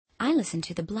listen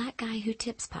to the Black Guy Who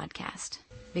Tips podcast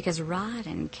because Rod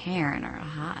and Karen are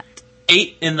hot.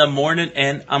 8 in the morning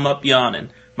and I'm up yawning.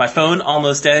 My phone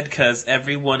almost dead because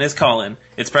everyone is calling.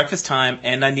 It's breakfast time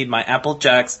and I need my Apple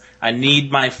Jacks. I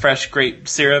need my fresh grape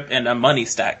syrup and a money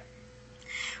stack.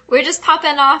 We're just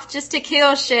popping off just to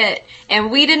kill shit. And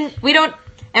we drink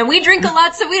a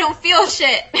lot so we don't feel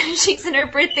shit. She's in her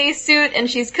birthday suit and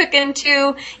she's cooking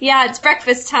too. Yeah, it's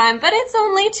breakfast time, but it's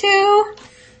only 2.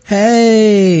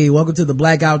 Hey, welcome to the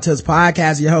Blackout Tips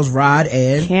podcast. Your host Rod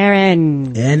and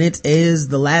Karen. And it is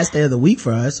the last day of the week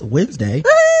for us, Wednesday.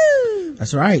 Woo!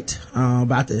 That's right.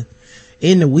 About to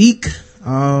end the week.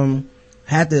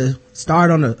 Had to start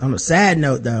on a sad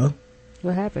note though.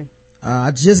 What happened?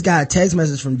 I just got a text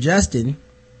message from Justin.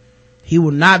 He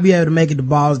will not be able to make it to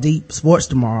Balls Deep Sports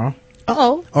tomorrow.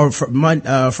 Uh-oh. Or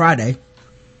Friday.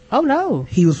 Oh no.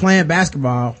 He was playing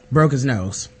basketball, broke his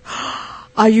nose.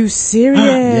 Are you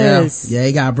serious? Yeah,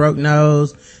 he got a broke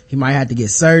nose. He might have to get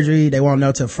surgery. They won't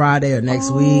know till Friday or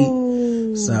next week.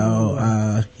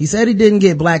 So, he said he didn't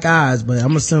get black eyes, but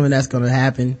I'm assuming that's gonna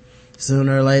happen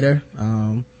sooner or later.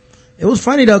 It was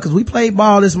funny though, cause we played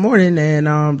ball this morning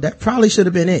and, that probably should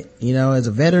have been it. You know, as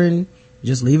a veteran,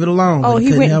 just leave it alone. Oh,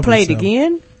 he went and played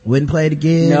again? Wouldn't play it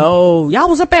again. No, y'all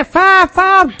was up at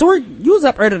 3. You was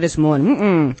up early this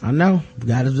morning. I know.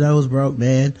 Got his nose broke,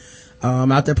 man.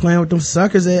 Out there playing with them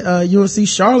suckers at, UNC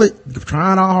Charlotte,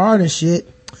 trying all hard and shit.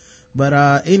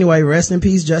 But, anyway, rest in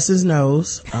peace, Justin's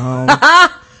nose.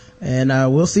 And,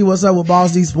 we'll see what's up with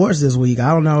Balls Deep Sports this week.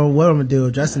 I don't know what I'm gonna do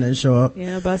if Justin didn't show up.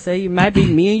 Yeah, but I say it might be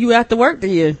me and you after work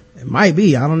then. It might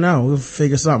be. I don't know. We'll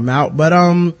figure something out. But,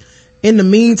 in the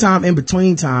meantime, in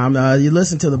between time, you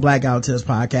listen to the Blackout Tips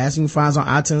podcast. You can find us on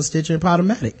iTunes, Stitcher, and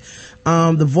Podomatic.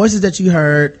 The voices that you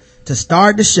heard to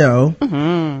start the show,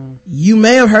 you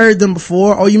may have heard them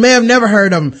before, or you may have never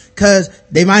heard them because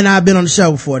they might not have been on the show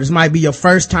before. This might be your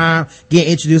first time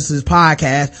getting introduced to this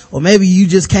podcast, or maybe you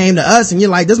just came to us and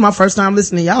you're like, this is my first time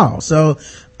listening to y'all. So,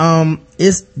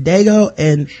 it's Dago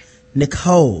and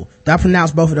Nicole. Did I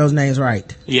pronounce both of those names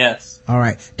right? Yes. All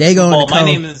right. Dago and Nicole. My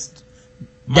name is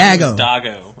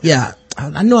Dago. Yeah.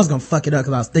 I knew I was gonna fuck it up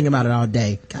because I was thinking about it all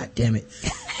day. God damn it.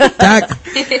 Dago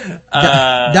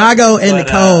and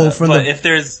Nicole from but if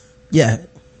there's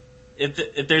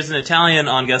an Italian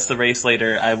on Guess the Race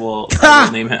later, I will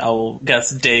name him. I will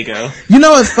guess Dago. You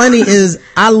know what's funny is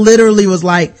I literally was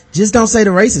like, just don't say the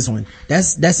racist one.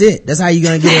 That's it. That's how you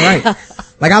gonna get it right.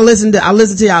 Like I listened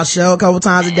to y'all show a couple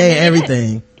times a day and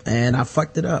everything, and I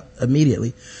fucked it up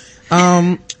immediately.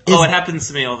 It happens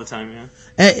to me all the time. Yeah.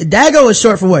 Dago is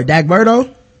short for what?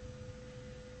 Dagberto?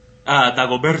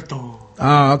 Dagoberto.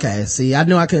 Oh, okay. See, I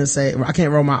knew I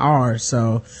can't roll my R,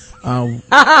 so,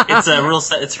 it's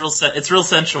real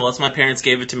sensual. That's my parents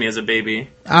gave it to me as a baby.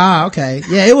 Ah, okay.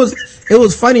 Yeah, it was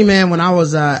funny, man, when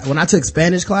I took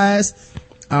Spanish class,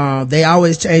 they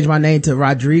always changed my name to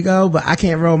Rodrigo, but I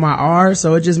can't roll my R,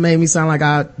 so it just made me sound like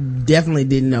I definitely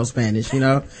didn't know Spanish, you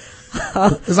know?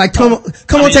 It's like, como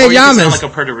te llamas? Sound like a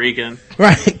Puerto Rican.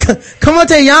 Right. Como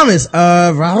te llamas?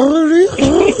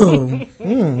 Rodrigo.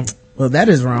 Well, that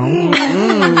is wrong.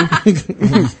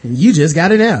 You just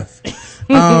got an F.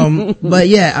 But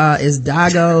yeah, it's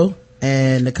Dago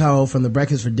and Nicole from the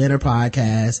Breakfast for Dinner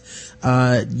podcast.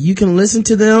 You can listen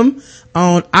to them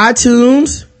on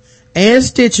iTunes and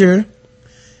Stitcher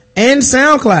and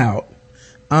SoundCloud.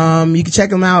 You can check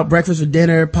them out, Breakfast for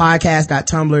Dinner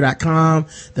podcast.tumblr.com.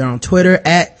 They're on Twitter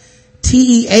at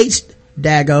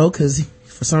TEH-Dago, cause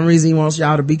for some reason he wants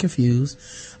y'all to be confused.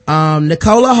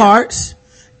 Nicola Hartz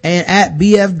and at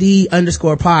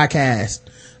BFD_podcast.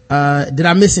 Did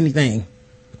I miss anything?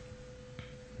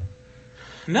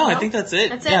 No, I think that's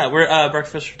it. Yeah, we're,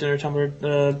 Breakfast for Dinner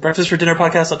Tumblr, Breakfast for Dinner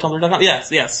podcast.tumblr.com.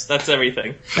 Yes, that's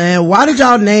everything. And why did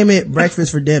y'all name it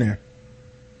Breakfast for Dinner?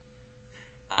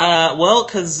 Well,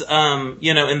 cause, in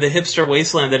the hipster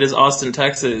wasteland that is Austin,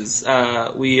 Texas,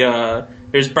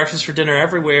 there's breakfast for dinner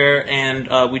everywhere,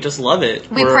 and, we just love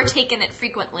it. We partake in it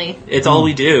frequently. It's all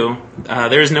we do.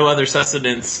 There is no other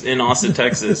sustenance in Austin,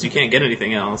 Texas. You can't get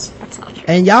anything else. That's not true.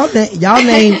 And y'all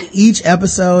name each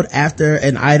episode after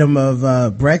an item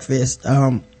of, breakfast.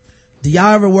 Do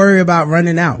y'all ever worry about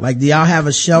running out? Like, do y'all have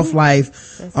a shelf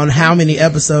life on how many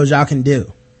episodes y'all can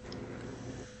do?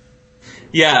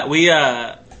 Yeah, we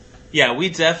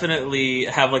definitely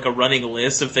have like a running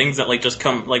list of things that like just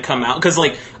come out. Cause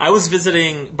like I was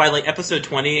visiting by like episode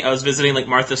 20, I was visiting like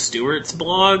Martha Stewart's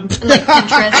blog. Like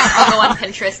Pinterest. I'll go on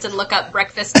Pinterest and look up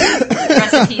breakfast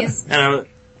recipes. And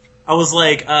I was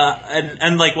like,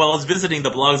 and like while I was visiting the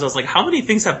blogs, I was like, how many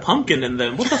things have pumpkin in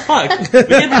them? What the fuck? We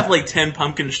can't have like 10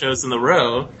 pumpkin shows in a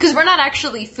row. Because we're not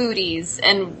actually foodies,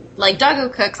 and like Doggo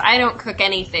cooks, I don't cook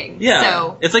anything. Yeah,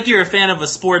 so. it's like you're a fan of a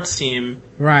sports team,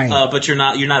 Right? But you're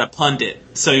not a pundit,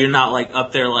 so you're not like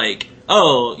up there like,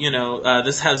 oh,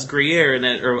 this has Gruyere in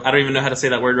it, or I don't even know how to say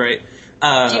that word right.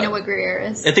 Do you know what Gruyere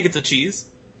is? I think it's a cheese.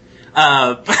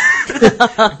 But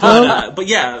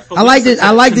yeah. I like this.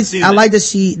 I like the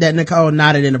sheet that Nicole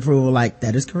nodded in approval. Like,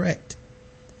 that is correct.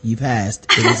 You passed.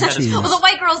 It was a cheese. Well, the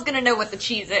white girl's gonna know what the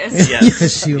cheese is.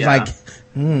 Yes. She was like,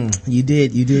 you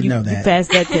did know that. You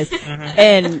passed that test.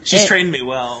 And she's trained me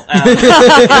well.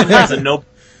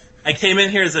 I came in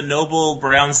here as a noble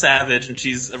brown savage, and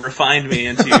she's refined me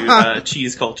into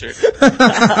cheese culture.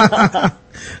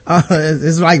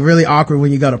 It's like really awkward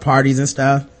when you go to parties and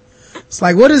stuff. It's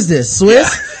like, what is this?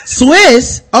 Swiss? Yeah.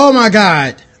 Swiss? Oh my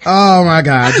god.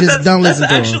 Just don't listen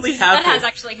to him. That has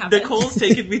actually happened. Nicole's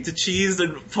taken me to cheese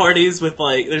and parties with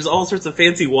like, there's all sorts of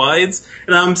fancy wines,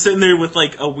 and I'm sitting there with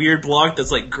like a weird block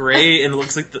that's like gray and it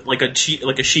looks like a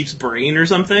sheep's brain or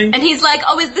something. And he's like,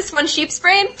 oh, is this one sheep's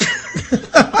brain?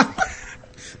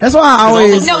 That's why I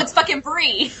always... No, it's fucking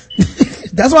brie.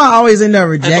 That's why I always end up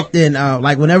rejecting,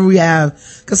 like whenever we have,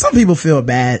 cause some people feel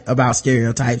bad about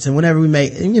stereotypes, and whenever we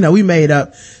we made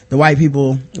up the white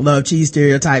people love cheese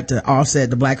stereotype to offset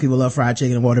the black people love fried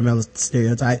chicken and watermelon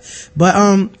stereotype.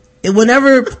 But,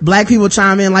 whenever black people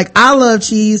chime in, like, I love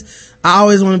cheese, I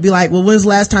always want to be like, well, when's the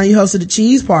last time you hosted a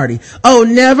cheese party? Oh,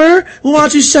 never? Well, why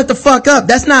don't you shut the fuck up?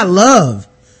 That's not love.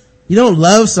 You don't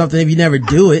love something if you never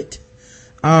do it.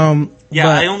 Yeah,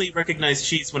 I only recognize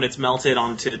cheese when it's melted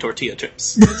onto tortilla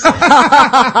chips.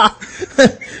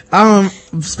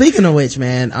 Speaking of which,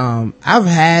 man, I've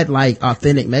had like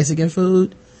authentic Mexican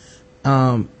food.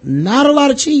 Not a lot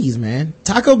of cheese, man.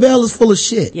 Taco Bell is full of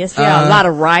shit. Yes, yeah, a lot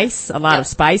of rice, a lot of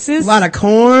spices, a lot of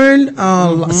corn.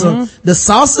 So the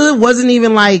salsa wasn't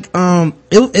even like,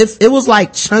 it was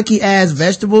like chunky ass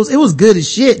vegetables. It was good as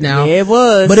shit now. Yeah, it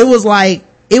was. But it was like,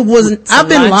 it wasn't, I've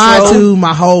been lied to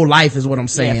my whole life is what I'm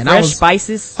saying. Yeah, fresh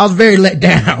spices. I was very let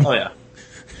down. Oh yeah.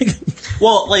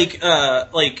 Well,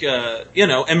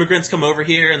 immigrants come over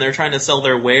here and they're trying to sell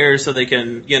their wares so they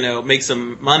can, make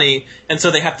some money. And so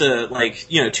they have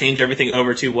to change everything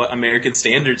over to what American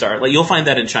standards are. Like, you'll find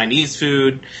that in Chinese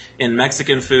food, in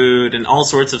Mexican food, and all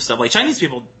sorts of stuff. Like, Chinese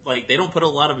people, they don't put a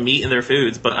lot of meat in their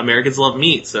foods, but Americans love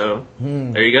meat. So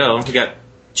there you go. We got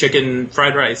chicken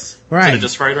fried rice. Right. Instead of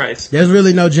just fried rice. There's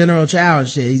really no General Chow and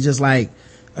shit. He's just like,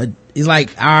 he's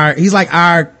like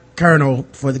our colonel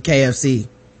for the KFC.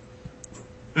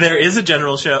 There is a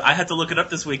General Show. I had to look it up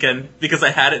this weekend because I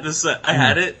had it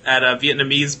had it at a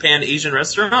Vietnamese Pan-Asian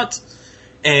restaurant,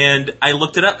 and I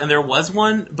looked it up and there was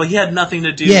one, but he had nothing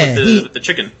to do with the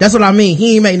chicken. That's what I mean.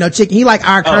 He ain't make no chicken. He like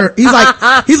our he's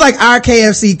like our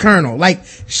KFC colonel. Like,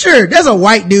 sure, there's a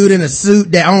white dude in a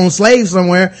suit that owns slaves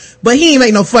somewhere, but he ain't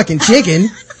make no fucking chicken.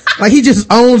 Like, he just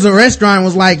owns a restaurant and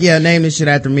was like, yeah, name this shit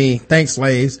after me. Thanks,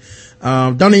 slaves.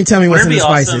 Don't even tell me what's in the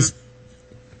spices.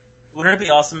 Wouldn't it be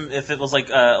awesome if it was like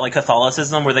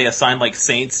Catholicism, where they assign like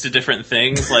saints to different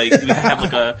things? Like, you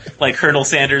have like Colonel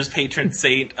Sanders, patron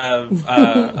saint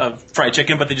of fried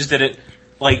chicken, but they just did it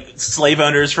like slave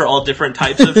owners for all different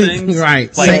types of things.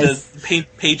 Right. Like the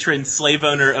patron slave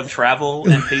owner of travel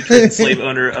and patron slave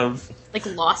owner of like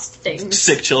lost things,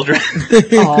 sick children.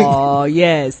 Oh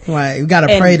yes. Like, we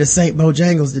gotta pray to Saint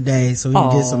Bojangles today so we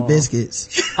can get some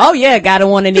biscuits. Oh yeah,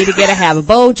 need to have a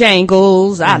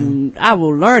Bojangles. I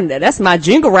will learn that. That's my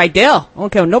jingle right there. I don't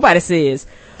care what nobody says.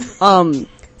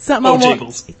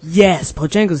 Bojangles. Yes,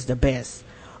 Bojangles is the best.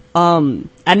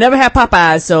 I never had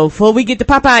Popeyes, so before we get the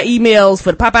Popeye emails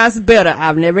for the Popeyes is better,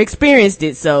 I've never experienced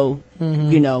it, so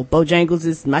Bojangles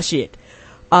is my shit.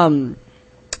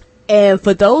 And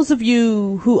for those of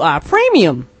you who are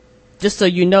premium, just so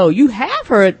you know, you have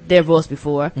heard their voice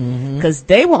before, because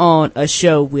they were on a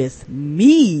show with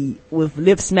me, with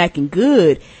Lip Smacking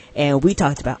Good, and we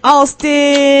talked about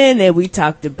Austin, and we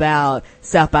talked about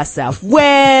South by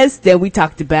Southwest, then we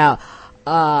talked about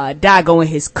Dago and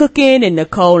his cooking, and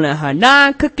Nicole and her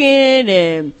non-cooking,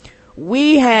 and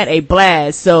we had a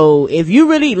blast. So if you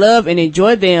really love and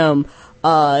enjoy them,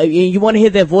 you want to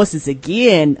hear their voices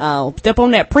again, step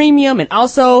on that premium. And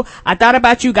also, I thought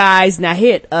about you guys, and I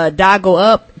hit Dago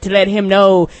up to let him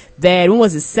know that, when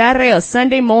was it, Saturday or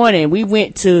Sunday morning, we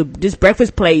went to this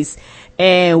breakfast place,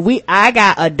 and I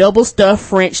got a double stuffed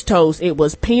French toast. It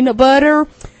was peanut butter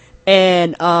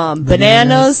and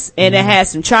bananas, and it had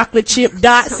some chocolate chip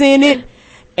dots in it,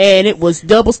 and it was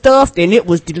double stuffed, and it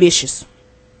was delicious.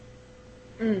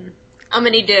 I'm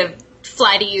gonna need to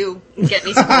fly to you and get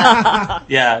me some of that.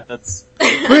 Yeah,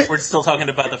 we're still talking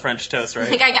about the French toast,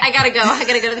 right? Like, I gotta go. I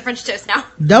gotta go to the French toast now.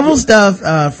 Double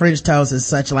stuffed French toast is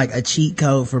such like a cheat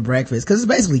code for breakfast because it's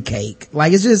basically cake.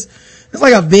 Like it's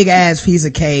like a big ass piece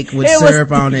of cake with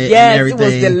syrup on it and everything. It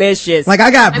was delicious. Like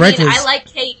I breakfast. I like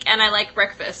cake and I like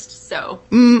breakfast, so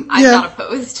I'm not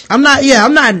opposed. I'm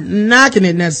not knocking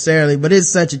it necessarily, but it's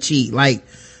such a cheat. Like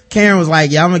Karen was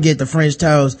like, yeah, I'm gonna get the French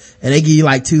toast, and they give you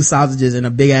like 2 sausages and a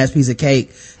big ass piece of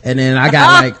cake, and then I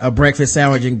got like a breakfast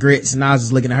sandwich and grits, and I was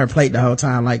just looking at her plate the whole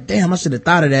time like, damn, I should have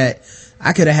thought of that.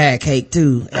 I could have had cake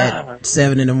too at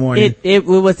 7 a.m. It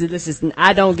was delicious, and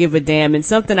I don't give a damn. And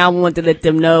something I wanted to let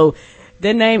them know,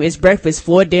 their name is Breakfast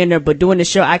for Dinner, but during the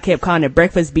show I kept calling it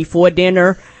Breakfast Before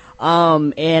Dinner.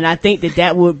 And I think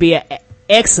that would be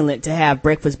excellent to have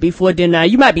breakfast before dinner. Now,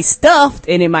 you might be stuffed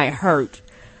and it might hurt.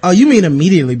 Oh, you mean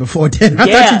immediately before dinner?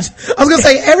 Yeah. I was gonna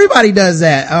say everybody does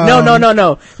that.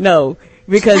 No.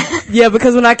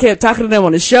 Because when I kept talking to them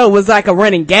on the show, it was like a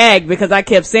running gag because I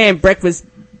kept saying breakfast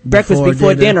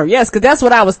before dinner. Yes, because that's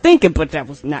what I was thinking, but that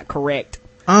was not correct.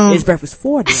 It's breakfast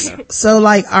for dinner. So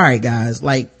like, all right, guys,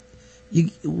 like,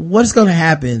 what's gonna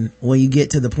happen when you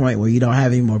get to the point where you don't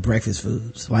have any more breakfast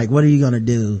foods? Like, what are you gonna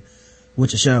do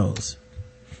with your shows?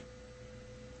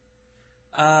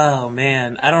 Oh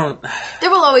man, There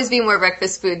will always be more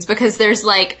breakfast foods because there's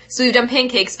like, so we've done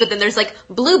pancakes, but then there's like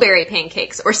blueberry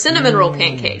pancakes or cinnamon roll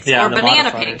pancakes or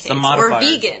banana pancakes or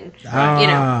vegan.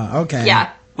 Okay.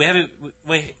 Yeah. We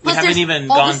haven't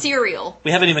even all gone the cereal.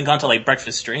 We haven't even gone to like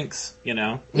breakfast drinks,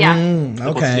 Yeah.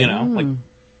 Okay. Like,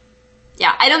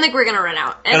 yeah, I don't think we're gonna run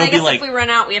out. And I guess if we run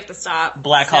out, we have to stop.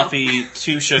 Black coffee,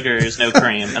 2 sugars, no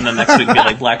cream. And then next week be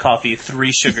like black coffee,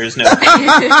 3 sugars, no cream.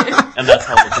 And that's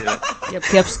how we'll do it.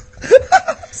 Yep.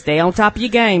 Stay on top of your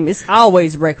game. It's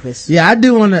always breakfast. Yeah, I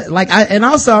do want to, and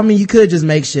also, I mean, you could just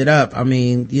make shit up. I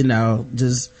mean,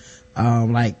 just,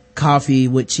 like coffee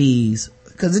with cheese.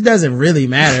 Cause it doesn't really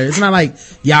matter. It's not like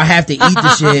y'all have to eat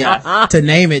the shit to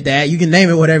name it that. You can name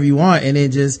it whatever you want and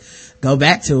then just go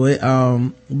back to it.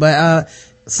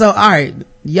 So alright,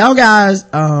 y'all guys,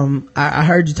 I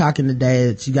heard you talking today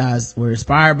that you guys were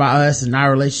inspired by us and our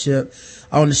relationship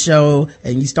on the show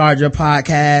and you started your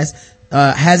podcast.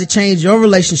 Has it changed your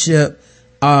relationship,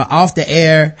 off the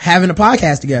air having a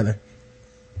podcast together?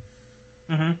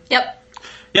 Mm-hmm. Yep.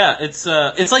 Yeah, it's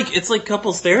like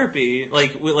couples therapy.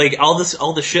 Like all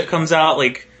the shit comes out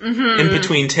like in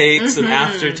between takes and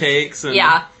after takes. And,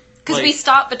 yeah, because we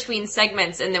stop between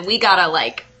segments and then we gotta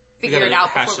like figure it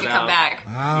out before we come back.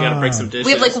 You gotta break some dishes.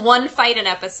 We have like one fight an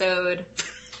episode.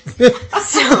 So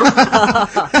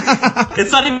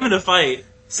it's not even a fight.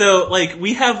 So like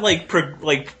we have like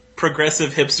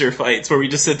progressive hipster fights where we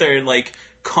just sit there and like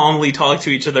calmly talk to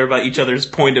each other about each other's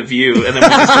point of view, and then we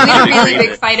just we had a really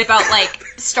big fight about like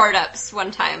startups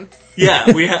one time. Yeah,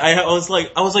 I was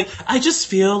like, I just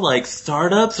feel like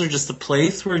startups are just a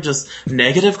place where just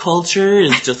negative culture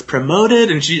is just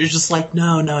promoted, and she's just like,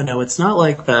 no, it's not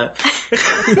like that.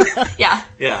 Yeah.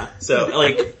 Yeah. So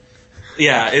like,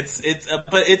 yeah,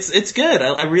 but it's good.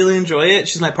 I really enjoy it.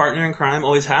 She's my partner in crime,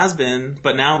 always has been,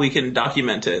 but now we can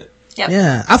document it. Yep.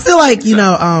 Yeah, I feel like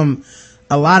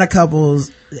a lot of couples,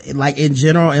 like in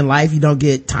general in life, you don't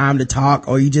get time to talk,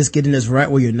 or you just get in this rut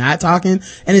where you're not talking,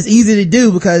 and it's easy to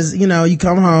do because you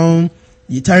come home,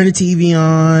 you turn the TV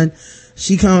on,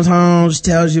 she comes home, she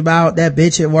tells you about that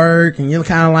bitch at work, and you're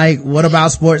kind of like, what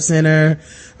about Sports Center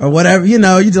or whatever, you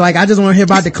just like, I just want to hear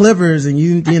about the Clippers, and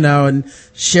and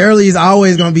Shirley's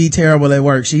always going to be terrible at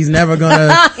work. She's never going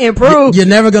to improve. You're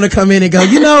never going to come in and go,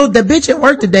 the bitch at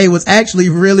work today was actually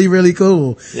really, really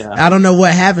cool. Yeah. I don't know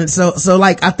what happened. So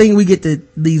like, I think we get to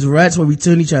these ruts where we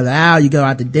tune each other out. You go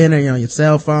out to dinner, you're on your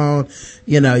cell phone,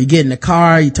 you get in the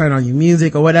car, you turn on your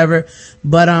music or whatever.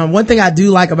 But, one thing I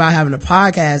do like about having a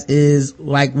podcast is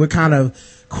like, we're kind of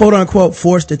quote unquote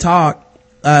forced to talk,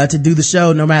 to do the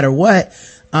show no matter what.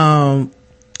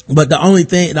 But the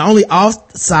only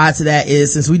offside to that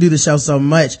is, since we do the show so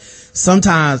much,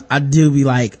 sometimes I do be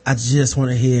like, I just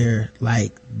want to hear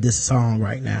like this song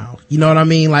right now. You know what I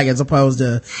mean? Like, as opposed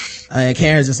to,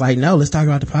 Karen's just like, no, let's talk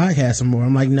about the podcast some more.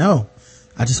 I'm like, no,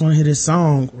 I just want to hear this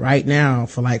song right now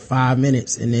for like 5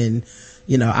 minutes. And then,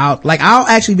 I'll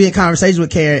actually be in conversation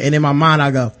with Karen, and in my mind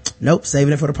I'll go, nope,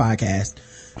 saving it for the podcast.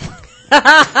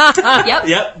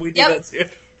 Yep. We do that too.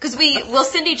 Because we'll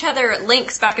send each other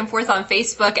links back and forth on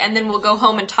Facebook, and then we'll go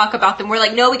home and talk about them. We're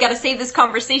like, no, we got to save this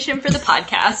conversation for the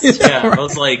podcast. Yeah, I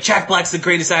was like, Jack Black's the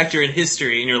greatest actor in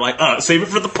history, and you're like, save it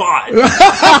for the pod.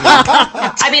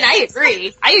 I mean, I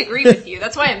agree. I agree with you.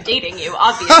 That's why I'm dating you,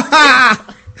 obviously.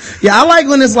 Yeah, I like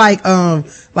when it's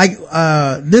this,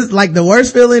 like the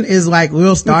worst feeling is like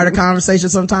we'll start a conversation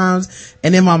sometimes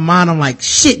and in my mind I'm like,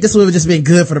 shit, this would have just been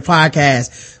good for the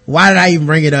podcast. Why did I even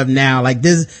bring it up now? Like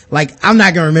this, like I'm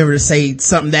not gonna remember to say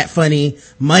something that funny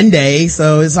Monday,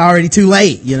 so it's already too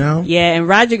late, you know? Yeah, and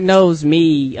Roger knows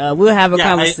me. We'll have a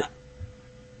conversation.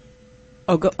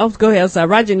 Go ahead. I'm sorry.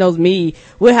 Roger knows me.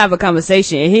 We'll have a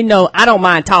conversation and he know I don't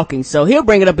mind talking, so he'll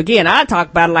bring it up again. I talk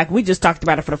about it like we just talked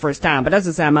about it for the first time, but that's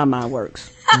just how my mind works.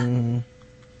 Mm-hmm.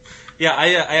 Yeah,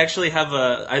 I actually have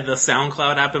the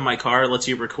SoundCloud app in my car. Lets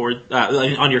you record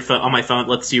on your phone, on my phone.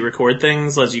 Lets you record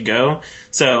things as you go.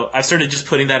 So I started just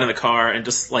putting that in the car and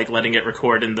just like letting it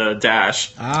record in the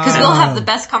dash. Because we'll have the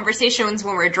best conversations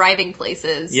when we're driving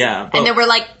places. Yeah, and then we're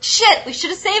like, shit, we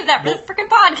should have saved that for the freaking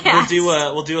podcast.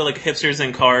 We'll do like hipsters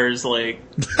in cars like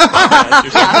podcast or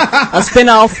something. A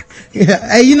spinoff.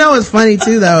 Yeah. Hey, you know what's funny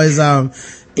too though is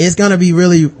it's gonna be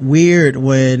really weird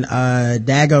when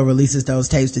Dago releases those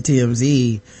tapes to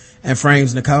TMZ and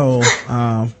frames Nicole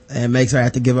and makes her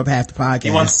have to give up half the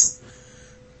podcast.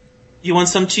 You want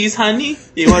some cheese, honey?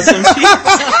 You want some cheese?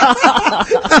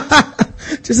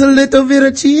 Just a little bit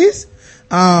of cheese.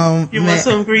 You want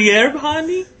some Gruyere,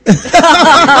 honey?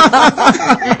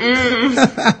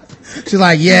 She's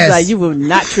like, yes. She's like, you will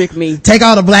not trick me. Take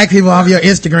all the black people off your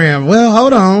Instagram. Well,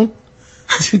 hold on.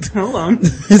 Hold on.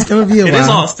 It's gonna be a while. It is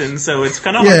Austin, so it's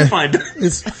kind of hard to find.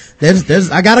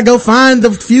 I gotta go find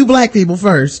the few black people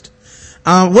first.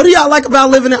 What do y'all like about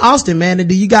living in Austin, man? And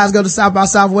do you guys go to South by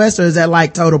Southwest, or is that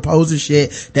like total poser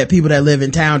shit that people that live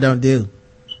in town don't do?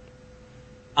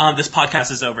 This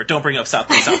podcast is over. Don't bring up South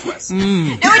by Southwest. No,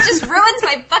 it just ruins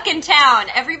my fucking town.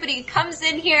 Everybody comes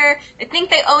in here, they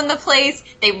think they own the place,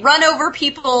 they run over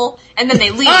people, and then they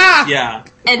leave. Yeah.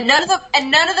 And none of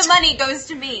the money goes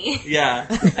to me. Yeah.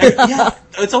 Yeah.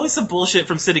 It's always some bullshit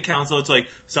from city council. It's like,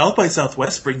 South by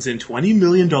Southwest brings in $20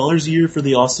 million a year for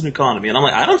the Austin economy. And I'm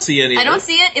like, I don't see any of I don't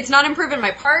see it. It's not improving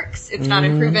my parks. It's not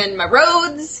improving my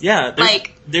roads. Yeah.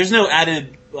 There's no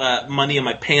added money in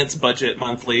my pants budget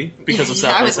monthly because of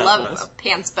South I by would Southwest. love a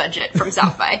pants budget from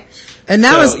South by. And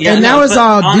now it's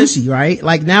all honest, douchey, right?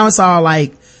 Like now it's all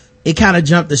like, it kind of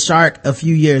jumped the shark a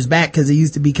few years back because it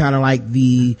used to be kind of like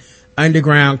the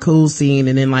underground cool scene,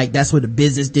 and then like that's where the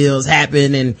business deals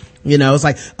happen, and you know it's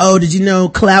like, oh, did you know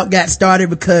clout got started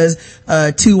because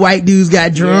two white dudes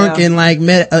got drunk and like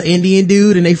met an Indian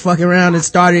dude and they fucking around and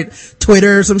started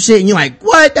Twitter or some shit, and you're like,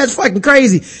 what? That's fucking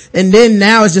crazy. And then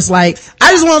now it's just like,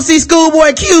 I just want to see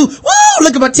Schoolboy Q. Woo!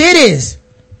 Look at my titties.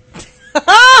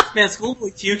 Man,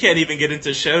 Schoolboy Q can't even get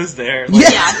into shows there.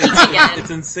 Yeah. He can.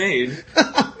 It's insane.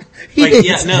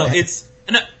 It's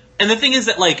And the thing is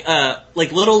that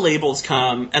like little labels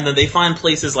come and then they find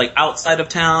places like outside of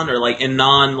town or like in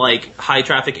non like high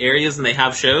traffic areas and they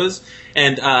have shows.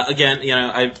 And again, you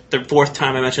know, the fourth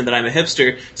time I mentioned that I'm a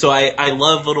hipster, so I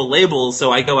love little labels,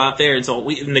 so I go out there, and so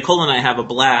Nicole and I have a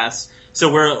blast. So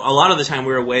a lot of the time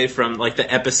we're away from like the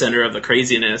epicenter of the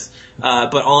craziness,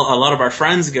 but a lot of our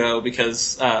friends go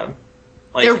because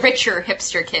like, they're richer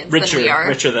hipster kids than we are.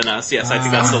 Richer than us, yes, I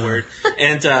think that's the word.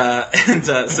 And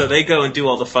so they go and do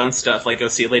all the fun stuff, like go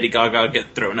see Lady Gaga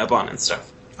get thrown up on and stuff.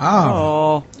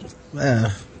 Oh.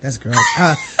 That's great.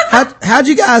 How'd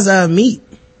you guys meet?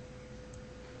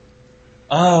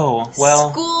 Oh,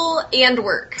 well. School and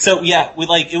work. So yeah,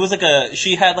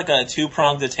 she had like a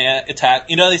two-pronged attack.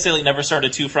 You know, they say like never start a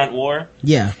two-front war.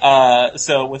 Yeah.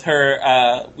 So with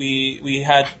her, we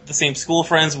had the same school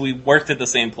friends, we worked at the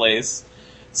same place.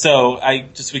 So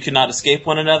we could not escape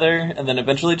one another, and then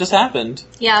eventually it just happened.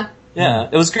 Yeah. Yeah,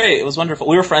 it was great. It was wonderful.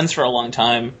 We were friends for a long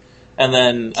time, and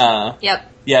then,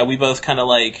 Yep. Yeah, we both kind of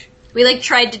like... We like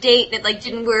tried to date, and it like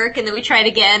didn't work, and then we tried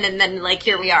again, and then like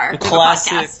here we are.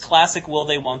 Classic will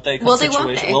they, won't they will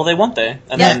situation. They, won't they? Will they, won't they?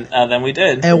 And then we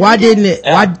did. And why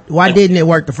didn't it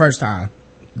work the first time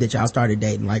that y'all started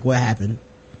dating? Like, what happened?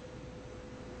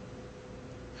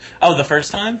 Oh, the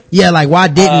first time? Yeah, like, why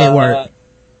didn't it work?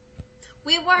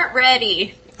 We weren't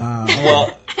ready.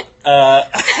 Well,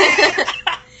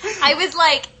 I was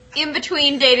like in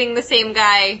between dating the same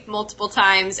guy multiple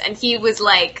times, and he was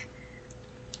like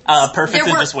perfect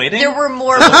and just waiting. There were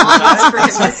more blondes for him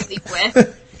to sleep with.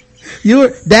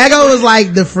 Dago was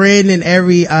like the friend in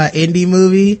every indie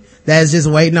movie that's just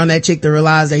waiting on that chick to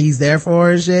realize that he's there for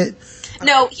her and shit.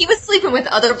 No, he was sleeping with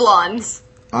other blondes.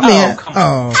 I mean,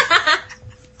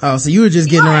 oh, so you were just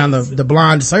getting around the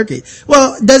blonde circuit.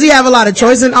 Well, does he have a lot of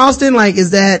choice in Austin? Like,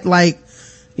 is that like,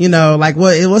 you know, like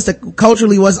what's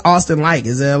Austin like?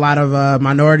 Is there a lot of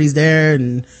minorities there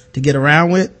and to get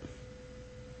around with?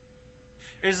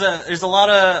 there's a lot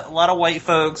of white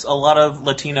folks, a lot of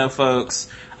Latino folks.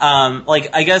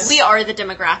 I guess we are the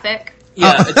demographic.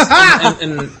 Yeah, it's,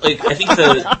 and like I think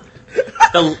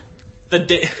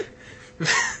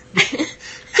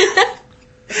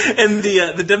and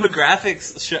the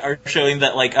demographics are showing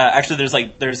that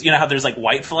actually there's you know how there's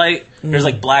white flight, there's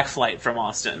black flight from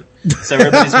Austin. So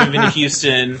everybody's moving to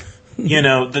Houston. You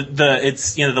know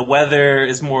the weather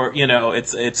is more,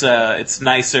 it's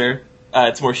nicer.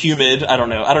 It's more humid. I don't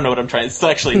know what I'm trying. It's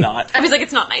actually not. I was like,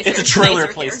 it's not nicer. It's a triller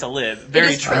place to live.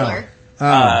 Very triller.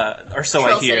 Or so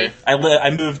Trill I hear. City. I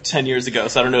moved 10 years ago,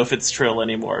 so I don't know if it's Trill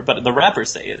anymore. But the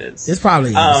rappers say it is. It probably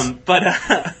is.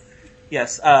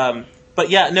 Yes. But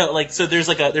yeah, no. So there's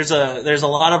there's a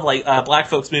lot of black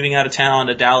folks moving out of town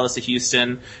to Dallas, to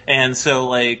Houston, and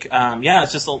so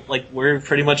it's just we're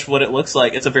pretty much what it looks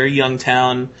like. It's a very young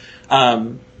town.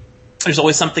 There's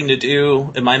always something to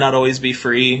do. It might not always be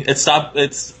free. It's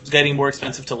getting more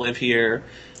expensive to live here.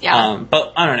 Yeah.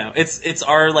 But I don't know. It's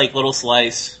our little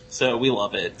slice, so we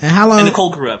love it. And how long? And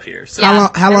Nicole grew up here. So. Yeah,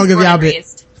 How long have y'all been?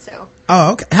 Raised, so.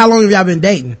 Oh, okay. How long have y'all been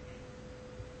dating?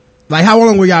 How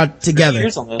long were y'all together? 3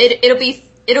 years almost.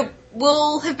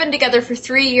 We'll have been together for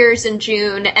 3 years in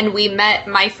June, and we met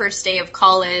my first day of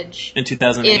college in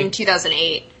 2008. In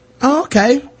 2008. Oh,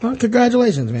 okay. Well,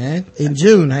 congratulations, man. In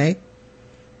June, hey.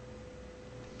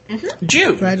 Mm-hmm.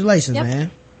 June. Congratulations, Yep.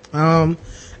 man.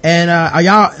 And are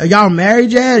y'all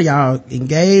married yet? Are y'all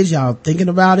engaged? Y'all thinking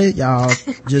about it? Y'all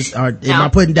just am I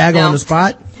putting Dago No. on the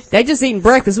spot? They just eating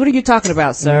breakfast. What are you talking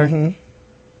about, sir? Mm-hmm.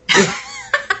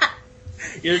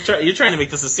 You're trying to make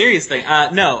this a serious thing.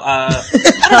 No. I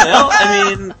don't know.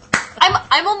 I mean,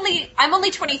 I'm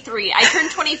only 23. I turn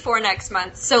 24 next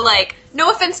month. So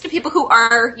no offense to people who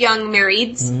are young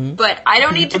marrieds, but I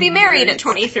don't need to be married at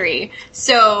 23.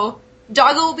 So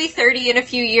Doggo will be 30 in a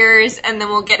few years, and then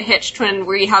we'll get hitched when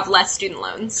we have less student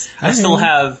loans. I still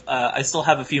have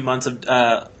a few months of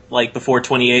before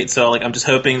 28. So I'm just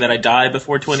hoping that I die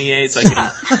before 28, so I can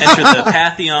enter the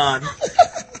pantheon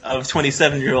of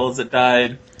 27-year-olds that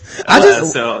died.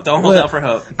 So don't hold out for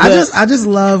hope. I just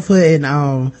love putting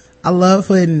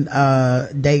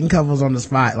dating couples on the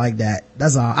spot like that.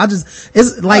 That's all. That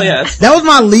was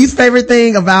my least favorite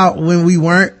thing about when we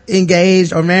weren't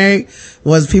engaged or married,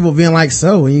 was people being like,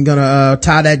 so when you gonna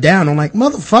tie that down? I'm like,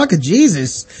 motherfucker,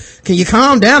 Jesus, can you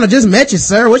calm down? I just met you,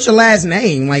 sir. What's your last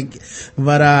name? I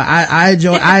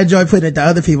enjoy putting it to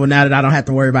other people now that I don't have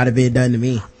to worry about it being done to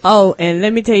me. Oh, and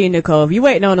let me tell you, Nicole, if you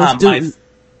waiting on those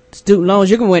student loans,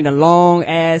 you're gonna wait a long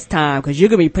ass time, because you're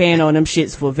gonna be paying on them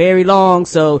shits for very long.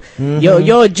 So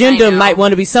your agenda might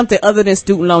want to be something other than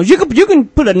student loans. You can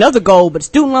put another goal, but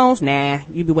student loans, nah,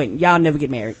 you be waiting. Y'all never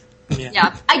get married.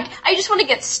 Yeah. I just want to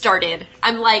get started.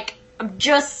 I'm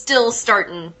just still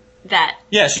starting that.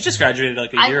 Yeah, she just graduated a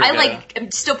year ago.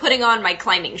 I'm still putting on my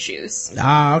climbing shoes.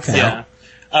 Ah, okay. Yeah.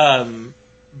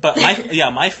 But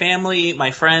my family,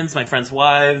 my friends'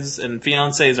 wives and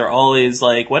fiancés are always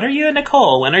like, when are you and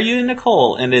Nicole? When are you and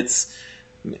Nicole? And it's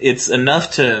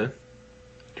enough to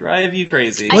drive you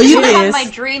crazy. I just want to have my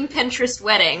dream Pinterest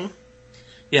wedding.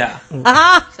 Yeah.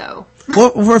 So.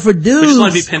 Well, for dudes, we just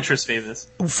want to be Pinterest famous.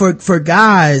 For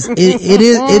guys, it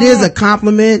is a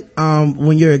compliment,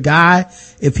 when you're a guy,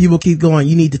 if people keep going,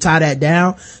 you need to tie that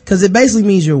down, cause it basically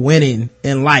means you're winning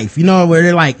in life. You know, where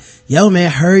they're like, yo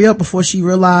man, hurry up before she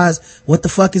realize what the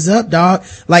fuck is up, dog.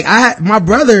 My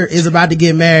brother is about to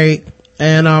get married,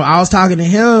 and I was talking to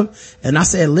him, and I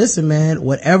said, listen man,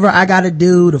 whatever I gotta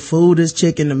do to fool this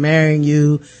chick into marrying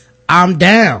you, I'm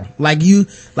down. You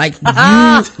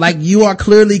are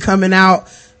clearly coming out.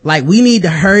 We need to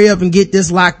hurry up and get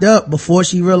this locked up before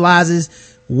she realizes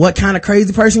what kind of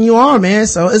crazy person you are, man.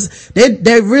 So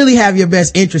they really have your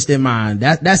best interest in mind.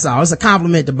 That's all. It's a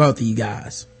compliment to both of you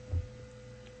guys.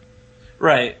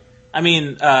 Right. I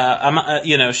mean,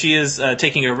 she is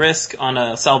taking a risk on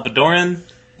a Salvadoran.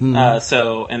 And I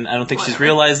don't think she's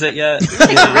realized it yet.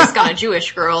 Taking a risk on a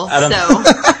Jewish girl,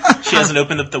 She hasn't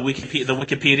opened up the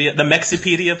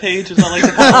Mexipedia page, as I like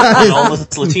to call it, on all the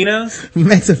Latinos.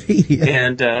 Mexipedia.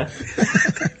 And,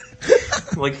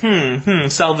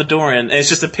 Salvadoran. And it's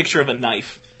just a picture of a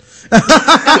knife. He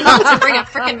wants to bring a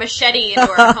freaking machete into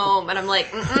our home, and I'm like,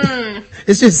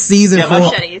 It's just season 4.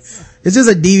 Machetes. It's just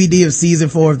a DVD of season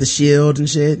 4 of The Shield and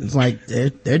shit. It's like,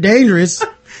 they're dangerous.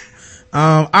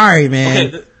 Alright,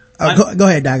 man. Okay, go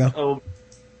ahead, Dago. Oh,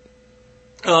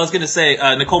 I was gonna say,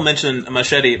 Nicole mentioned a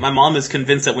machete. My mom is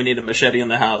convinced that we need a machete in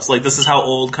the house. This is how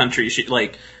old country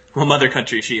mother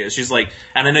country she is. She's like,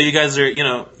 and I know you guys are,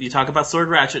 you talk about sword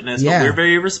ratchetness, but we're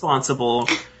very responsible.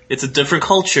 it's a different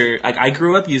culture. I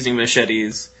grew up using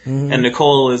machetes, and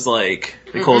Nicole is like,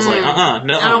 no. I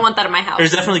don't want that in my house.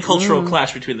 There's definitely cultural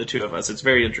clash between the two of us. It's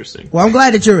very interesting. Well, I'm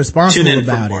glad that you're responsible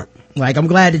about it. Like, I'm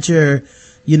glad that you're,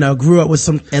 grew up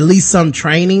with at least some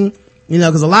training,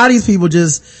 cause a lot of these people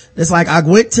it's like, I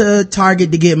went to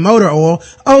Target to get motor oil.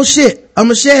 Oh shit, a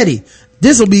machete.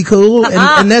 This'll be cool.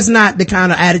 And that's not the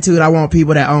kind of attitude I want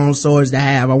people that own stores to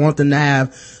have. I want them to have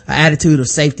an attitude of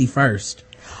safety first.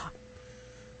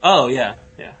 Oh, yeah.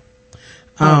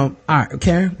 All right,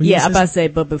 Karen? Yeah, I'm about to say,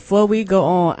 but before we go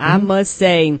on, I must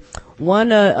say,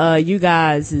 one of you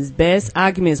guys' best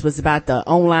arguments was about the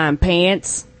online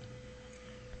pants.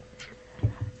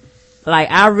 Like,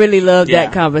 I really love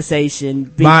that conversation.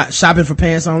 By shopping for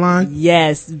pants online?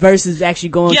 Yes, versus actually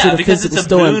going to the physical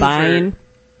store and buying.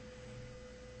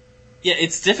 Yeah,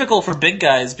 it's difficult for big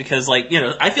guys because, like,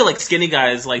 I feel like skinny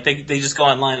guys, like, they just go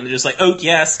online and they're just like, oh,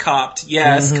 yes, copped,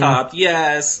 yes, copped,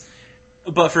 yes.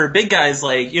 But for big guys,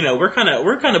 like, we're kind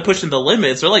of pushing the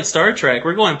limits. We're like Star Trek.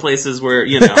 We're going places where,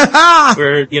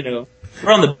 we're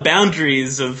on the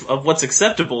boundaries of what's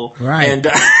acceptable. Right.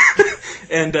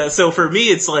 And so for me,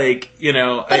 it's like,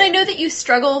 But I know that you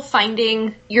struggle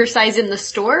finding your size in the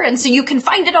store, and so you can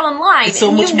find it online, it's so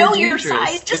and much you know more your dangerous.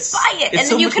 size, just buy it, and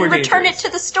so then you much can more return dangerous. it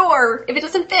to the store if it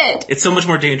doesn't fit. It's so much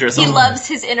more dangerous. He loves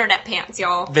his internet pants,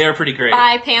 y'all. They are pretty great.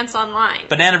 Buy pants online.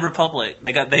 Banana Republic.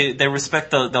 They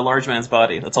respect the large man's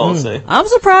body. That's all I'll say. I'm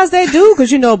surprised they do,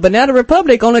 because Banana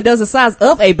Republic only does the size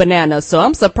of a banana, so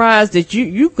I'm surprised that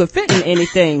you could fit in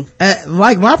anything.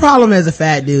 Like, my problem as a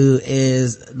fat dude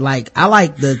is, like, I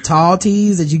like the tall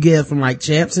tees that you get from, like,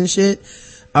 Champs and shit.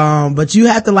 But you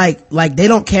have to like they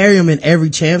don't carry them in every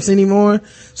Champs anymore.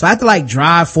 So I have to like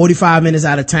drive 45 minutes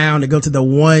out of town to go to the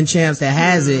one Champs that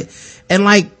has it. And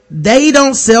like, they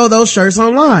don't sell those shirts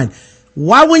online.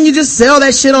 Why wouldn't you just sell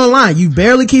that shit online? You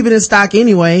barely keep it in stock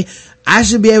anyway. I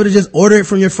should be able to just order it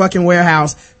from your fucking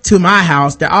warehouse to my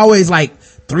house. They're always like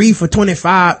 3 for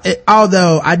 $25.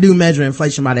 Although I do measure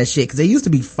inflation by that shit, cause they used to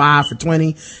be 5 for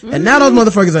 $20. And now those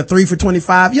motherfuckers are 3 for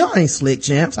 $25. Y'all ain't slick,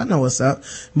 Champs. I know what's up.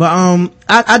 But,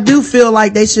 I do feel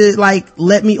like they should like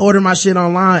let me order my shit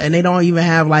online, and they don't even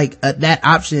have like that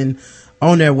option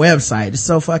on their website. It's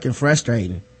so fucking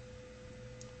frustrating.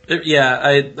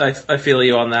 Yeah, I feel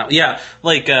you on that. Yeah,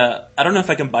 like, I don't know if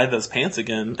I can buy those pants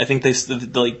again. I think they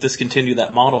like discontinue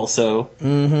that model, so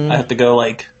I have to go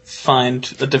like find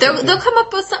a different. They'll come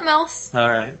up with something else. All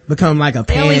right. Become like a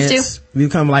They always pants.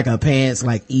 Become like a pants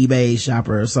like eBay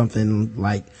shopper or something,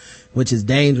 like, which is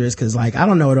dangerous, cause like I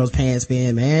don't know where those pants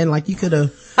been, man. Like, you could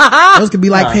have those could be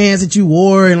like pants that you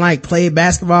wore and like played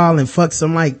basketball and fucked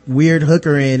some like weird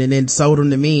hooker in and then sold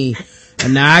them to me.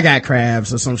 And now I got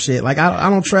crabs or some shit. Like, I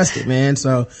don't trust it, man.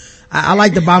 So I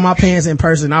like to buy my pants in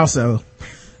person also.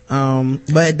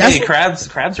 But that's,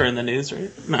 crabs are in the news,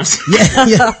 right? No.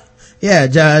 Yeah,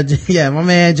 Judge. Yeah, my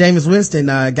man Jameis Winston,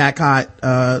 got caught,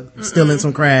 stealing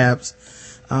some crabs.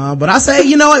 But I say,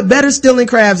 you know what? Better stealing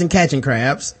crabs than catching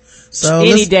crabs. So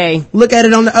any day. Look at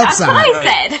it on the upside. That's what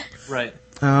I said. Right.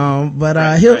 But,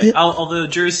 right. he'll although the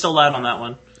jury's still out on that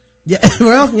one. Yeah,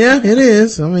 well, yeah, it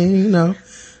is. I mean,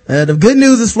 the good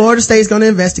news is Florida State's going to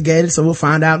investigate it, so we'll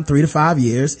find out in 3 to 5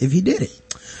 years if he did it.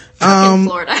 In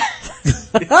Florida.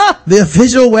 The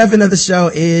official weapon of the show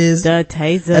is the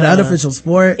taser. An unofficial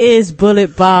sport is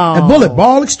bullet ball. A bullet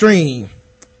ball extreme.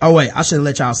 Oh wait, I shouldn't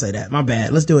let y'all say that. My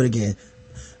bad. Let's do it again.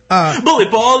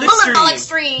 Bullet ball extreme. Bullet ball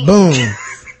extreme. Boom.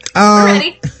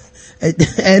 Ready?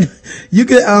 And you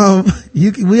could,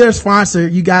 we are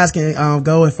sponsored. You guys can,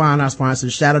 go and find our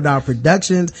sponsors, Shadow Dog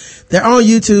Productions. They're on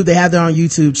YouTube. They have their own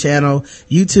YouTube channel,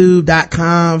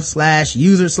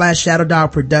 youtube.com/user/Shadow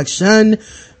Dog Production.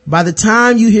 By the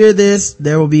time you hear this,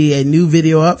 there will be a new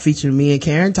video up featuring me and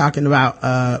Karen talking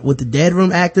about, with the Dead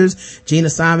Room actors,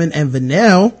 Gina Simon and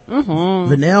Vanell.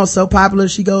 Vanell's so popular,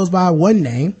 she goes by one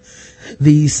name.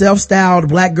 The self-styled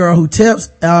black girl who tips.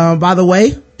 By the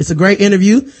way, it's a great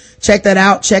interview. Check that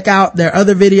out. Check out their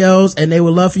other videos, and they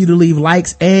would love for you to leave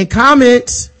likes and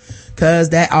comments, cause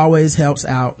that always helps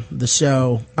out the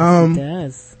show. It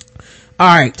does. All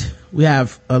right. We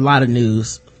have a lot of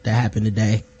news that happened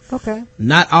today. Okay.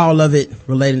 Not all of it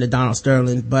relating to Donald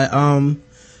Sterling, but,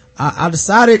 I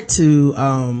decided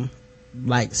to,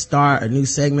 like start a new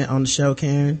segment on the show,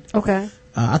 Karen. Okay.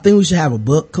 I think we should have a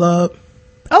book club.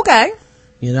 Okay.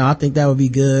 I think that would be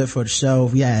good for the show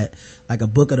if we had like a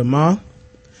book of the month.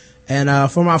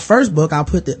 And, for my first book, I'll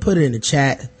put it in the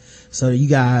chat so that you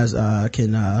guys,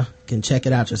 can check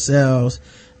it out yourselves.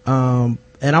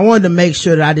 And I wanted to make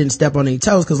sure that I didn't step on any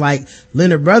toes, cause like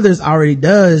Leonard Brothers already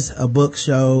does a book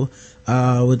show,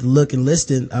 with Look and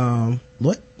Listen.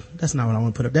 What? that's not what I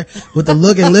want to put up there. With the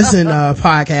Look and Listen,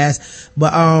 podcast.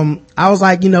 But, I was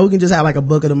like, we can just have like a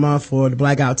book of the month for the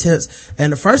Blackout Tips.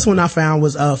 And the first one I found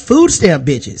was, Food Stamp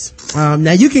Bitches.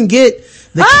 Now you can get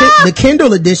the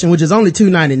Kindle edition, which is only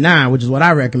 $2.99, which is what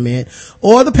I recommend,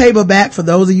 or the paperback for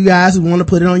those of you guys who want to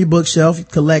put it on your bookshelf,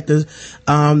 collectors,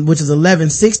 which is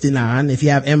 $11.69. If you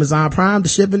have Amazon Prime, the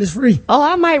shipping is free. Oh,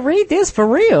 I might read this for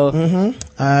real.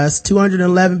 It's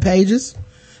 211 pages,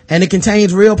 and it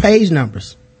contains real page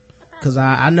numbers. Cause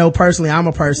I know personally, I'm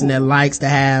a person that likes to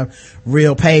have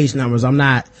real page numbers. I'm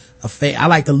not I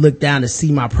like to look down to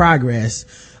see my progress.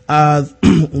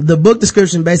 The book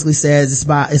description basically says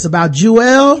it's about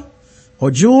Jewel,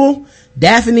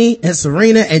 Daphne, and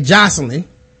Serena and Jocelyn.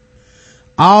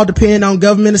 All depend on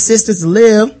government assistance to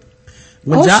live.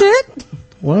 Shit.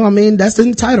 Well, I mean, that's in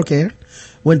the title, Karen.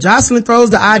 When Jocelyn throws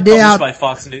the idea out by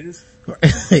Fox News.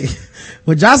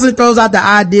 When Jocelyn throws out the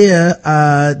idea,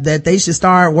 that they should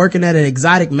start working at an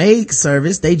exotic maid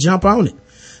service, they jump on it.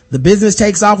 The business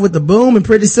takes off with the boom, and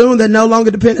pretty soon they're no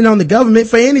longer dependent on the government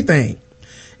for anything.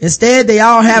 Instead, they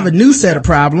all have a new set of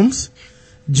problems.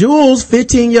 Jules'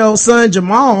 15-year-old son,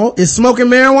 Jamal, is smoking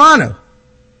marijuana.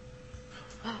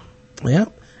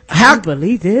 Yep. I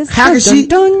believe this. How can she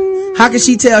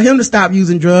tell him to stop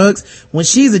using drugs when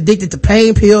she's addicted to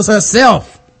pain pills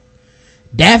herself?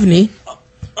 Daphne.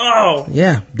 Oh.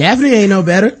 Yeah. Daphne ain't no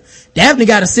better. Daphne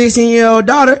got a 16-year-old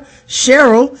daughter,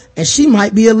 Cheryl, and she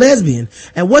might be a lesbian.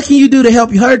 And what can you do to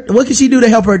help her? What can she do to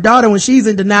help her daughter when she's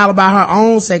in denial about her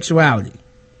own sexuality?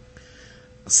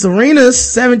 Serena's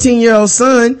 17-year-old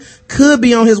son could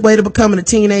be on his way to becoming a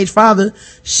teenage father.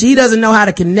 She doesn't know how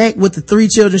to connect with the 3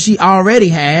 children she already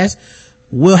has.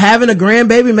 Will having a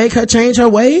grandbaby make her change her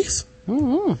ways?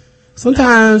 Mm-hmm.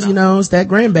 Sometimes, it's that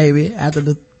grandbaby after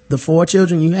the 4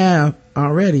 children you have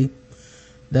already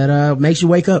that makes you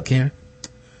wake up, Karen.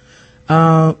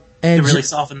 And it really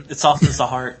softens the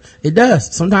heart. It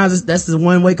does. Sometimes that's the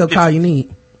one wake up call you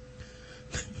need.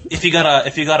 If you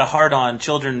got a hard on,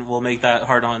 children will make that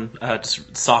hard on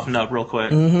just soften up real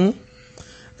quick.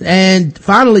 And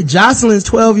finally, Jocelyn's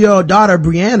 12-year-old daughter,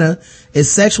 Brianna,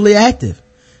 is sexually active.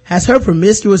 Has her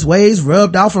promiscuous ways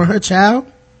rubbed off on her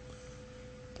child?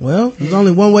 Well, there's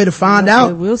only one way to find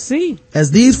out. We'll see.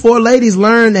 As these 4 ladies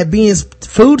learn that being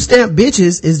food stamp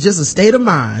bitches is just a state of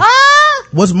mind.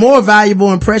 What's more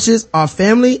valuable and precious are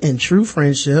family and true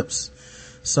friendships.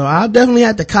 So I'll definitely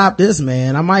have to cop this,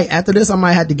 man. After this, I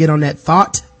might have to get on that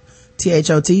Thought,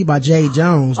 T-H-O-T by Jay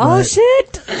Jones. Oh,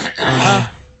 shit. I'm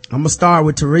gonna start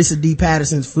with Teresa D.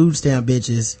 Patterson's Food Stamp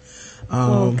Bitches.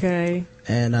 Okay.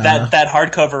 And, that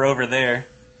hardcover over there.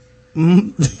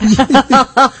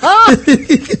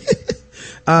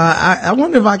 I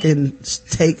wonder if I can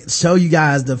show you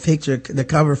guys the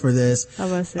cover for this. How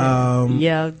about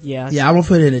that? Yeah. I'm gonna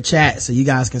put it in the chat so you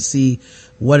guys can see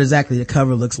what exactly the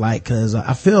cover looks like, cause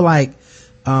I feel like,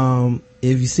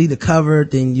 if you see the cover,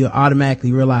 then you'll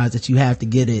automatically realize that you have to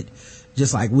get it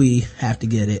just like we have to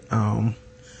get it. And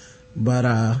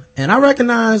I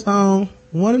recognize, one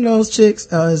of those chicks,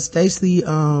 is Stacey,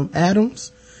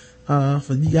 Adams, for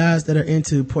you guys that are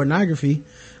into pornography.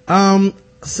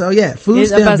 So yeah, Food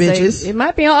Stamp Bitches. It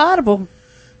might be on Audible.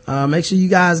 Make sure you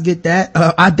guys get that.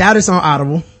 I doubt it's on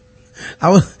Audible.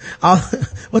 What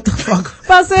the fuck?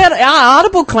 I said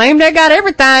Audible claimed they got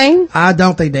everything. I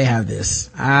don't think they have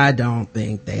this. I don't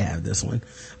think they have this one.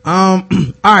 All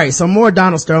right. So more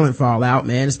Donald Sterling fallout,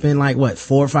 man. It's been like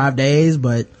 4 or 5 days,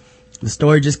 but the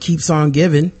story just keeps on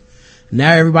giving.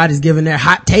 Now everybody's giving their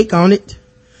hot take on it.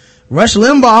 Rush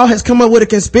Limbaugh has come up with a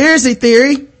conspiracy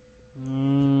theory.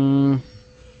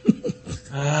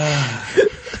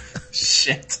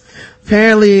 Shit.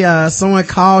 Apparently, someone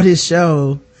called his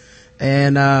show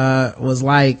and was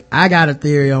like, I got a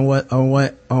theory on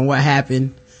what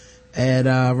happened. And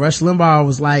Rush Limbaugh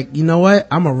was like, you know what?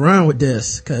 I'm gonna run with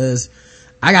this because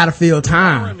I gotta fill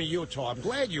time. Utah. I'm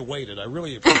glad you waited. I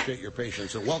really appreciate your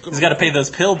patience and welcome. He's got to pay those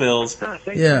pill bills.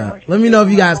 Yeah. Let me know if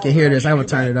you guys can hear this. I'm gonna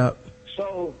turn it up.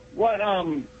 So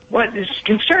what is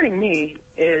concerning me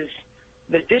is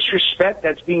the disrespect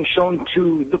that's being shown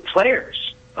to the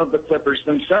players of the Clippers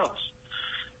themselves.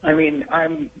 I mean,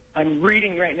 I'm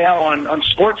reading right now on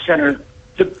SportsCenter,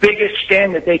 the biggest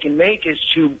stand that they can make is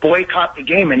to boycott the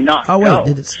game and not go.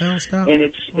 Did it sound stop? And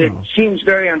it seems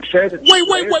very unfair that Wait,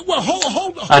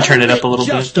 hold on. I'll turn it up a little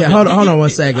bit. Yeah, hold on 1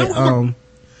 second.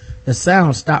 The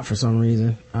sound stopped for some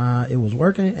reason. It was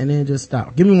working and then it just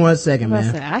stopped. Give me 1 second,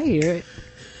 man. I hear it.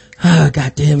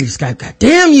 God damn you, Skype. God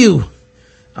damn you.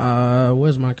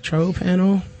 Where's my control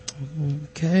panel?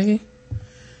 Okay.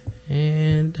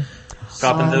 And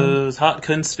Dropping those hot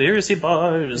conspiracy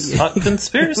bars. Hot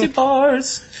conspiracy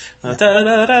bars. Da, da,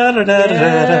 da, da, da, da,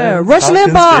 da. Rush Hot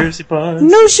Limbaugh. conspiracy bars.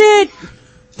 New shit.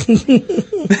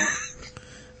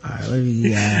 Alright, let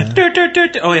me,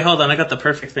 Oh wait, hold on. I got the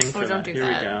perfect thing for don't that. do Here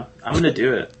that. we go. I'm gonna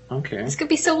do it. Okay. This could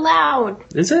be so loud.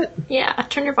 Is it? Yeah,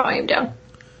 turn your volume down.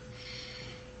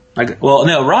 Well,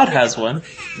 no, Rod has one.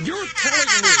 You're telling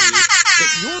me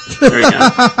that There we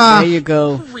go. There you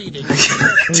go. you're reading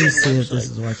let me see if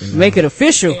this is working. Make it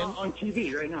official. On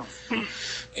TV right now.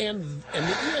 and the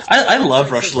ESPN I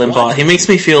love Rush Limbaugh. He makes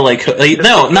me feel like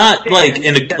no, not like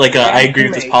in a I agree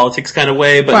with his politics kind of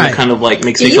way, but Right. he kind of like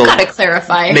makes me You feel gotta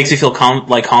clarify. makes me feel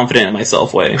confident in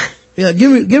myself way. Yeah, give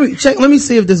me, check, let me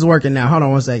see if this is working now. Hold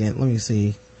on one second. Let me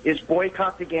see. Is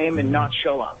boycott the game and not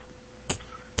show up.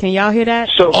 Can y'all hear that?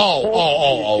 So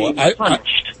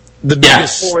punished. The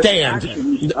biggest For the stand.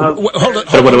 actions of- Hold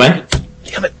on. What do I?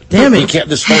 Damn He it. can't,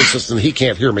 this phone system, he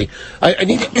can't hear me. I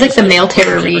need to. It's like the male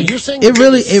terror Are read. you saying It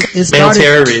really, it Male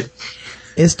Terror started, Read.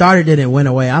 it started and it went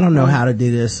away. I don't know how to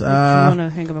do this. You wanna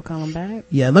hang up and call him back?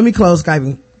 Yeah, let me close Skype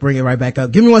and bring it right back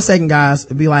up. Give me 1 second, guys.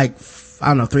 It'll be like, I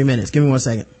don't know, 3 minutes. Give me 1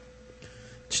 second.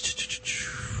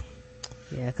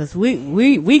 Yeah, cause we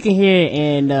can hear it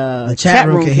and, The chat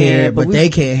room can hear it, but they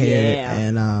can't hear it. Yeah.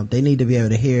 And, they need to be able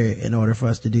to hear it in order for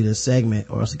us to do this segment,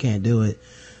 or else we can't do it.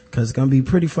 Cause it's gonna be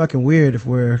pretty fucking weird if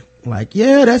we're like,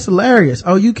 yeah, that's hilarious.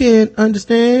 Oh, you can't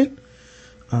understand?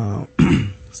 So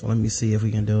let me see if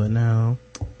we can do it now.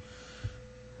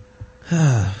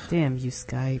 Damn you,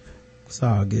 Skype. It's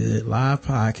all good. Live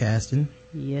podcasting.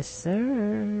 Yes,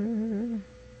 sir.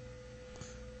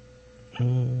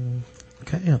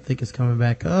 Okay, I think it's coming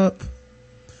back up.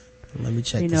 Let me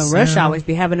check You the know, sound. Rush always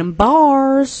be having them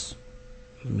bars.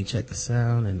 Let me check the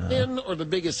sound and win or the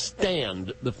biggest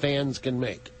stand the fans can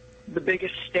make? the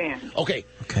biggest stand. Okay.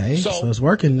 okay, so it's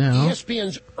working now.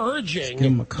 ESPN's urging give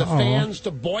 'em a the call. fans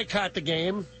to boycott the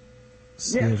game.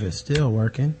 See if it's still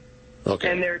working. Okay.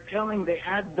 And they're telling they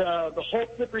had the whole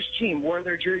Clippers team wore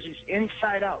their jerseys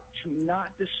inside out to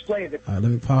not display the. All right,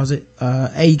 let me pause it.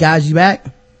 Hey, you guys, you back?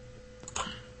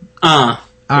 All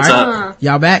All right,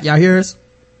 y'all back? Y'all hear us?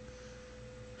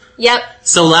 Yep.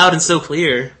 So loud and so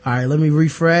clear. All right, let me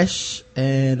refresh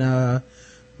and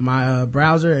my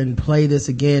browser and play this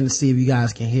again to see if you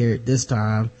guys can hear it this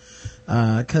time.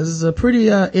 Cause it's a pretty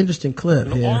interesting clip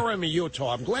And here. RM in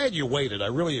Utah, I'm glad you waited. I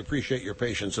really appreciate your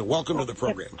patience, and welcome to the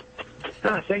program.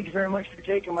 Thank you very much for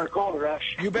taking my call,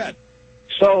 Rush. You bet.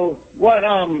 So what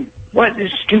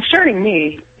is concerning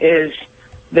me is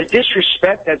the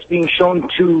disrespect that's being shown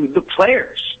to the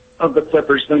players of the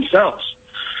Clippers themselves.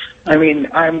 I mean,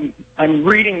 I'm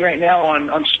reading right now on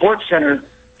SportsCenter,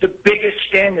 the biggest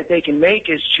stand that they can make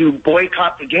is to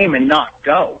boycott the game and not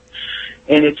go.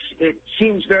 And it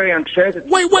seems very unfair that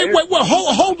Wait,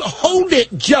 hold it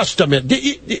just a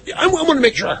minute. I want to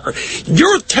make sure I heard.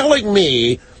 You're telling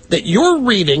me that you're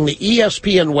reading the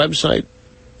ESPN website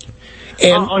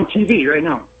and on TV right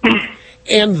now.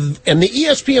 and the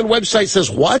ESPN website says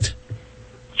what?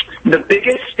 The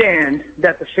biggest stand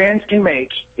that the fans can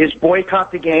make is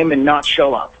boycott the game and not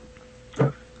show up.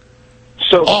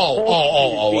 So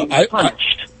I-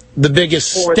 punished. The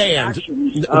biggest For the stand.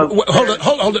 actions of-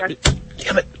 Hold it.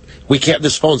 Damn it. We can't,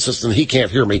 this phone system, he can't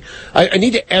hear me. I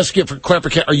need to ask you for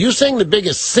clarification. Are you saying the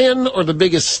biggest sin or the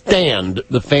biggest stand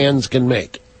the fans can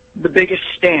make? The biggest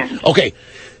stand. Okay,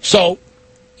 so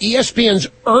ESPN's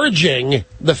urging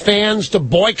the fans to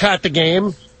boycott the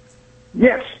game?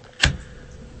 Yes.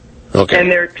 Okay.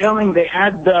 And they're telling they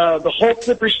had the whole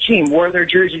Clippers team wore their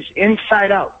jerseys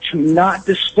inside out to not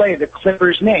display the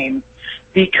Clippers name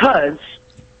because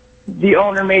the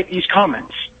owner made these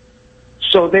comments.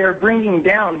 So they're bringing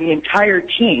down the entire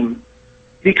team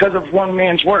because of one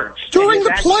man's words. During And the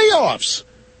that's- playoffs.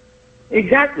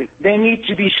 Exactly. They need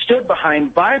to be stood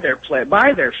behind by their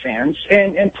fans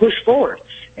and push forward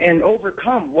and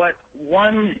overcome what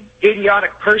one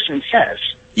idiotic person says.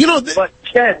 You know, But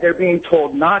instead, they're being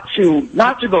told not to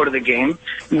go to the game.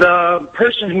 The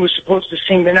person who was supposed to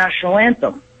sing the national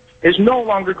anthem is no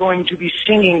longer going to be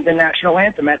singing the national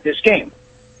anthem at this game.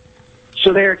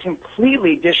 So they are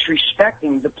completely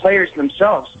disrespecting the players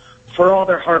themselves for all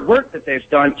their hard work that they've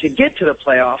done to get to the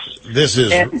playoffs this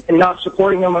is, and not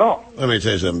supporting them at all. let me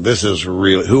tell you something. This is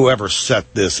really, whoever set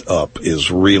this up is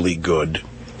really good.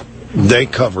 They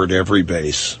covered every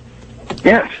base.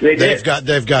 Yes, they did.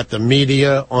 They've got the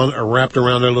media wrapped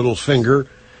around their little finger.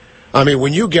 I mean,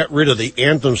 when you get rid of the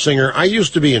anthem singer, I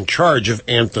used to be in charge of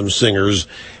anthem singers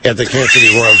at the Kansas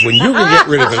City Royals. When you can get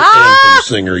rid of an anthem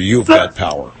singer, you've got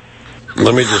power.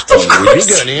 Let me just tell you, if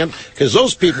you get an anthem, because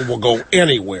those people will go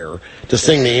anywhere to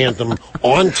sing the anthem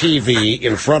on TV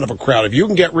in front of a crowd. If you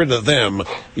can get rid of them,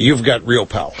 you've got real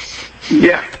power.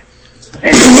 Yeah.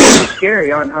 And it's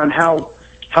scary on how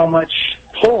much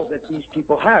pull that these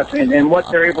people have and what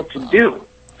they're able to do.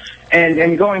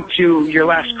 And going to your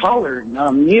last caller,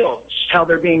 Neil, how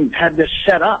they're had this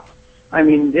set up. I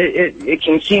mean, it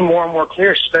can seem more and more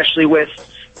clear, especially with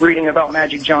reading about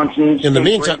Magic Johnson. In the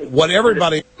meantime, what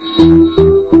everybody...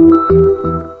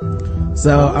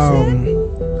 So,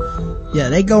 yeah,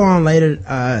 they go on later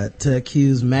to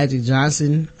accuse Magic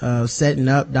Johnson of setting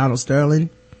up Donald Sterling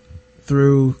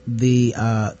through the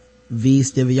V.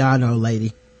 Stiviano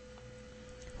lady.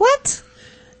 What?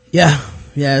 Yeah,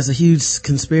 it's a huge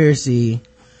conspiracy.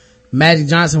 Magic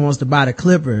Johnson wants to buy the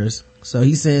Clippers, so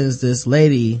he sends this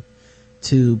lady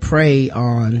to prey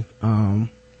on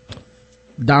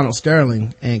Donald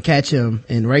Sterling and catch him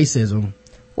in racism.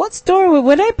 What story?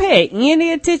 Would they pay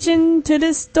any attention to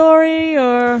this story,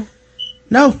 or?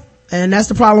 No, and that's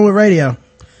the problem with radio.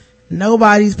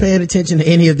 Nobody's paying attention to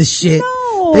any of this shit.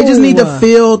 No. They just need to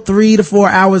fill 3 to 4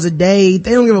 hours a day.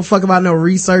 They don't give a fuck about no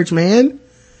research, man.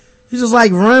 You just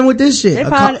like run with this shit.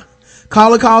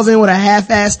 Caller calls in with a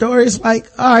half-ass story. It's like,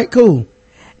 all right, cool.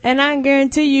 And I can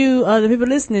guarantee you, the people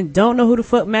listening don't know who the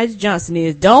fuck Magic Johnson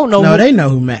is. Don't know. No, they know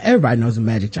who. Everybody knows who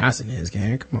Magic Johnson is,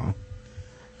 Karen. Come on.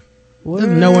 There's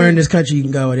nowhere in this country you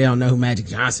can go where they don't know who Magic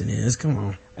Johnson is. Come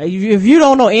on. If you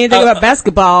don't know anything about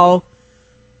basketball,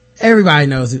 everybody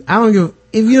knows it. I don't give.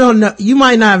 If you don't know, you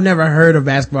might not have never heard of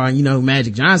basketball and you know who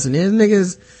Magic Johnson is.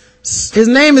 Niggas, his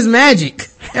name is Magic.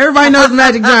 Everybody knows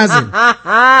Magic Johnson.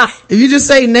 If you just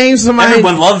say name somebody.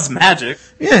 Everyone loves Magic.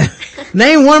 Yeah.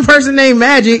 Name one person named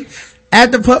Magic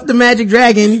after Puff the Magic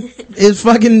Dragon is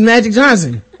fucking Magic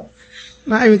Johnson.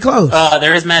 Not even close.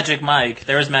 There is Magic Mike.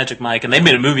 And they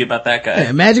made a movie about that guy.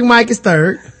 Yeah, Magic Mike is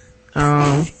third.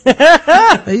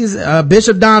 He's,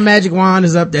 Bishop Don Magic Wand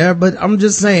is up there, but I'm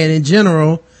just saying in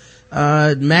general,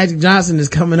 Magic Johnson is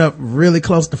coming up really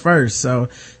close to first. So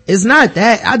it's not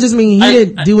that. I just mean he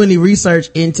didn't do any research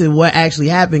into what actually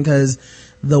happened because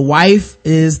the wife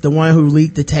is the one who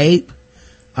leaked the tape.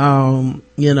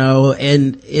 You know,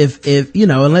 and if, you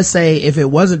know, and let's say if it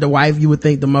wasn't the wife, you would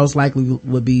think the most likely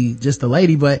would be just the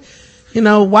lady, but, you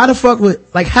know, why the fuck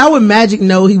how would Magic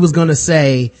know he was gonna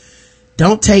say,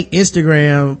 don't take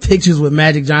Instagram pictures with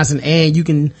Magic Johnson and you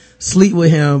can sleep with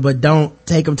him, but don't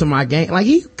take him to my game? Like,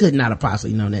 he could not have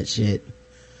possibly known that shit.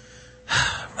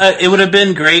 It would have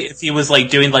been great if he was like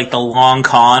doing like the long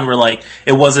con where like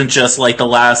it wasn't just like the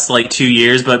last like 2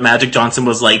 years, but Magic Johnson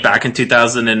was like back in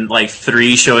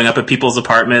 2003 showing up at people's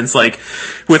apartments like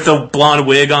with a blonde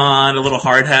wig on, a little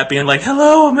hard hat, being like,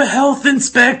 "Hello, I'm a health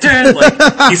inspector." And, like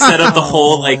he set up the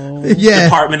whole like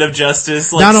Department of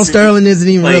Justice. Like, Donald Sterling isn't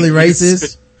even really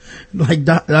racist. Magic,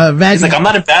 he's like, "I'm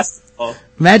not in basketball."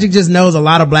 Magic just knows a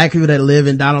lot of black people that live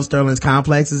in Donald Sterling's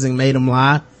complexes and made them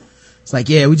lie. It's like,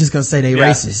 yeah, we're just gonna say they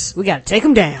racist. We gotta take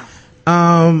them down.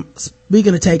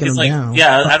 Speaking of taking them down.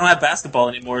 Yeah, I don't have basketball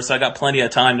anymore, so I got plenty of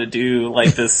time to do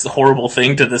like this horrible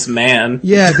thing to this man.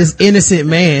 Yeah, this innocent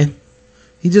man.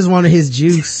 He just wanted his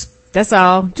juice. That's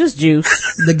all. Just juice.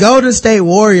 The Golden State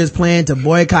Warriors plan to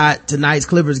boycott tonight's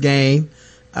Clippers game,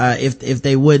 if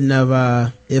they wouldn't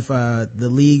have, if the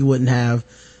league wouldn't have,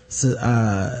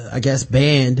 I guess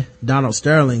banned Donald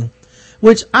Sterling,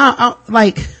 which I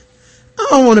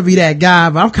don't want to be that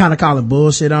guy, but I'm kind of calling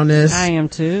bullshit on this. I am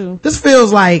too. This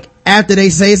feels like after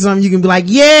they say something, you can be like,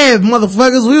 yeah,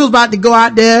 motherfuckers, we was about to go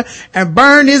out there and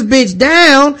burn this bitch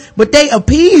down, but they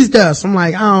appeased us. I'm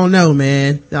like, I don't know,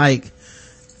 man. Like,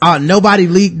 nobody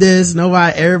leaked this.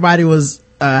 Everybody was,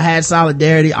 had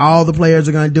solidarity. All the players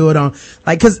are going to do it on,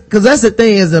 like, cause that's the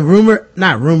thing, as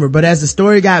but as the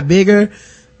story got bigger,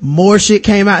 more shit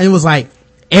came out. And it was like,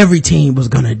 every team was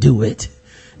going to do it.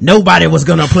 Nobody was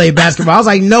gonna play basketball. I was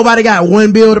like, nobody got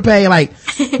one bill to pay. Like,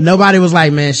 nobody was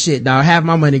like, man, shit, dog, half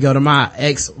my money go to my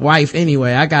ex-wife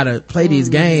anyway. I gotta play these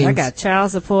games. I got child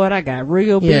support. I got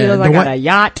real bills. I got a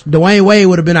yacht. Dwayne Wade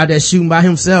would have been out there shooting by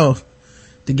himself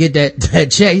to get that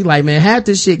check. He's like, man, half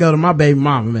this shit go to my baby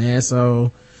mama, man.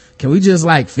 So can we just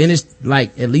like finish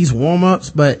like at least warm-ups?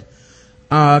 But,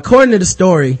 according to the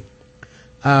story,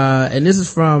 and this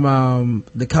is from,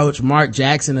 the coach Mark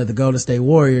Jackson of the Golden State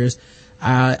Warriors,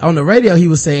 on the radio, he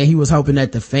was saying he was hoping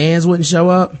that the fans wouldn't show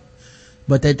up,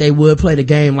 but that they would play the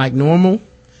game like normal.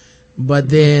 But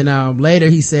then, later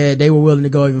he said they were willing to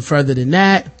go even further than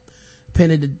that.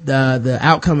 Pending the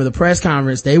outcome of the press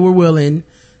conference, they were willing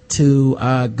to,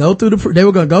 go through the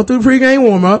pregame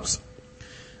warm-ups,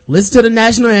 listen to the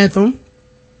national anthem,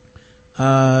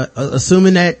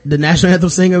 assuming that the national anthem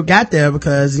singer got there,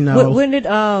 because, you know, when did,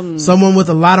 someone with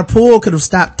a lot of pull could have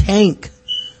stopped Tank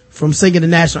from singing the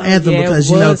national anthem,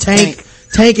 because, you know,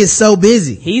 Tank is so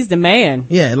busy. He's the man.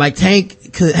 Yeah, like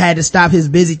Tank had to stop his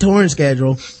busy touring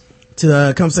schedule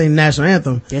to come sing the national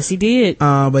anthem. Yes, he did.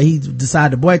 But he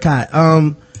decided to boycott.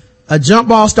 A jump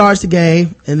ball starts the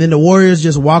game, and then the Warriors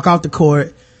just walk off the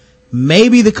court.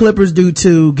 Maybe the Clippers do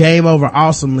too. Game over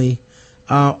awesomely.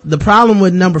 The problem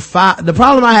with the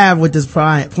problem I have with this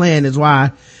plan is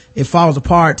why it falls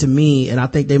apart to me, and I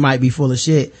think they might be full of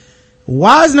shit.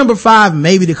 Why is number 5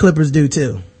 maybe the Clippers do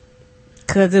too?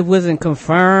 Cause it wasn't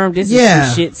confirmed. This is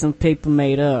some shit some people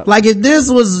made up. Like, if this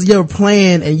was your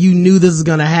plan and you knew this was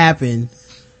gonna happen,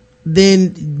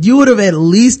 then you would have at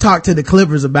least talked to the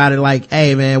Clippers about it, like,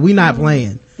 hey man, we not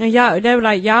playing. And they were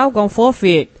like, y'all gonna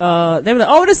forfeit. They were like,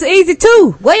 oh, this is easy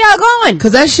too. Where y'all going?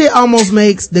 Cause that shit almost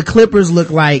makes the Clippers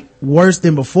look like worse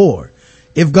than before.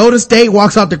 If Golden State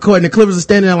walks off the court and the Clippers are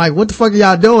standing there like, what the fuck are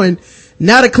y'all doing?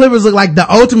 Now the Clippers look like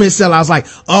the ultimate sellouts, like,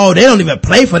 oh, they don't even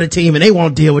play for the team and they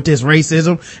won't deal with this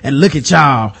racism, and look at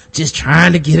y'all just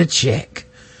trying to get a check.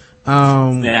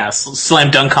 Slam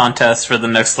dunk contest for the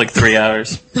next like 3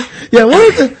 hours. Yeah,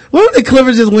 what if the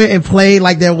Clippers just went and played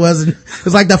like it was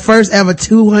like the first ever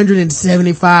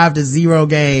 275-0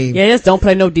 game. Yeah, just don't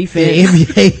play no defense in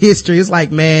NBA history. It's like,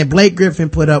 man, Blake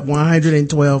Griffin put up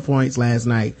 112 points last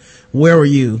night. Where were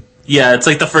you? Yeah, it's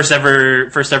like the first ever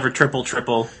triple.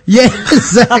 Yeah,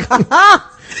 exactly.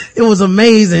 It was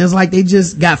amazing. It's like they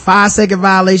just got 5-second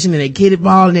violation and they kick it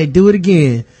ball and they do it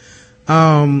again.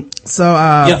 It's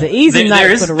an easy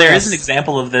night for the rest. There is an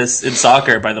example of this in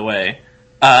soccer, by the way.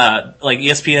 Like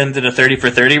ESPN did a 30 for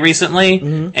 30 recently,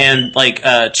 and like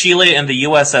Chile and the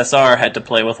USSR had to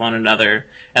play with one another,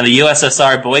 and the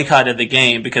USSR boycotted the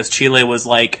game because Chile was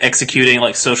like executing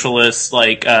like socialist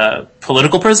like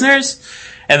political prisoners.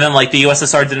 And then, like, the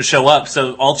USSR didn't show up,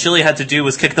 so all Chile had to do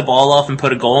was kick the ball off and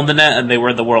put a goal in the net, and they were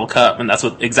in the World Cup, and that's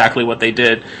exactly what they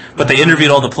did. But they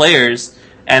interviewed all the players,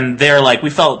 and they're like, we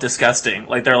felt disgusting.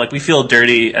 Like, they're like, we feel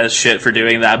dirty as shit for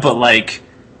doing that, but, like,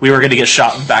 we were gonna get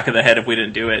shot in the back of the head if we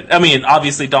didn't do it. I mean,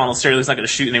 obviously, Donald Sterling's not gonna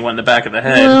shoot anyone in the back of the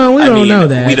head. Well, we don't know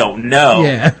that. We don't know.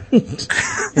 Yeah.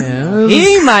 Yeah.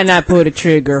 He might not pull the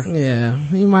trigger. Yeah.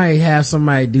 He might have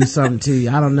somebody do something to you.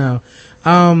 I don't know.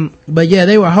 But yeah,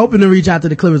 they were hoping to reach out to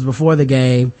the Clippers before the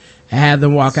game and have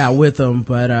them walk out with them,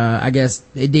 but I guess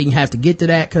it didn't have to get to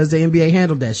that because the NBA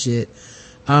handled that shit.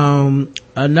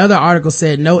 Another article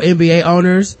said no NBA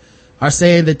owners are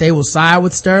saying that they will side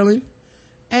with Sterling,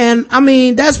 and I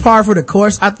mean that's par for the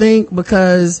course, I think,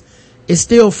 because it's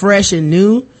still fresh and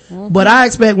new. But I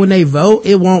expect when they vote,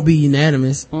 it won't be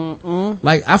unanimous.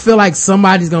 Like, I feel like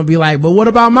somebody's gonna be like, but what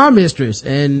about my mistress?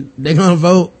 And they're gonna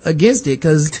vote against it,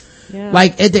 cause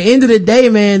like, at the end of the day,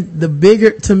 man,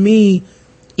 to me,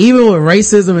 even with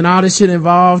racism and all this shit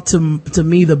involved, to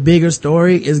me, the bigger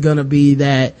story is gonna be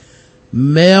that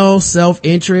male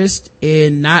self-interest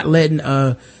in not letting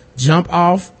a jump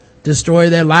off destroy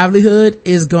their livelihood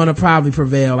is gonna probably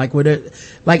prevail. Like,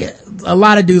 a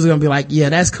lot of dudes are gonna be like, yeah,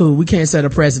 that's cool. We can't set a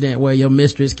precedent where your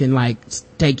mistress can, like,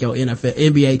 take your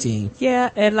NBA team. Yeah,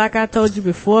 and like I told you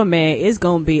before, man, it's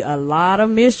gonna be a lot of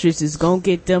mistresses gonna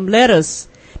get them letters.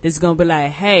 It's gonna be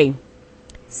like, hey,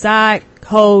 side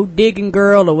hoe digging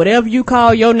girl or whatever you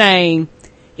call your name,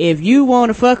 if you want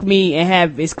to fuck me and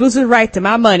have exclusive right to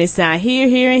my money, sign here,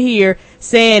 here, and here,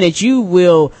 saying that you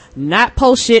will not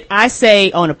post shit I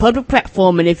say on a public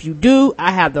platform, and if you do,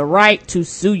 I have the right to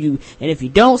sue you. And if you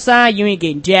don't sign, you ain't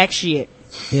getting jack shit.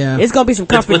 Yeah, it's gonna be some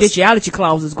confidentiality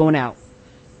clauses going out.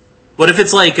 What if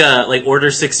it's like Order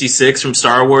 66 from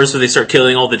Star Wars, where they start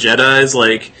killing all the Jedis?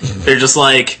 Like, they're just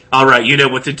like, all right, you know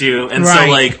what to do. And so,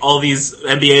 like, all these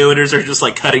NBA owners are just,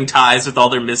 like, cutting ties with all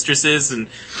their mistresses, and,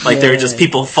 like, they're just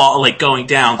people going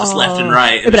down just left and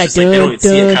right. And it's just like, they don't even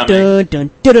see it coming.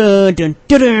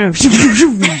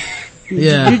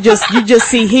 Yeah. You just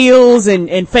see heels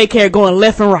and fake hair going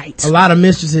left and right. A lot of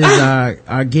mistresses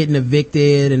are getting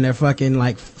evicted, and their fucking,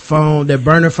 like, their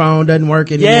burner phone doesn't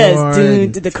work anymore. Yes,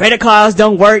 dude, the credit cards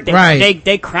don't work.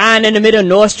 They crying in the middle of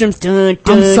Nordstrom's.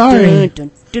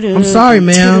 I'm sorry,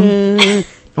 ma'am.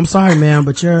 I'm sorry, ma'am,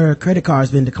 but your credit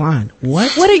card's been declined.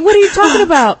 What? What are you talking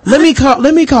about? Let me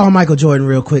call Michael Jordan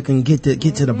real quick and get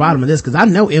to the bottom of this, because I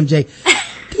know MJ.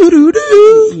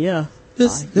 Yeah.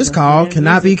 This call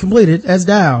cannot be completed as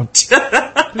dialed.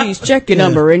 Please check your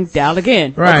number and dial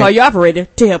again. Right. I'll call your operator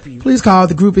to help you. Please call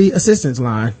the groupie assistance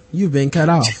line. You've been cut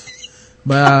off.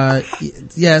 But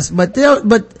yes, but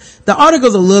the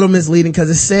article's a little misleading because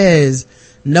it says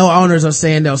no owners are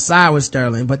saying they'll side with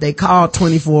Sterling, but they called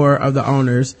 24 of the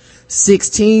owners.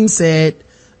 16 said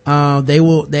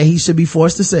that he should be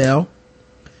forced to sell.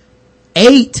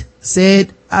 8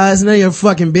 said, it's none of your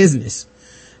fucking business.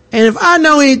 And if I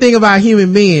know anything about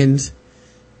human beings,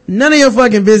 none of your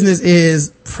fucking business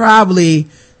is probably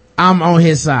I'm on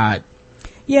his side.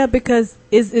 Yeah, because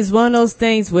it's one of those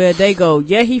things where they go,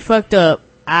 yeah, he fucked up.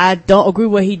 I don't agree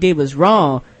what he did was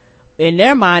wrong. In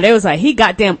their mind, they was like, he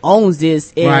goddamn owns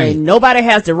this, and Right. nobody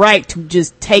has the right to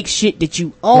just take shit that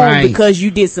you own Right. because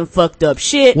you did some fucked up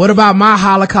shit. What about my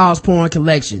Holocaust porn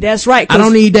collection? That's right. I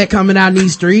don't need that coming out in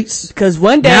these streets. Because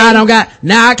one day,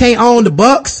 Now I can't own the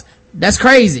Bucks. That's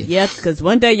crazy. yeah, because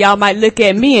one day y'all might look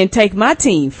at me and take my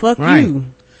team. Fuck Right. you.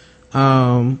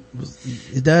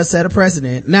 It does set a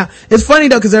precedent. Now, it's funny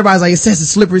though, cause everybody's like, it sets a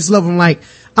slippery slope. I'm like,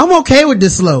 I'm okay with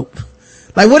this slope.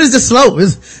 Like, what is the slope?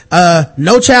 It's,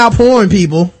 no child porn,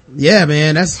 people. Yeah,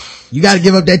 man, you gotta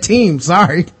give up that team.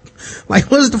 Sorry. Like,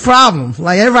 what is the problem?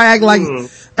 Like,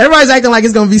 everybody's acting like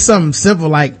it's gonna be something simple.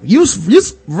 Like, you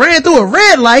ran through a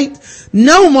red light.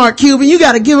 No, Mark Cuban, you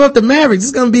gotta give up the Mavericks.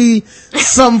 It's gonna be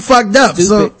something fucked up.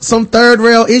 So, some third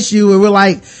rail issue where we're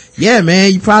like, yeah,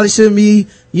 man, you probably shouldn't be,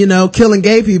 killing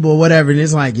gay people or whatever. And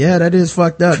it's like, yeah, that is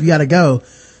fucked up. You gotta go.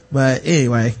 But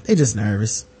anyway, they just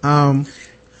nervous.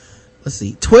 Let's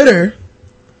see. Twitter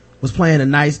was playing a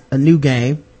new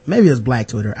game. Maybe it was Black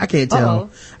Twitter. I can't tell. Uh-oh.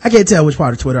 I can't tell which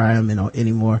part of Twitter I am in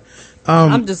anymore.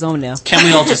 I'm just on now. Can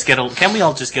we all just get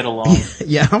along?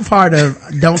 Yeah, I'm part of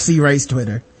Don't See Race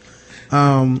Twitter.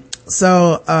 Twitter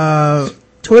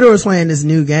was playing this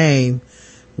new game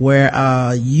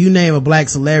where, you name a black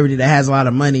celebrity that has a lot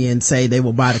of money and say they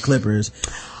will buy the Clippers.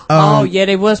 Oh yeah,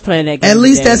 they was playing that game. At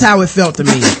least today. that's how it felt to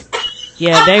me.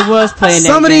 Yeah, they was playing that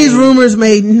Some of game. these rumors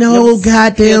made no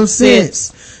goddamn Yes,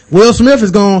 sense. Will Smith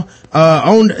is going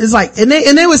own. It's like, and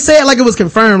they would say it like it was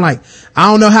confirmed. Like,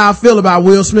 I don't know how I feel about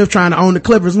Will Smith trying to own the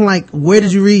Clippers. I'm like, where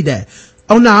did you read that?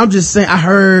 Oh no, I'm just saying. I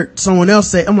heard someone else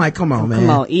say. I'm like, come on, man. Come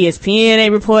on, ESPN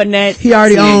ain't reporting that. He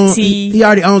already owns. TNT. He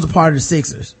already owns a part of the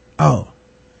Sixers. Oh,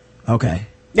 okay,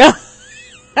 Yeah.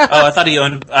 Oh, I thought he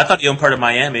owned part of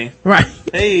Miami. right.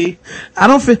 Hey. I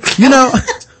don't feel.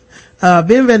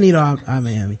 Bienvenido a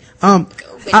Miami. To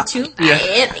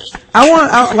Miami.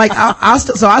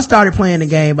 I started playing the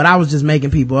game, but I was just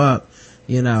making people up.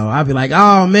 I'd be like,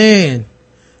 oh man,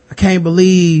 I can't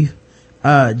believe,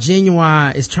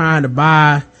 Genuine is trying to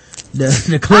buy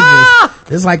the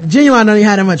Clippers. It's like, Genuine don't even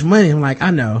have that much money. I'm like,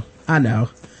 I know.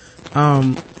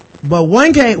 But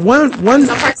one On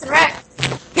Parks and Rec.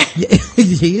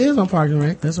 he is on Parks and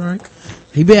Rec. That's right.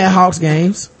 He be at Hawks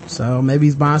games, so maybe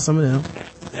he's buying some of them.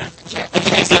 Yeah.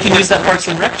 So you can use that Parks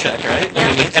and Rec check, right?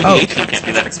 I mean, NBA can't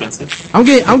be that expensive. I'm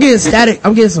getting static.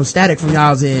 I'm getting some static from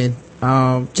y'all's end.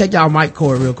 Check y'all mic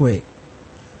cord real quick.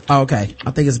 Oh, okay.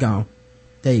 I think it's gone.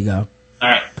 There you go.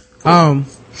 Alright.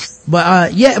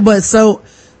 But so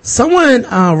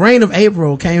someone, Reign of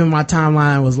April came in my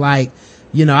timeline and was like,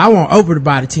 I want Oprah to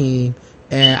buy the team.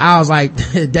 And I was like,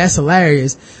 that's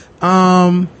hilarious.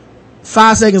 5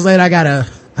 seconds later, I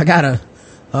got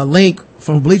a link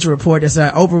from Bleacher Report that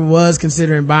said Oprah was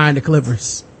considering buying the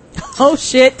Clippers. Oh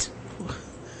shit.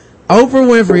 Oprah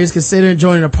Winfrey is considering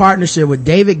joining a partnership with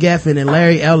David Geffen and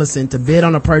Larry Ellison to bid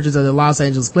on the purchase of the Los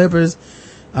Angeles Clippers.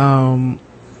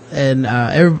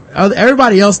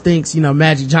 Everybody else thinks,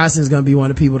 Magic Johnson is going to be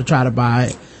one of the people to try to buy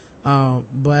it.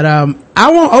 But I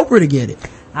want Oprah to get it.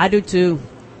 I do too.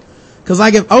 Cause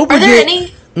like if Oprah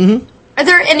Are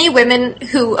there any women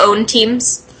who own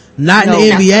teams? Not No, in the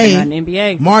not NBA. in the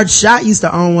NBA. Marge Schott used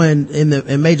to own one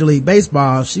in Major League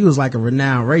Baseball. She was like a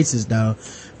renowned racist though.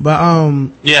 But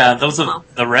Yeah, those are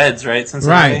the Reds, right?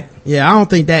 Cincinnati. right. Yeah, I don't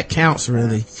think that counts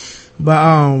really. But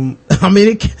I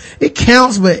mean it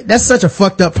counts, but that's such a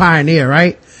fucked up pioneer,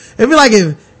 right? It'd be like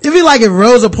if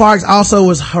Rosa Parks also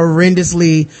was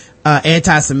horrendously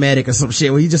anti-Semitic or some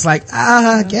shit where you just like,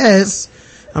 I guess.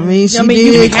 I mean, she you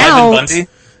did. count. Ivan Bundy.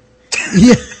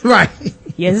 Yeah, right.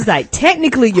 Yes, it's like,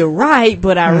 technically you're right,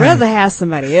 but I'd rather have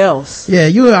somebody else. Yeah,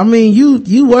 you were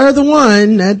the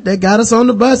one that got us on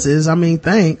the buses. I mean,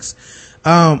 thanks.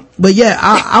 But yeah,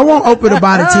 I want Oprah to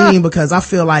buy the team because I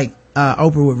feel like,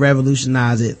 Oprah would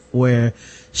revolutionize it where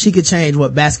she could change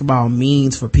what basketball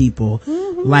means for people.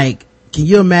 Mm-hmm. Like, can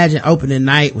you imagine opening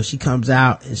night when she comes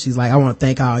out and she's like, I want to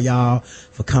thank all y'all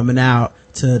for coming out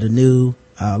to the new,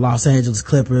 Los Angeles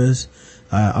Clippers,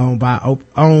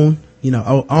 owns.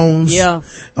 Yeah.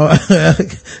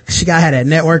 She had that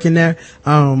network in there.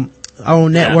 Own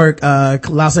network,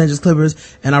 Los Angeles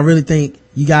Clippers. And I really think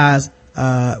you guys,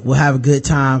 will have a good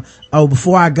time. Oh,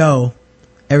 before I go,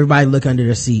 everybody look under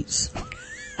their seats.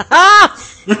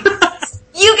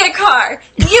 You get a car.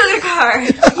 You get a car.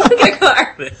 You get a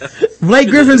car. Blake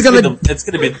Griffin's gonna. It's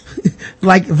gonna be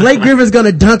Like Blake Griffin's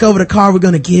gonna dunk over the car we're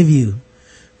gonna give you.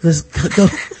 Let's go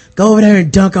over there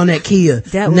and dunk on that Kia.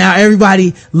 Now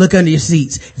everybody look under your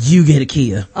seats. You get a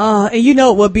Kia. And you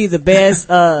know what would be the best?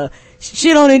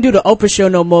 She don't even do the Oprah show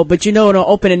no more, but you know, on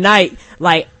opening night,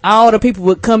 like, all the people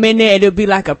would come in there and it'd be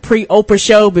like a pre-Oprah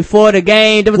show before the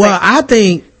game. Well, I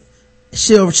think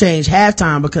she'll change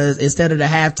halftime, because instead of the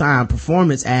halftime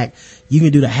performance act, you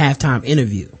can do the halftime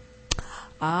interview.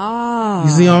 Ah.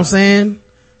 You see what I'm saying?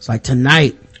 It's like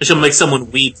tonight. she'll make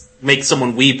someone weep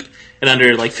in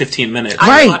under like 15 minutes.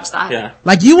 Right. I watch that. Yeah.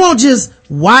 Like, you won't just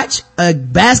watch a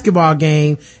basketball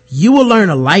game, you will learn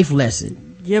a life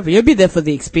lesson. Yeah, but you'll be there for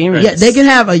the experience. Yeah, they can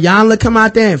have Ayanna come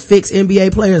out there and fix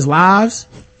NBA players' lives.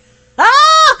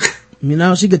 Ah! You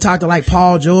know, she could talk to like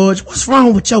Paul George. What's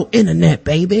wrong with your internet,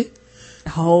 baby?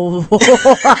 Oh.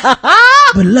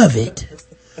 Beloved.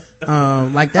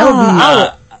 Like,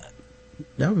 that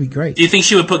would be great. Do you think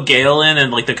she would put Gail in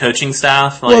and like the coaching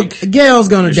staff? Like, well, Gail's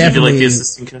gonna she'd be definitely like the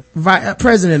assistant coach?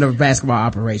 president of basketball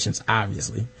operations,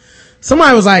 obviously.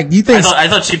 Somebody was like, "You think?" I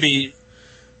thought she'd be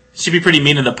pretty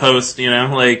mean in the post, you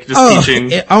know, like just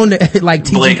teaching like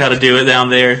teaching Blake how to do it down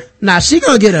there. Nah, she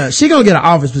gonna get an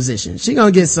office position. She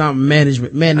gonna get something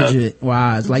management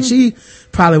wise. Like, she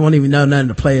probably won't even know none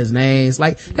of the players' names.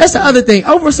 Like, that's the other thing.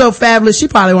 Oprah's so fabulous, she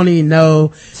probably won't even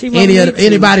know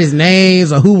anybody's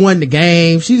names or who won the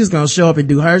game. She's just gonna show up and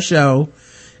do her show.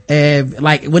 And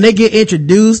like, when they get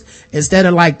introduced, instead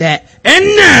of like that,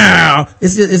 and now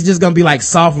it's just gonna be like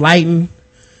soft lighting.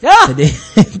 Yeah.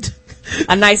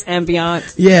 A nice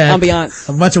ambiance. Yeah. Ambiance.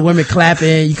 A bunch of women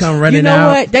clapping, you come running out. You know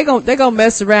what? They gonna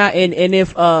mess around and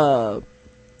if,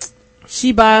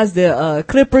 she buys the,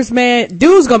 Clippers, man,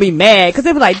 dude's gonna be mad. Cause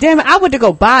they be like, damn it, I went to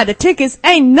go buy the tickets.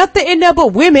 Ain't nothing in there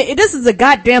but women. This is a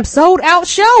goddamn sold out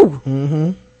show.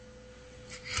 Mm-hmm.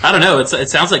 I don't know. It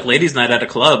sounds like ladies' night at a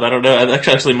club. I don't know.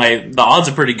 Actually, the odds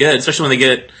are pretty good, especially when they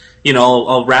get, you know,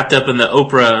 all wrapped up in the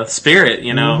Oprah spirit,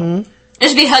 you know. Mm-hmm.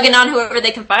 Just be hugging on whoever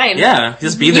they can find. Yeah,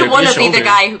 just be there. You want to be the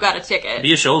guy who got a ticket.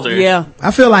 Be a shoulder. Yeah.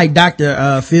 I feel like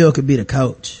Dr. Phil could be the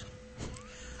coach.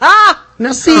 Ah!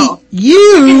 Now see,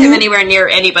 Get him you anywhere near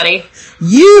anybody.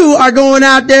 are going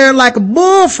out there like a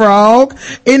bullfrog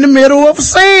in the middle of a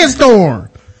sandstorm.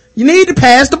 You need to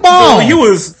pass the ball.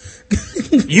 Oh,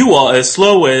 you are as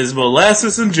slow as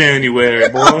molasses in January,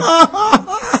 boy.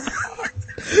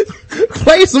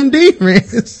 Play some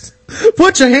defense.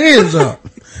 Put your hands up.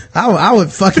 I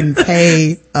would fucking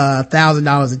pay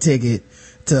 $1,000 a ticket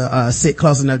to sit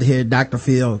close enough to hear Dr.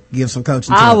 Phil give some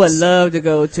coaching tips. I would love to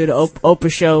go to the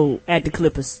Oprah show at the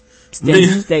Clippers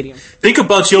Stadium. Think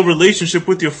about your relationship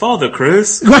with your father,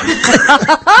 Chris.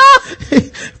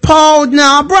 Paul,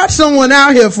 now I brought someone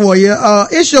out here for you.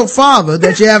 It's your father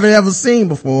that you haven't ever seen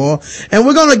before, and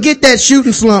we're gonna get that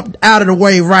shooting slump out of the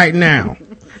way right now.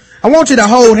 I want you to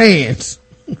hold hands.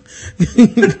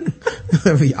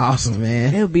 That'd be awesome,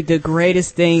 man. It would be the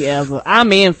greatest thing ever.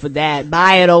 I'm in for that.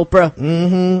 Buy it, Oprah.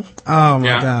 Mm-hmm. Oh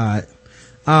my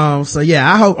God. So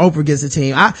yeah, I hope Oprah gets a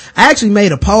team. I actually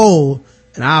made a poll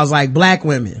and I was like, black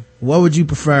women, what would you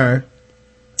prefer?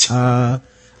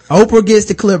 Oprah gets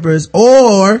the Clippers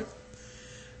or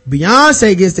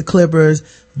Beyonce gets the Clippers,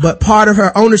 but part of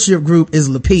her ownership group is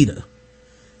Lupita.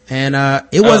 And,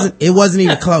 it wasn't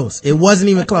even close. It wasn't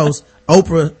even close.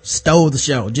 Oprah stole the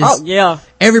show.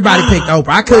 Everybody picked Oprah.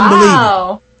 I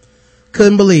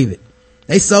couldn't believe it.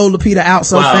 They sold Lupita out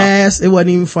so fast, it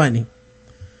wasn't even funny.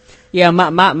 Yeah,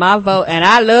 my vote, and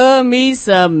I love me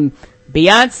some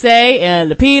Beyonce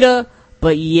and Lupita,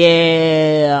 but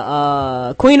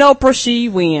Queen Oprah, she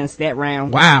wins that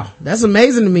round. Wow. That's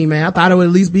amazing to me, man. I thought it would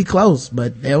at least be close,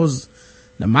 but it was,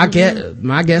 my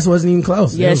guess wasn't even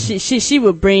close. Yeah, she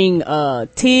would bring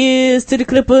tears to the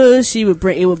Clippers. It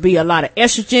would be a lot of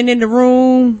estrogen in the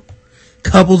room.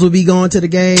 Couples would be going to the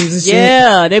games and shit.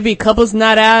 Yeah, there'd be couples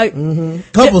night out. Mm-hmm.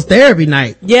 Couples therapy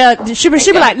night. Yeah, she be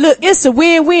like, look, it's a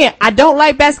win-win. I don't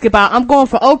like basketball. I'm going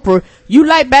for Oprah. You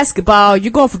like basketball.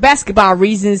 You're going for basketball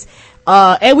reasons.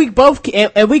 And we both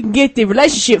and we can get the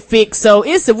relationship fixed. So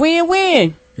it's a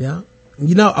win-win. Yeah.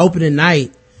 You know, opening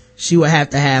night, she would have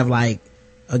to have like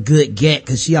a good get,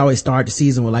 cause she always started the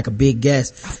season with like a big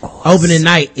guest. Of course. Opening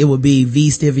night, it would be V.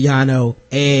 Stiviano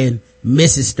and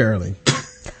Mrs. Sterling.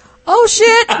 Oh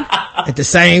shit. At the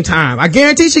same time. I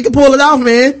guarantee she could pull it off,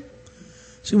 man.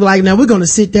 She'd be like, now we're gonna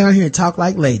sit down here and talk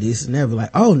like ladies. And they'll be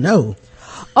like, oh no.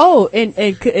 Oh, and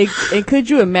could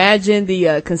you imagine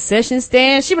the concession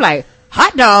stand? She'd be like,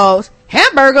 hot dogs,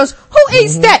 Hamburgers? Who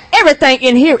eats that? Everything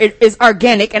in here is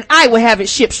organic, and I will have it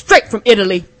shipped straight from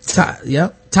Italy.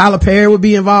 Yep. Tyler Perry would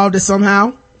be involved in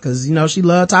somehow, because, you know, she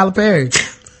loved Tyler Perry.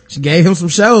 She gave him some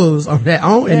shows on that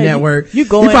network. You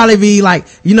going? He'd probably be like,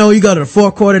 you know, you go to the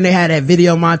fourth quarter and they had that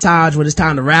video montage when it's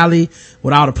time to rally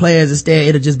with all the players. Instead,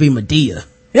 it'll just be Medea.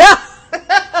 Yeah.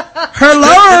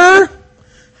 Hello,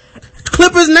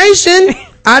 Clippers Nation.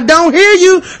 I don't hear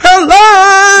you.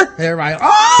 Hello. Everybody.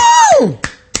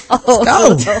 Let's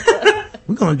go.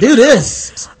 We're gonna do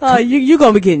this. You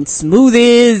gonna be getting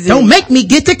smoothies. Don't make me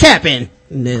get to capping.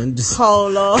 And then just, oh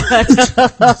Lord.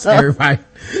 just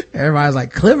everybody's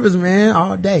like, Clippers, man,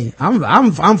 all day.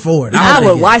 I'm for it. I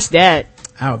would watch that.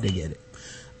 I hope they get it.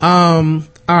 All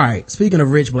right. Speaking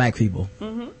of rich black people,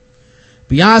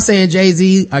 Beyonce and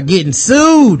Jay-Z are getting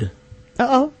sued.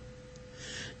 Uh-oh.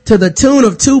 To the tune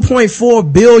of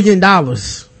 $2.4 billion.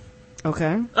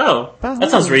 Okay. Oh,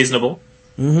 that sounds reasonable.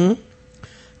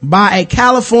 By a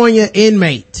California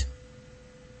inmate.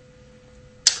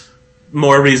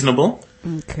 More reasonable.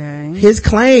 Okay. His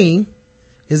claim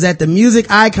is that the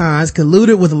music icons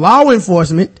colluded with law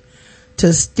enforcement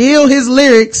to steal his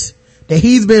lyrics that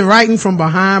he's been writing from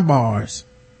behind bars.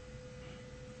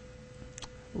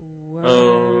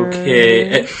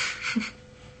 Okay.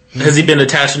 Has he been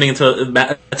attaching them to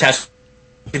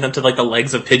like the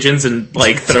legs of pigeons and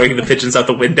like throwing the pigeons out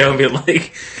the window and being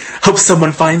like, hope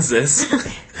someone finds this?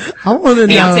 I want to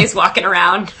know. Beyonce's walking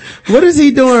around. What is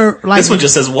he doing? Like, this one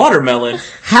just says watermelon.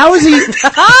 How is he?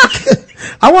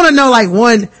 I want to know, like,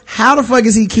 one, how the fuck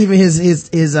is he keeping his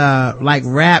like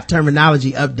rap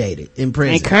terminology updated in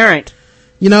prison? And current.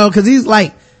 You know, cause he's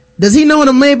like, does he know what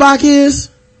a Maybach is?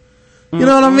 You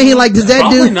know what I mean? Like, does that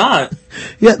Probably dude? not.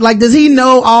 Yeah, like, does he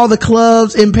know all the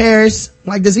clubs in Paris?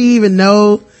 Like, does he even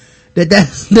know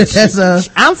that's a?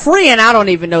 I'm free and I don't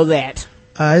even know that.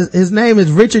 His name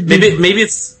is Richard. Maybe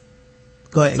it's.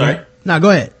 Go ahead. Sorry. No,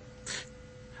 go ahead.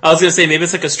 I was gonna say maybe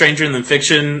it's like a Stranger Than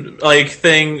Fiction like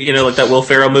thing, you know, like that Will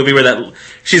Ferrell movie where that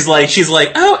she's like,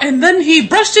 oh, and then he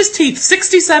brushed his teeth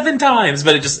 67 times,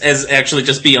 but it just is actually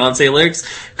just Beyonce lyrics.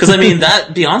 Because I mean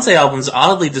that Beyonce album's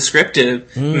oddly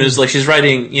descriptive. And there's like she's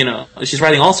writing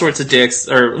all sorts of dicks,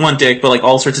 or one dick, but like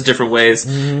all sorts of different ways.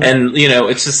 And you know,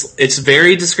 it's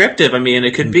very descriptive. I mean,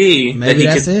 it could be Maybe that he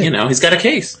that's could, it. you know, he's got a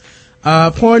case.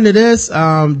 According to this,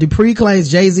 Dupree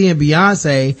claims Jay-Z and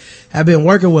Beyonce have been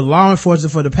working with law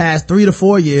enforcement for the past 3 to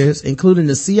 4 years, including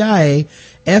the CIA,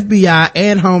 FBI,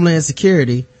 and Homeland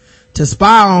Security, to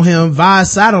spy on him via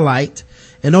satellite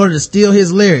in order to steal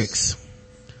his lyrics.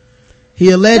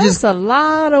 He alleges that's a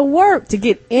lot of work to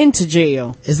get into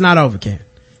jail. It's not over, Ken.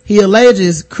 He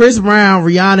alleges Chris Brown,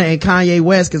 Rihanna, and Kanye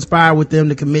West conspired with them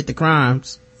to commit the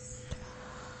crimes.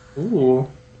 Ooh.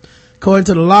 According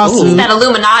to the lawsuit, That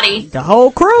Illuminati. The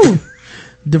whole crew.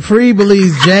 Dupree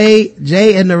believes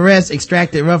Jay and the rest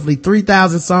extracted roughly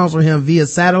 3,000 songs from him via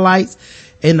satellites.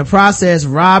 In the process,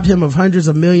 robbed him of hundreds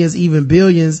of millions, even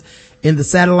billions, in the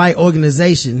satellite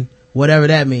organization, whatever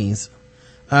that means.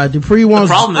 Dupree wants.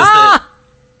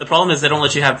 The problem is they don't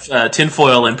let you have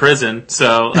tinfoil in prison,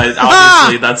 so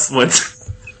obviously that's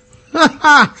what's.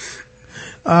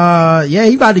 Yeah,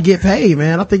 he about to get paid,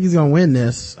 man. I think he's gonna win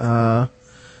this.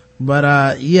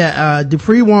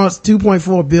 Dupree wants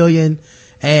 $2.4 billion,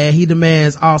 and he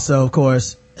demands also, of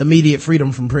course, immediate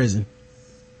freedom from prison.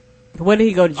 What did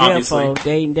he go to jail Obviously. for?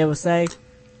 They never say.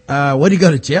 What did he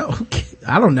go to jail?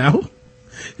 I don't know.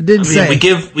 It didn't say.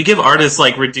 We give artists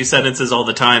like reduced sentences all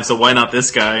the time, so why not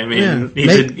this guy? I mean,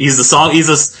 Yeah, he's a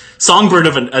songbird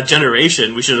of a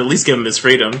generation. We should at least give him his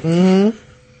freedom.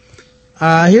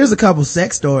 Here's a couple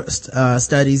sex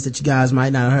studies that you guys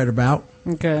might not have heard about.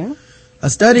 Okay. A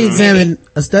study examined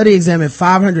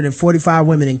 545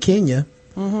 women in Kenya,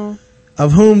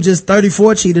 of whom just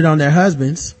 34 cheated on their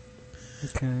husbands.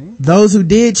 Okay. Those who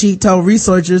did cheat told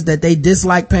researchers that they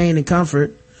dislike pain and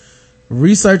comfort. The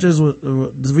research was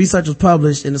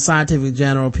published in the scientific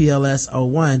journal PLS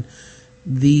 01.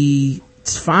 The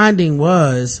finding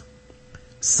was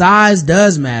size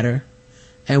does matter,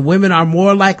 and women are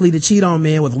more likely to cheat on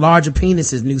men with larger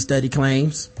penises, new study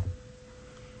claims.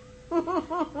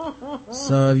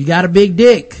 So if you got a big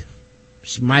dick,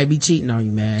 she might be cheating on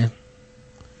you, man.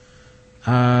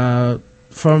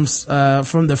 From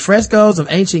the frescoes of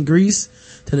ancient Greece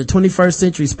to the 21st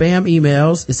century spam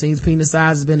emails, it seems penis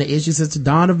size has been an issue since the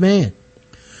dawn of man.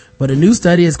 But a new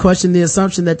study has questioned the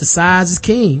assumption that the size is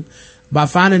king by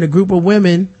finding a group of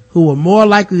women who were more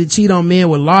likely to cheat on men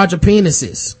with larger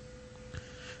penises.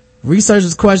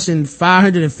 Researchers questioned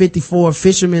 554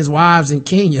 fishermen's wives in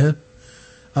Kenya,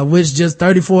 of which just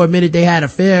 34 admitted they had an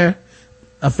affair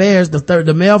affairs,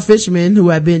 the male fishermen who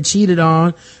had been cheated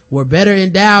on were better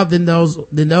endowed than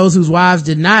those whose wives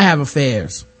did not have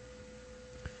affairs.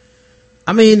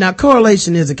 I mean, now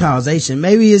correlation isn't causation.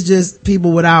 Maybe it's just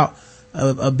people without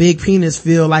a big penis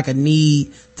feel like a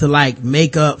need to like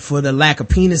make up for the lack of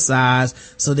penis size,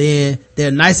 so then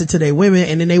they're nicer to their women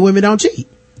and then their women don't cheat.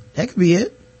 That could be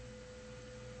it.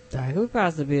 That could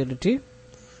possibility too.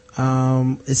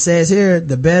 It says here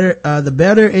the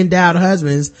better endowed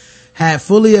husbands had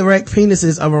fully erect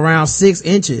penises of around 6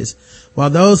 inches, while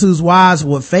those whose wives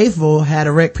were faithful had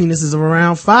erect penises of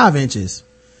around 5 inches.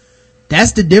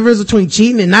 That's the difference between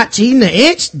cheating and not cheating, an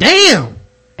inch? Damn!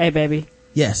 Hey, baby.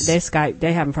 Yes. Their Skype.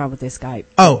 They having a problem with their Skype.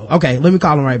 Oh, okay. Let me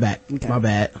call them right back. Okay. My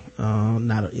bad.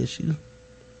 Not an issue.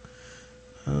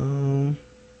 You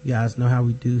guys know how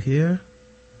we do here.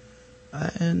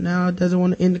 And now it doesn't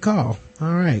want to end the call.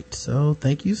 All right. So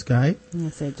thank you, Skype.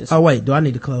 Oh, wait. Do I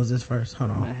need to close this first?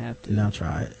 Hold on. I have to. Now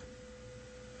try it.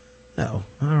 No.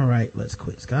 All right. Let's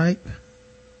quit Skype.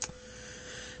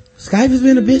 Skype has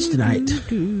been a bitch tonight.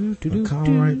 I'll call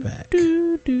right back.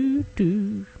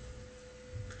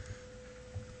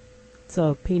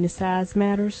 So penis size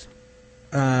matters?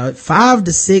 5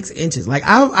 to 6 inches. Like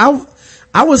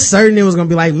I was certain it was gonna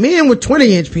be like men with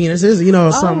 20-inch penises, you know,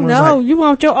 or something. Oh no, like, you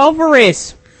want your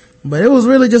ovaries. But it was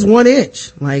really just 1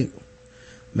 inch. Like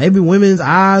maybe women's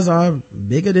eyes are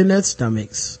bigger than their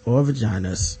stomachs or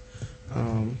vaginas.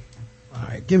 All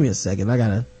right, give me a second. I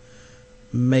gotta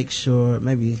make sure,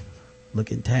 maybe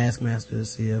look in Taskmaster to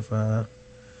see if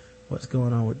what's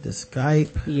going on with this Skype.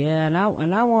 Yeah, and I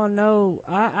want to know.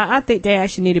 I think they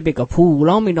actually need a bigger pool.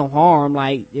 Don't mean no harm.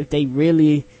 Like if they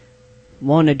really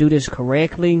want to do this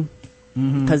correctly,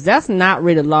 because that's not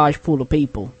really a large pool of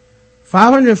people.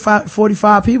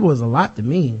 545 people is a lot to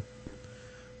me.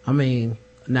 I mean,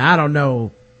 now I don't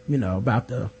know, about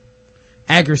the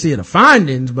accuracy of the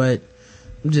findings, but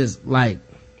I'm just like,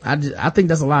 I think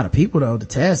that's a lot of people though to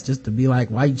test, just to be like,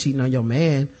 why you cheating on your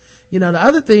man? The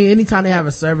other thing, anytime they have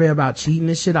a survey about cheating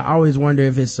and shit, I always wonder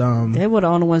if it's they were the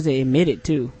only ones that admitted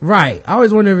to. Right. I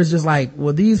always wonder if it's just like,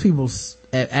 well, these people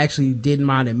actually didn't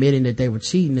mind admitting that they were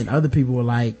cheating, and other people were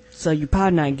like, so you're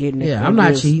probably not getting it. Yeah, I'm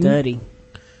not cheating. Study.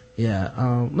 Yeah.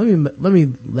 Let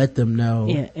me let them know.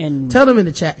 Yeah, and tell them in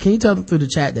the chat. Can you tell them through the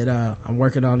chat that I'm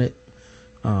working on it?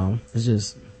 It's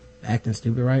just acting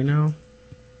stupid right now.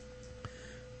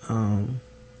 All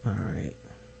right.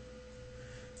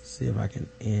 See if I can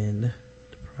end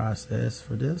the process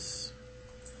for this.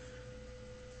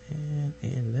 And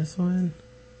end this one.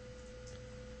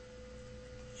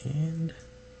 And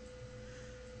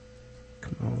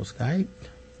come on, Skype.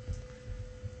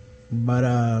 But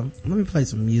let me play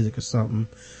some music or something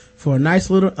for a nice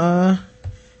little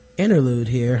interlude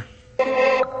here.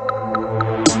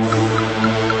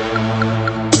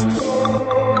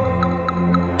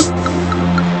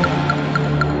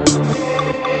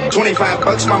 25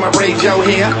 bucks, mama, braid your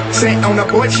hair. Sit on the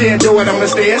porch, yeah, do it on the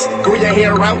stairs. Grow your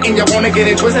hair out and you wanna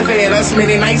get it twisted. Fed us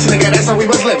many nights, nigga, that's how we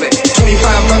was living.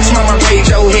 25 bucks, mama, braid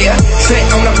your hair. Sit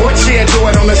on the porch, yeah, do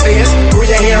it on the stairs. Grow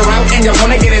your hair out and you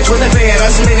wanna get it twisted. Fed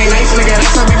us many nights, nigga,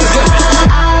 that's how we was living.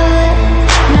 I'll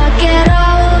not get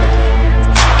old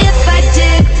if I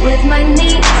dig with my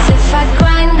knees, if I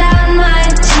grind down my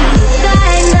teeth.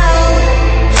 I know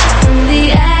from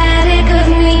the attic of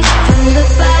me, from the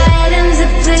bottoms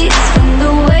of pleats, from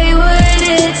the wayward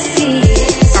it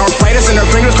seems. Arthritis in her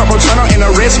fingers, carpal tunnel in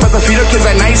her wrist, but the feeder kids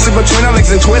at night sit between her legs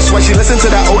and twist while she listen to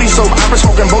the oldie soap opera,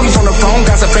 smoking bogeys on the phone,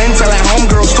 gossiping, telling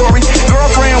homegirl story.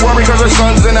 Girlfriend worry cause her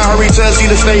son's in a hurry to see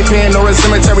the state pen or a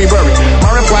cemetery buried.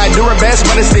 My reply, do her best,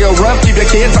 but it's still rough. Keep your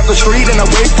kids off the street and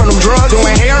away from them drugs.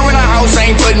 Doing hair in her house,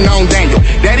 ain't putting on Daniel.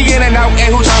 Daddy in and out, and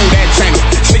who turned that channel?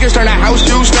 Sneakers turn to house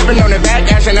shoes, stepping on the back,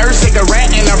 ashing her cigarette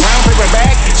in a brown paper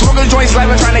bag. Smoking joints,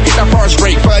 slapping, trying to get the bar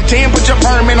straight. For a 10, put your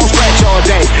permit on scratch all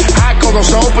day. I close on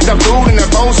soap, put the food in the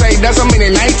bowl, say that's so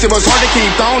many nights it was hard to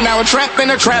keep on. Now a trap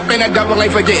in a double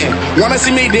ain't forgetting. Wanna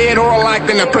see me dead or locked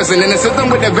in a prison. In the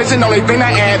system with the vision, only thing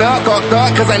I add up, fucked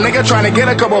up, cause a nigga trying to get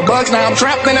a couple bucks. Now I'm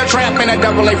trapped in a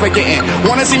double ain't forgetting.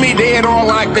 Wanna see me dead or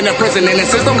locked in a prison. In the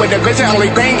system with the vision, only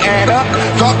thing add up,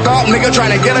 fucked up, nigga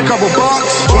trying to get a couple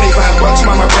bucks. 25 bucks,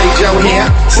 mama, braid your hair.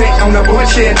 Sit on the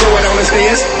porch, yeah, do it on the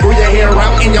stairs. Grow your hair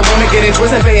out and you wanna get it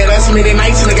twisted. Fed us many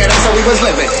nights, nigga, that's how we was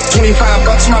living. 25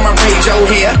 bucks, mama, braid your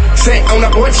hair. Sit on the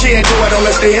porch, yeah, do it on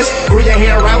the stairs. Grow your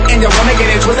hair out and you wanna get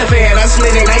it twisted. Fed us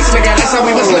many nights, nigga, that's how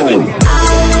we was living.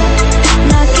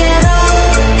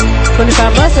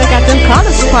 25 bucks, they got them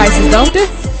college prices, don't they?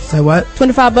 Say what?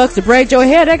 25 bucks to braid your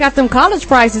hair, they got them college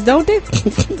prices, don't they?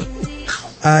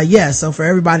 Yeah, so for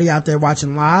everybody out there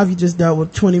watching live, you just dealt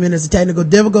with 20 minutes of technical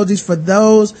difficulties. For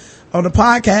those on the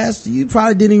podcast, you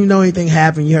probably didn't even know anything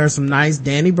happened. You heard some nice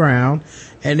Danny Brown,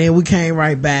 and then we came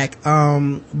right back.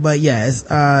 But yes,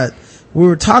 we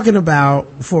were talking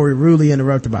about, before we were rudely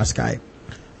interrupted by Skype,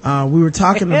 we were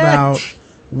talking about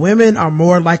women are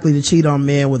more likely to cheat on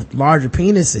men with larger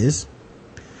penises.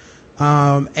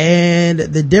 And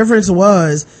the difference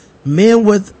was men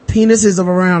with penises of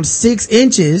around 6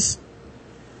 inches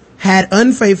had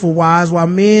unfaithful wives, while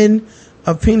men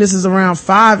of penises around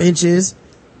 5 inches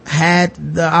had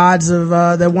the odds of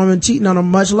that woman cheating on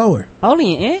them much lower.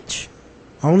 Only an inch?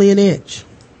 Only an inch.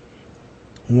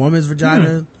 Woman's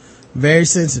vagina, very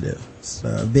sensitive. It's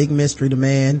a big mystery to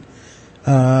man.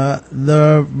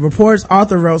 The report's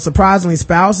author wrote, surprisingly,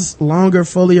 spouse's longer,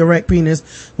 fully erect penis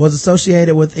was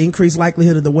associated with increased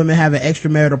likelihood of the women having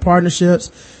extramarital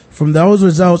partnerships. From those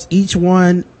results,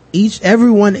 every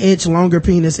 1 inch longer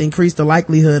penis increased the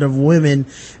likelihood of women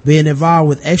being involved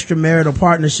with extramarital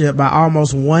partnership by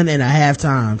almost 1.5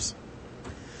 times.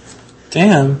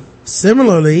 Damn.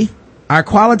 Similarly, our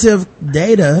qualitative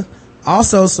data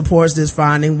also supports this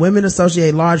finding. Women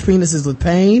associate large penises with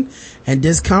pain and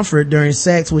discomfort during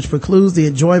sex, which precludes the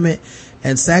enjoyment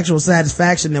and sexual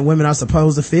satisfaction that women are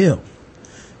supposed to feel.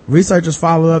 Researchers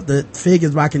follow up the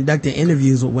figures by conducting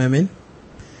interviews with women.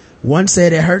 One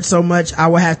said, "It hurts so much I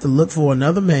would have to look for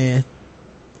another man."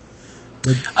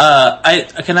 Can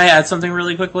I add something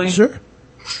really quickly? Sure.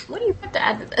 What do you have to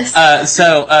add to this?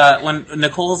 When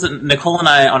Nicole and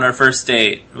I on our first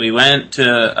date, we went to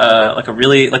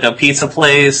a pizza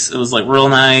place. It was like real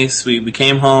nice. We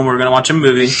came home. We were gonna watch a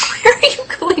movie. Where are you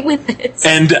going with this?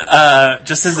 And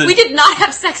just as we did not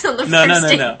have sex on the first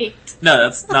date. No,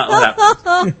 that's not what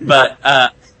happened. But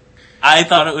I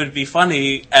thought it would be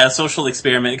funny as a social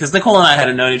experiment, because Nicole and I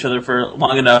hadn't known each other for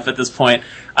long enough at this point.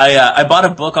 I bought a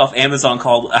book off Amazon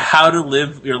called "How to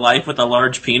Live Your Life with a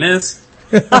Large Penis."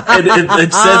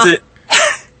 It says it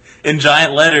in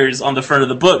giant letters on the front of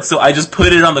the book, so I just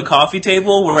put it on the coffee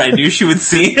table where I knew she would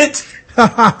see it.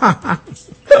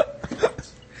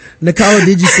 Nicole,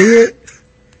 did you see it?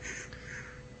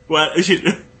 What? We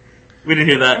didn't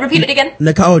hear that. Repeat it again.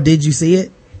 Nicole, did you see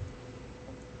it?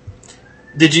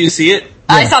 Did you see it?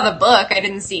 I saw the book. I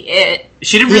didn't see it.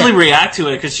 She didn't really react to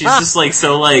it because she's just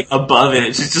so above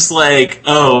it. She's just like,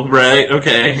 oh, right,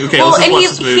 okay. Well, let's just and watch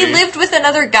this movie. he lived with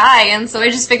another guy, and so I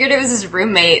just figured it was his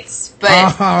roommates.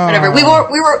 But whatever. We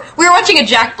were watching a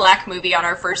Jack Black movie on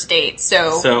our first date,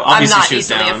 so I'm not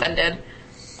easily offended.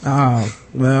 Oh,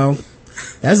 well,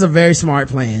 that's a very smart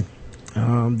plan.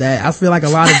 That I feel like a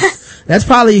lot of that's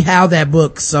probably how that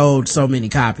book sold so many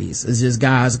copies. It's just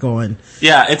guys going.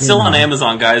 Yeah, it's still on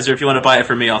Amazon, guys. Or if you want to buy it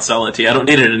from me, I'll sell it to you. I don't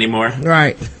need it anymore.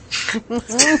 Right.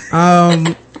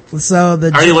 So I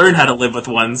already learned how to live with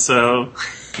one. So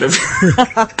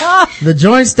the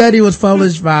joint study was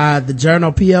published by the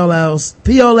journal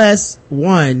PLS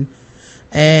 1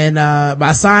 and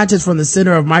by scientists from the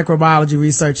Center of Microbiology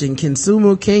Research in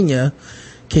Kisumu, Kenya,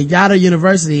 Kenyatta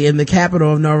University in the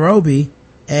capital of Nairobi,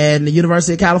 and the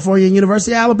University of California and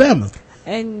University of Alabama.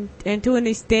 And to an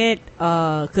extent,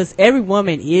 cause every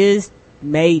woman is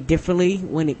made differently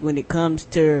when it comes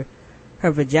to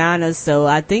her vagina. So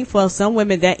I think for some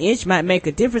women that inch might make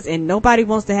a difference, and nobody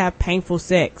wants to have painful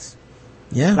sex.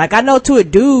 Yeah. Like I know to a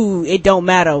dude, it don't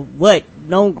matter what,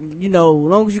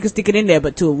 long as you can stick it in there,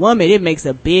 but to a woman, it makes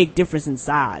a big difference in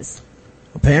size.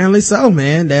 Apparently so,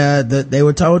 man. They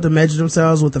were told to measure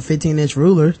themselves with a 15-inch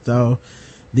ruler, so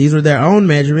these were their own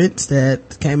measurements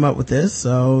that came up with this.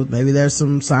 So maybe there's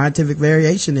some scientific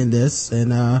variation in this,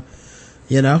 and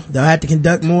they'll have to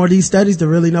conduct more of these studies to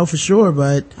really know for sure.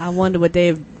 But I wonder what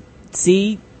they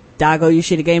see. Doggo, you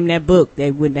should have gave them that book.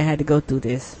 They wouldn't have had to go through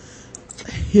this.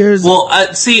 Hold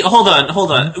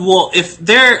on. Well, if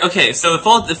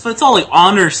it's all like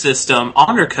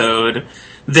honor code,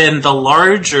 then the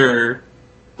larger,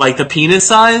 like the penis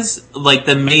size,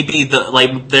 then maybe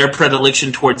their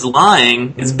predilection towards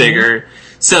lying is bigger.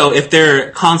 So if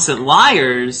they're constant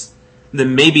liars,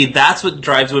 then maybe that's what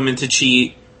drives women to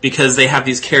cheat, because they have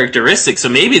these characteristics. So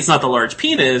maybe it's not the large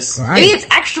penis. Right. Maybe it's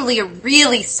actually a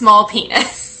really small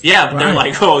penis. Yeah, but they're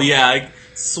like, oh yeah,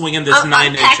 swinging this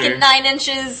 9 inch. Packing 9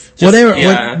 inches. Well,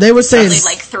 they were saying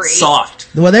like 3. Soft.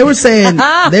 Well, they were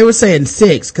saying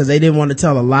 6 because they didn't want to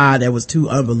tell a lie that was too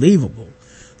unbelievable.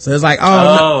 So it's like,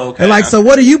 okay. They're like, so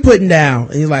what are you putting down?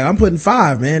 And he's like, I'm putting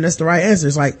 5, man. That's the right answer.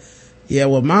 It's like, yeah,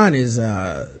 well, mine is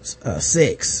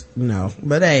 6,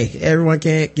 but hey, everyone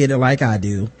can't get it like I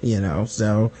do,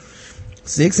 so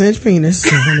 6-inch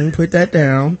penis. Let me put that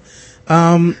down.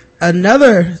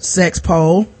 Another sex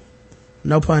poll,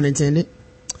 no pun intended.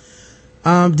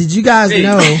 Did you guys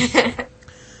know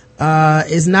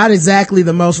It's not exactly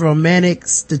the most romantic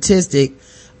statistic.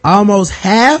 Almost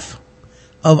half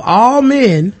of all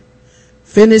men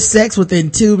finish sex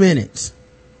within 2 minutes.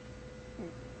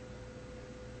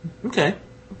 Okay.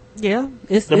 Yeah.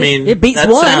 It beats that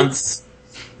one. Sounds,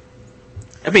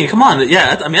 come on.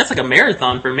 Yeah, that's like a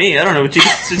marathon for me. I don't know what you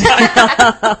guys are talking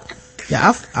about.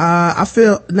 Yeah, I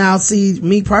feel, now see,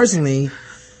 me personally,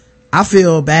 I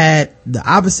feel bad the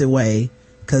opposite way,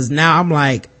 cause now I'm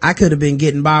like, I could have been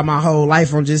getting by my whole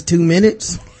life on just 2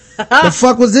 minutes. The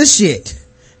fuck was this shit?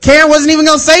 Karen wasn't even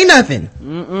gonna say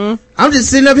nothing. I'm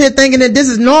just sitting up here thinking that this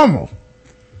is normal.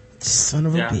 Son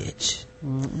of a bitch.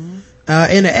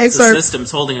 In the excerpt, the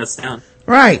system's holding us down.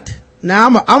 Right. Now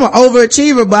I'm an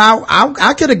overachiever, but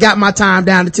I could have got my time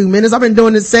down to 2 minutes. I've been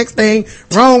doing this sex thing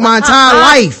wrong my entire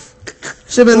life.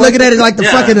 Should have been looking at it like the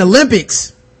fucking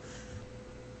Olympics.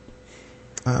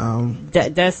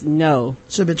 That's no.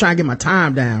 Should have been trying to get my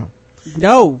time down.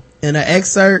 No. In an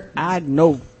excerpt. I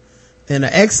know. In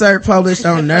an excerpt published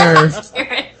on Nerve,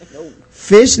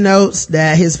 Fish notes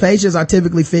that his patients are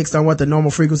typically fixed on what the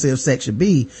normal frequency of sex should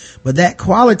be, but that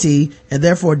quality and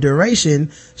therefore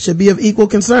duration should be of equal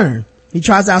concern. He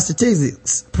tries out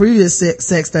statistics, previous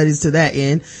sex studies to that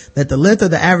end, that the length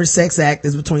of the average sex act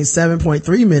is between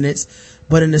 7.3 minutes,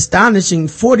 but an astonishing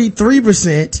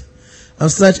 43%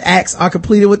 of such acts are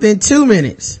completed within 2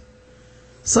 minutes.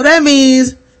 So that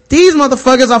means these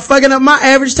motherfuckers are fucking up my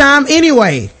average time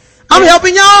anyway. I'm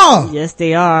helping y'all. Yes,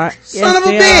 they are. Son of a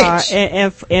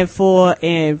bitch.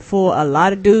 And for a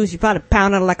lot of dudes, you probably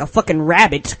pounding like a fucking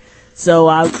rabbit. So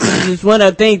I just want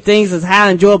to think things is how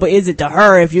enjoyable is it to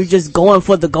her if you're just going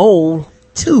for the goal.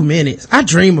 2 minutes. I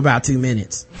dream about 2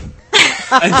 minutes.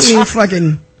 I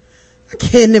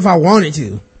can't if I wanted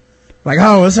to. Like,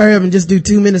 oh, let's hurry up and just do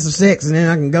 2 minutes of sex and then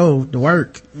I can go to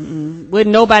work.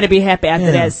 Wouldn't nobody be happy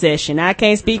after that session? I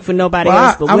can't speak for nobody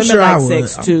else, but women like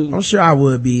sex too. I'm sure I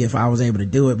would be if I was able to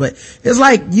do it, but it's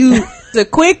like you. The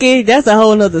quickie, that's a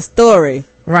whole nother story.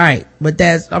 Right. But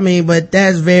that's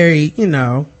very,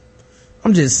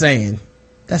 I'm just saying,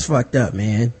 that's fucked up,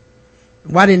 man.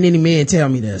 Why didn't any man tell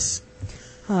me this?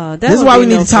 This is why we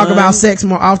need to talk about sex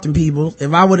more often, people.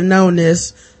 If I would have known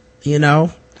this,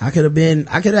 I could have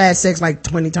had sex like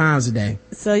 20 times a day.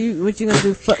 So what you gonna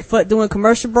do? Doing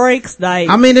commercial breaks? Like,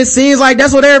 I mean, it seems like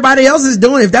that's what everybody else is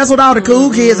doing. If that's what all the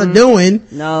cool kids are doing,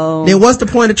 no, then what's the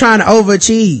point of trying to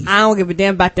overachieve? I don't give a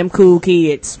damn about them cool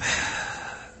kids.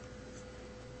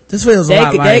 This feels a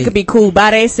lot like they could be cool by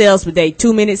themselves, but they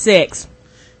 2 minute sex.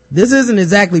 This isn't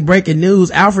exactly breaking news.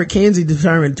 Alfred Kinsey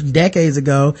determined decades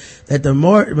ago that the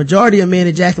majority of men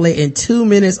ejaculate in 2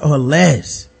 minutes or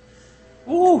less.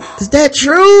 Ooh. Is that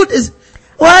true?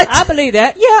 What? I believe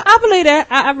that. Yeah, I believe that.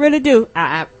 I really do.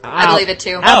 I believe it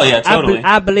too. Oh yeah, totally.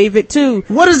 I believe it too.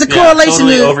 What is the correlation?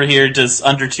 Totally over here, just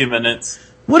under 2 minutes.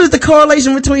 What is the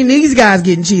correlation between these guys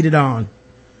getting cheated on?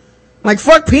 Like,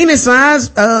 fuck penis size,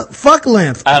 fuck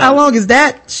length. How long is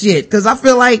that shit? Cause I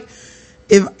feel like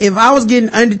if I was getting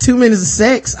under 2 minutes of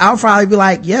sex, I'll probably be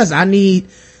like, yes, I need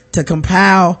to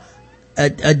compile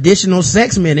additional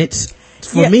sex minutes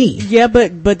for me. Yeah,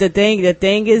 but the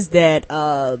thing is that,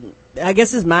 I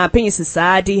guess it's my opinion,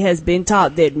 society has been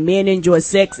taught that men enjoy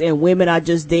sex and women are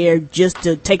just there just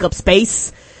to take up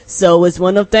space. So it's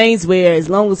one of those things where as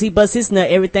long as he busts his nut,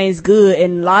 everything's good.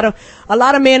 And a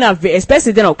lot of men are,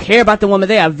 especially they don't care about the woman,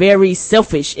 they are very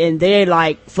selfish and they're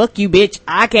like, fuck you bitch,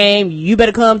 I came, you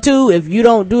better come too. If you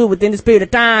don't do it within this period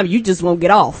of time, you just won't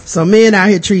get off. So men out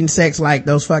here treating sex like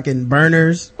those fucking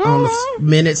burners on the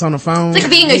minutes on the phone. It's like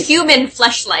being a human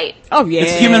fleshlight. Oh yeah.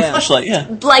 It's a human fleshlight,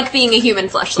 yeah. Like being a human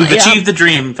fleshlight. We've achieved the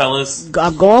dream, fellas.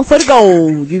 I'm going for the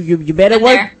goal. You better Been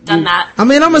work. there, done that. I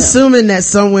mean, I'm assuming that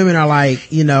some women are like,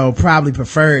 probably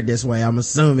prefer it this way. I'm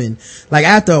assuming, like,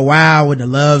 after a while when the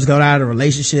loves go out of the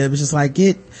relationship, it's just like,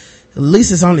 at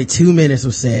least it's only 2 minutes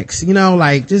of sex,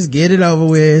 like, just get it over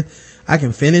with. I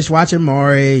can finish watching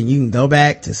Maury and you can go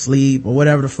back to sleep or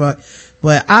whatever the fuck.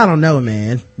 But I don't know,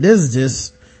 man. This is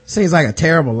just, seems like a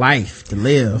terrible life to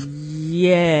live.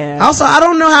 Yeah. Also, I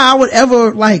don't know how I would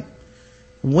ever, like,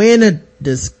 win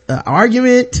this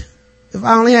argument if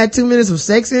I only had 2 minutes of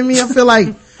sex in me. I feel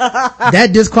like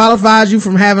that disqualifies you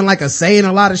from having like a say in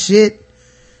a lot of shit.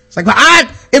 It's like, but I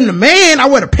am the man, I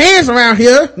wear the pants around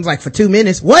here. It's like, for 2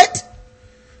 minutes. What?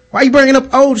 Why are you bringing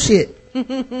up old shit?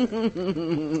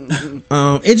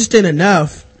 Interesting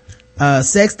enough,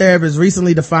 sex therapists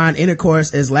recently defined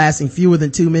intercourse as lasting fewer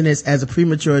than 2 minutes as a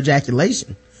premature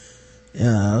ejaculation.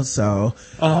 So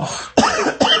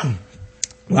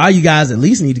well, you guys at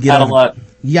least need to get over,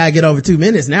 you gotta get over 2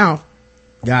 minutes now.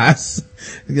 guys.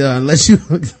 Unless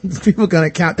people gonna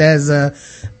count that as,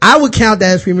 I would count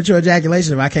that as premature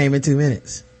ejaculation if I came in 2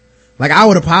 minutes. Like, I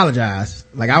would apologize.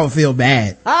 Like, I would feel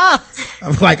bad. I'm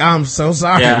like, I'm so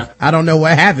sorry. Yeah. I don't know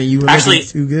what happened. You were looking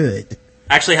too good.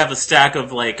 I actually have a stack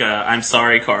of, like, I'm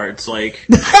sorry cards, like,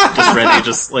 just ready,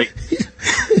 just, like,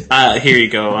 here you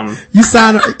go. You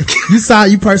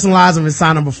personalize them and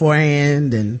sign them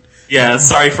beforehand, and yeah,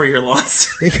 sorry for your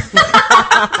loss. They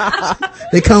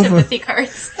come Sympathy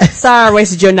cards. Sorry I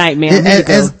wasted your night, man.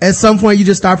 At some point, you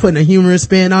just start putting a humorous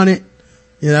spin on it.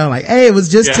 You know, like, hey, it was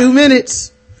just 2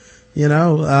 minutes. You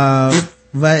know,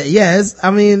 but yeah,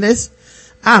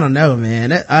 I don't know, man.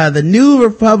 The New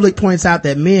Republic points out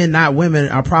that men, not women,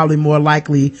 are probably more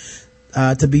likely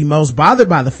to be most bothered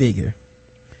by the figure.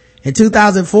 In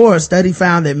 2004, a study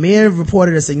found that men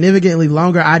reported a significantly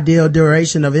longer ideal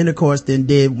duration of intercourse than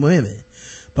did women.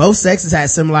 Both sexes had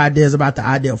similar ideas about the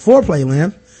ideal foreplay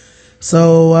length.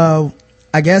 So,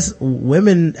 I guess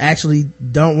women actually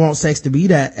don't want sex to be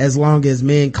that as long as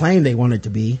men claim they want it to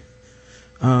be.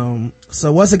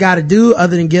 So what's a guy to do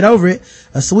other than get over it?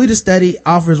 A Swedish study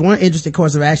offers one interesting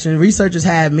course of action. Researchers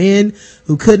had men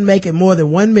who couldn't make it more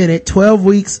than 1 minute, 12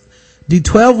 weeks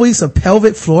of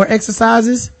pelvic floor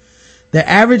exercises. Their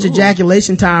average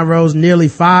ejaculation time rose nearly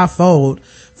 5-fold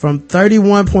from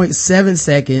 31.7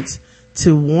 seconds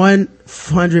to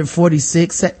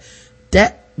 146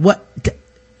 that, what,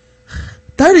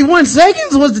 31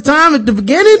 seconds was the time at the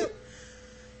beginning?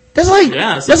 That's like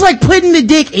putting the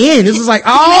dick in. This is like,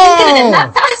 oh,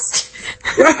 that fast.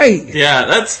 Right. Yeah,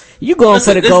 that's you going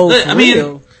for the gold. I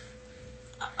mean,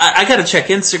 I gotta check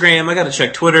Instagram. I gotta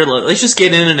check Twitter. Let's just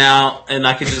get in and out, and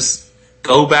I can just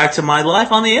go back to my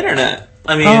life on the internet.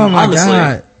 I mean, oh my honestly,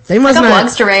 God. They must I got not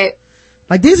blogs to write.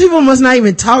 Like, these people must not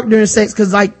even talk during sex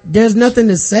because, like, there's nothing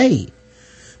to say.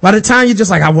 By the time you're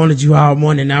just like, I wanted you all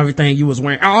morning and everything you was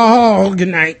wearing. Oh, good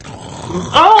night.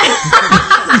 Oh.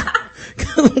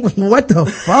 What the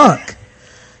fuck?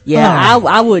 Yeah,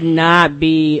 I would not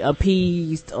be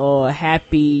appeased or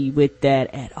happy with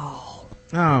that at all.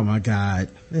 Oh my God.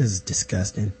 This is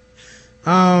disgusting.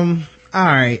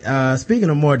 Alright, speaking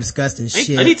of more disgusting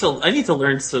shit. I need to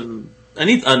learn some,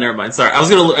 never mind, sorry. I was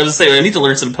gonna say, I need to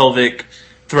learn some pelvic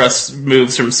thrust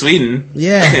moves from Sweden.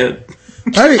 Yeah.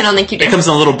 I don't think you do. It comes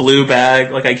in a little blue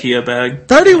bag, like IKEA bag.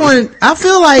 31, I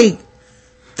feel like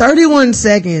 31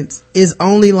 seconds is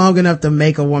only long enough to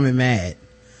make a woman mad.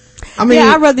 I mean,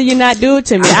 yeah, I'd rather you not do it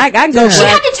to me. I go. She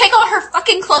had to take all her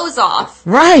fucking clothes off.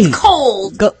 Right. It's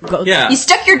cold. Go. Yeah. You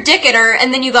stuck your dick in her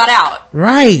and then you got out.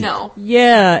 Right. No.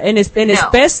 Yeah, and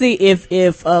especially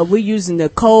if we're using the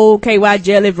cold KY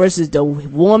jelly versus the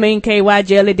warming KY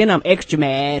jelly, then I'm extra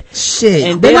mad. Shit.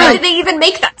 And why did they even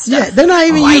make that stuff? Yeah, they're not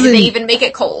even Why using. did they even make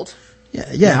it cold?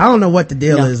 Yeah, I don't know what the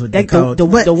deal is with the cold. The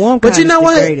warm but you kind know is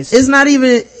what? the greatest. It's not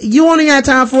even, you only got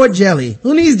time for jelly.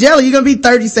 Who needs jelly? You're gonna be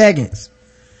 30 seconds.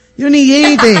 You don't need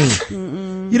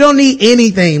anything. You don't need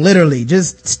anything, literally.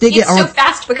 Just stick it on. It's so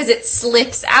fast because it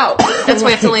slips out. That's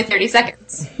why it's only 30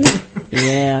 seconds.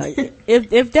 Yeah.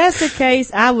 If that's the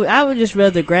case, I would just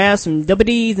rather grab some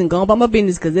DVDs and go about my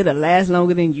business because it'll last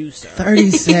longer than you, sir.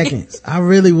 30 seconds. I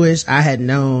really wish I had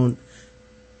known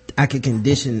I could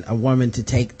condition a woman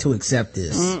to accept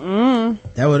this.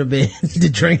 That would have been the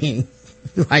dream.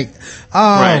 Like,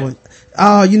 Right.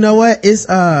 Oh, you know what? It's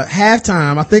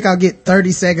halftime. I think I'll get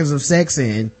 30 seconds of sex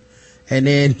in and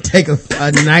then take a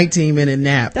 19-minute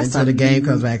nap until the game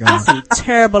comes back on. That's some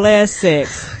terrible ass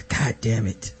sex. God damn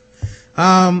it.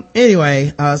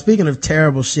 Anyway, speaking of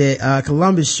terrible shit,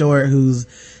 Columbus Short, who's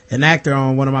an actor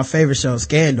on one of my favorite shows,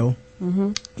 Scandal,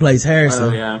 plays Harrison.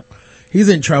 Oh, yeah. He's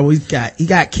in trouble. He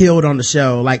got killed on the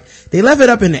show. Like, they left it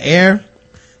up in the air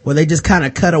where they just kind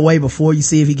of cut away before you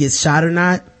see if he gets shot or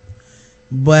not.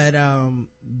 But,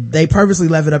 they purposely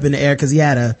left it up in the air because he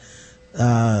had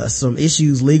some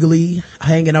issues legally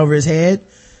hanging over his head.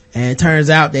 And it turns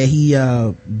out that he,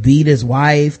 beat his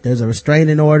wife. There's a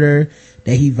restraining order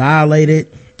that he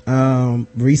violated,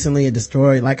 recently and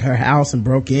destroyed like her house and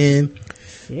broke in.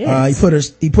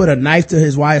 Yes. He put a knife to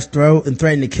his wife's throat and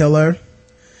threatened to kill her.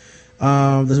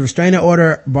 The restraining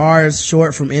order bars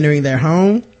Short from entering their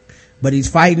home, but he's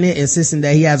fighting it, insisting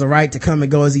that he has a right to come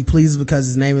and go as he pleases because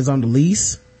his name is on the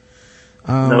lease.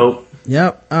 Nope.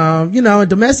 Yep.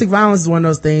 Domestic violence is one of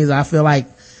those things I feel like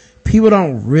people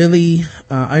don't really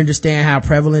understand how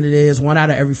prevalent it is. 1 out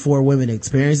of every 4 women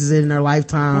experiences it in their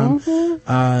lifetime.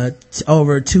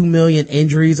 Over 2 million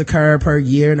injuries occur per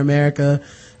year in America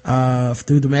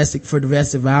through domestic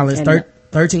violence.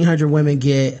 1,300 women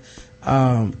get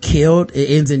killed.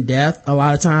 It ends in death a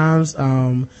lot of times.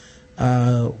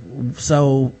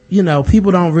 So, you know,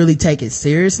 people don't really take it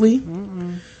seriously.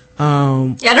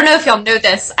 I don't know if y'all know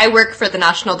this. I work for the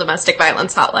National Domestic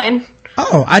Violence Hotline.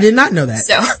 Oh, I did not know that.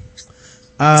 So,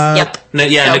 yep. No,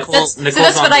 yeah, So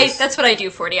that's what I do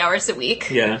 40 hours a week.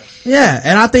 Yeah. Yeah,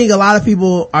 and I think a lot of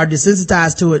people are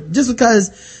desensitized to it just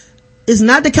because it's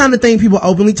not the kind of thing people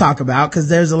openly talk about, because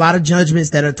there's a lot of judgments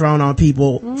that are thrown on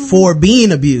people for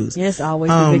being abused. Yeah, it's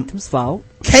always the victim's fault.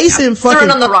 Case in fucking...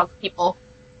 Thrown on the wrong people.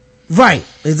 Right,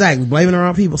 exactly. Blaming the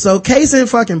wrong people. So case in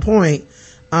fucking point,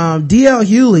 DL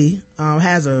Hewley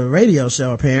has a radio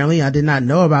show apparently. I did not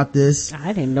know about this.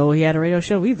 I didn't know he had a radio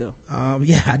show either.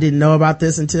 Yeah, I didn't know about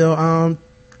this until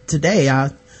today.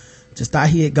 I just thought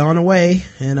he had gone away,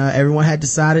 and everyone had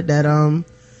decided that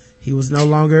he was no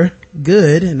longer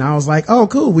good, and I was like, oh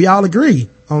cool, we all agree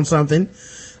on something.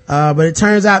 But it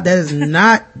turns out that is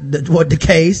not what the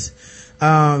case.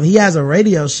 He has a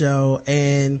radio show,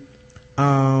 and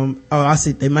I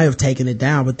see they may have taken it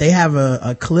down, but they have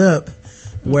a clip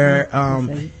where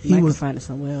he was find it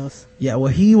somewhere else. Yeah,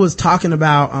 well, he was talking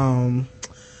about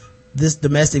this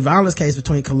domestic violence case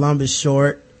between Columbus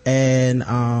Short and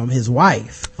his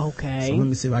wife. Okay. So let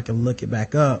me see if I can look it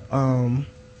back up.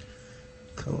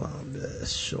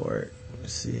 Columbus Short.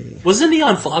 Let's see. Wasn't he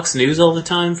on Fox News all the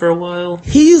time for a while?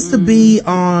 He used to be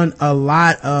on a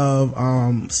lot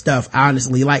of stuff,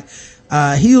 honestly. Like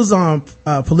he was on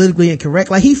Politically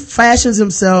Incorrect. Like he fashions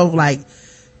himself like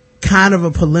kind of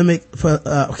a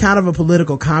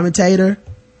political commentator.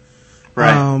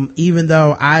 Right. Even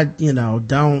though I'm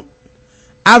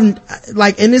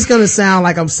like, and it's gonna sound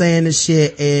like I'm saying this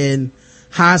shit in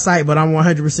hindsight, but I'm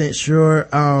 100% sure.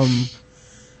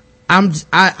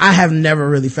 I have never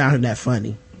really found him that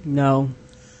funny. No.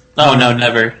 Oh, no,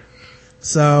 never.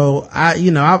 So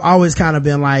I've always kind of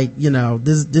been like,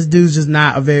 this dude's just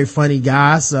not a very funny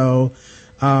guy. So,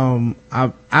 I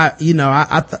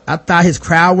thought his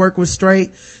crowd work was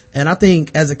straight. And I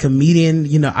think as a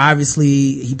comedian,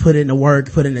 obviously he put in the work,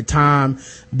 put in the time,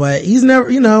 but he's never,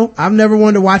 I've never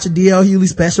wanted to watch a DL Hewley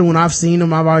special. When I've seen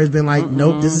him, I've always been like,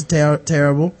 nope, this is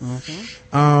terrible.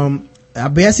 I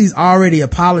guess he's already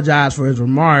apologized for his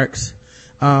remarks.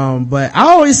 But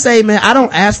I always say, man, I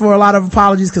don't ask for a lot of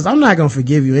apologies because I'm not going to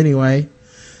forgive you anyway.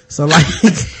 So like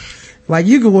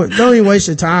you don't even waste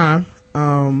your time.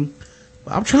 I'm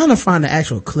trying to find the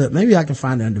actual clip. Maybe I can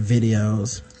find it under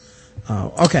videos.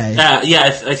 Okay.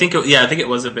 I think it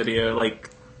was a video, like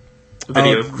a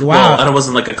video. Wow. Well, it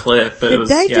wasn't like a clip, but Did it was.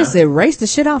 They just erase the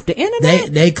shit off the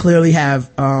internet? They clearly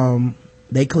have taken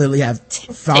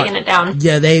it down.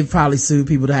 Yeah, they probably sued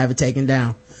people to have it taken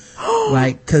down.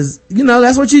 Like, cause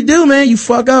that's what you do, man. You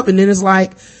fuck up, and then it's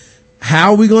like,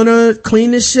 how are we gonna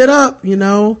clean this shit up?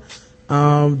 Don't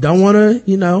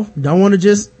wanna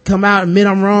just come out, admit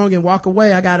I'm wrong, and walk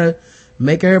away. I gotta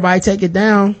make everybody take it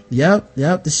down. Yep.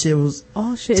 The shit was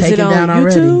taken down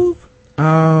YouTube?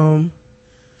 already.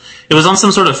 It was on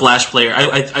some sort of Flash player.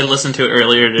 I listened to it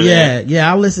earlier today.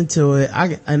 Yeah, I listened to it.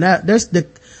 There's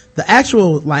the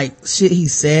actual like shit he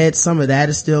said. Some of that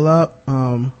is still up.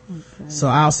 So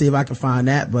I'll see if I can find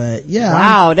that. But yeah,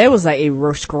 wow, they was like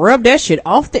scrub that shit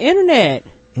off the internet.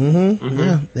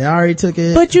 Yeah, they already took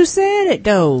it. But you said it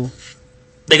though.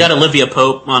 They got Olivia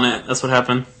Pope on it. That's what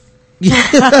happened. She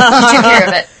took care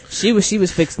of it. She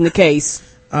was fixing the case.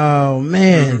 Oh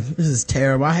man, this is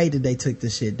terrible. I hate that they took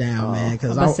this shit down, man.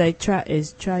 Because I say try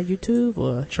YouTube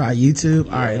or try YouTube.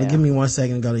 Yeah. All right, give me 1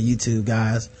 second to go to YouTube,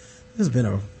 guys. This has been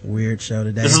a weird show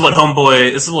today. This is what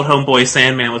Homeboy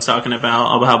Sandman was talking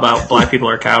about how black people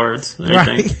are cowards.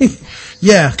 Right.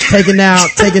 Yeah, taking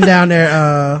down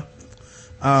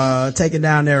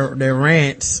their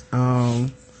rants.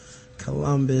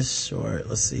 Columbus Short.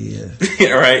 Let's see.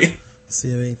 Yeah, right. See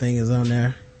if anything is on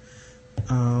there.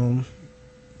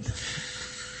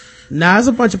 There's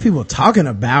a bunch of people talking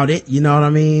about it, you know what I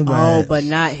mean? But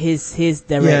not his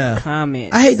direct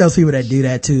comment. I hate those people that do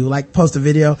that too, like post a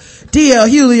video, DL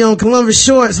Hewley on Columbus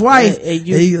Short's wife.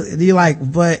 You like,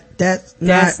 but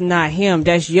that's not him.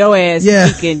 That's your ass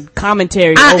making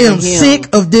commentary I over am him.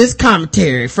 sick of this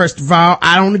commentary. First of all,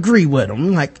 I don't agree with him.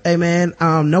 I'm like, hey man,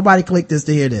 nobody clicked this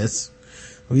to hear this.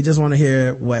 We just want to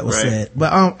hear what was said.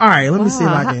 But all right, let me see if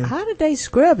I can. How did they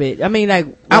scrub it? I mean, like,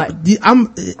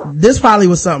 this probably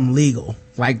was something legal.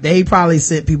 Like they probably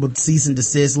sent people cease and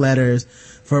desist letters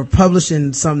for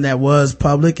publishing something that was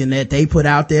public and that they put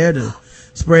out there to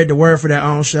spread the word for their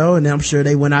own show. And I'm sure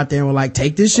they went out there and were like,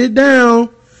 take this shit down.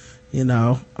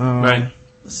 Right.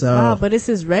 So, but it's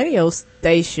his radio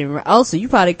station. Also, you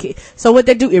probably so what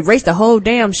they do? Erase the whole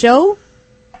damn show?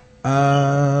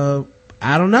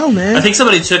 I don't know, man. I think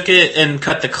somebody took it and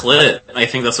cut the clip. I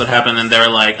think that's what happened, and they were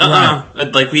like,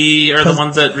 like we are the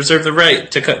ones that reserve the right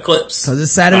to cut clips. Because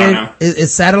it's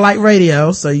it's satellite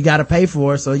radio, so you gotta pay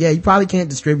for it. So yeah, you probably can't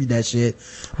distribute that shit.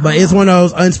 But it's one of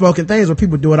those unspoken things where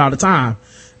people do it all the time.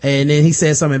 And then he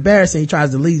says something embarrassing, he tries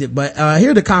to delete it. But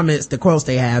here are the comments, the quotes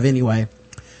they have anyway.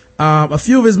 A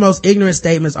few of his most ignorant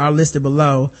statements are listed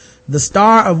below. The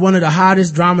star of one of the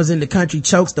hottest dramas in the country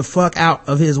chokes the fuck out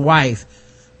of his wife.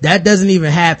 That doesn't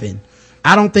even happen.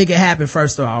 I don't think it happened,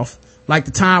 first off. Like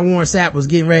the time Warren Sapp was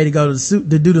getting ready to go to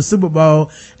do the Super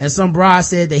Bowl and some broad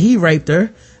said that he raped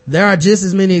her. There are just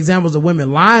as many examples of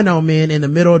women lying on men in the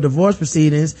middle of divorce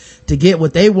proceedings to get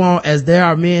what they want as there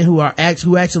are men who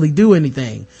actually do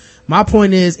anything. My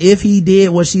point is, if he did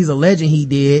what she's alleging he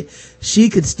did, she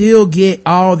could still get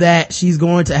all that she's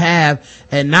going to have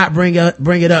and not bring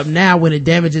it up now when it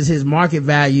damages his market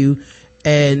value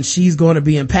and she's going to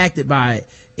be impacted by it.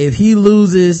 If he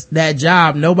loses that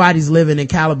job, nobody's living in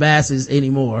Calabasas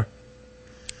anymore.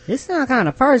 It sounds kind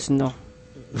of personal.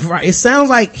 Right. It sounds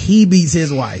like he beats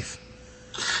his wife.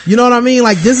 You know what I mean?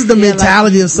 Like, this is the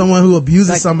mentality of someone who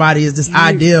abuses somebody, is this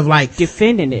idea of like,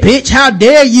 defending it. Bitch, how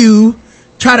dare you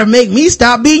try to make me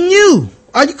stop beating you?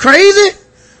 Are you crazy?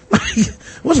 Like,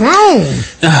 what's wrong?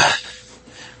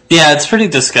 Yeah, it's pretty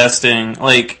disgusting.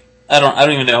 Like, I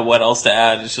don't even know what else to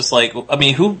add. It's just like, I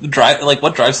mean, what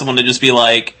drives someone to just be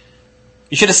like,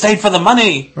 you should have stayed for the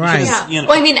money. Right. Yeah. You know.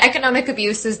 Well, I mean, economic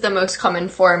abuse is the most common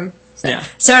form. So, yeah.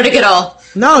 Sorry to get all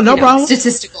no problem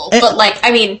statistical, but like,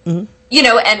 I mean, you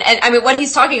know, and I mean, what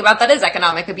he's talking about, that is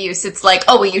economic abuse. It's like,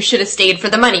 oh, well, you should have stayed for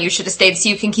the money. You should have stayed so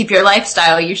you can keep your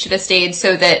lifestyle. You should have stayed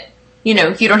so that, you know,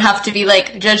 you don't have to be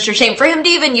like judged or shamed. For him to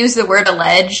even use the word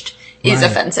alleged is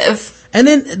offensive. And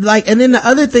then the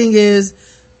other thing is,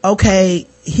 okay,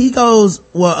 he goes,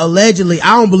 well, allegedly,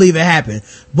 I don't believe it happened.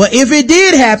 But if it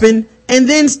did happen, and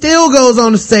then still goes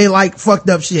on to say like fucked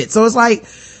up shit. So it's like,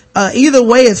 either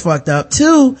way it's fucked up.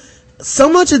 Two, so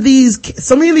many of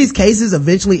these cases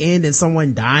eventually end in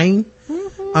someone dying.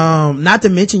 Not to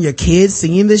mention your kids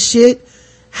seeing this shit.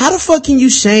 How the fuck can you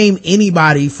shame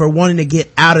anybody for wanting to get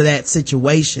out of that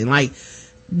situation? Like,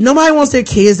 nobody wants their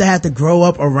kids to have to grow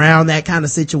up around that kind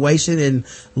of situation and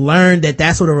learn that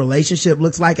that's what a relationship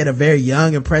looks like at a very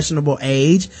young, impressionable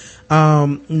age.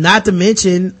 Not to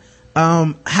mention,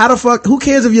 how the fuck, who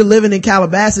cares if you're living in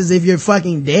Calabasas if you're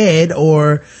fucking dead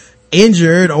or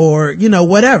injured or, you know,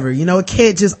 whatever. You know, it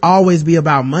can't just always be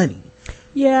about money.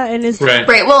 Yeah, and it's right.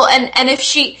 Well, and if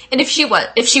she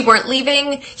weren't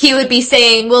leaving, he would be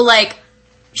saying, well, like,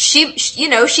 she's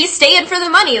staying for the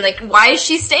money. Like, why is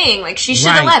she staying? Like, she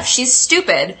should have left. She's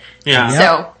stupid. Yeah.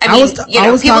 So, I mean,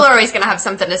 people are always going to have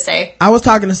something to say. I was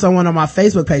talking to someone on my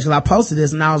Facebook page, because I posted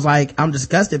this, and I was like, I'm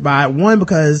disgusted by it. One,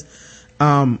 because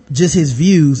just his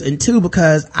views, and two,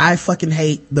 because I fucking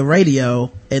hate the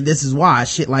radio, and this is why,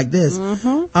 shit like this.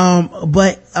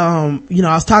 But you know,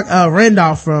 I was talking,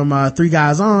 Randolph from Three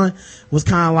Guys On was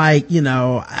kind of like, you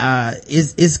know,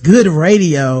 it's good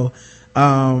radio,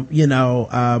 you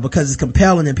know, because it's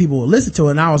compelling and people will listen to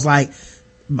it. And I was like,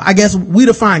 I guess we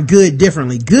define good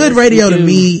differently. Good radio to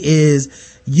me is,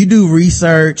 you do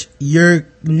research, you're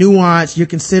nuanced, you're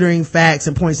considering facts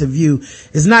and points of view.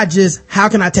 It's not just, how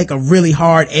can I take a really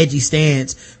hard, edgy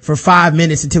stance for 5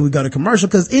 minutes until we go to commercial?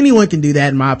 Because anyone can do that,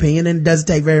 in my opinion, and it doesn't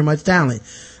take very much talent.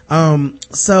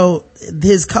 So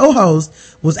his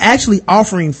co-host was actually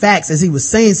offering facts as he was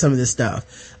saying some of this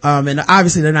stuff. And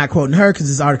obviously they're not quoting her because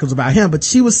this article's about him, but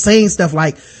she was saying stuff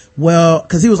like, well,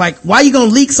 cause he was like, why are you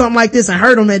gonna leak something like this and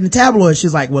hurt him in the tabloids?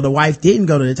 She's like, well, the wife didn't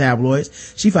go to the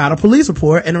tabloids. She filed a police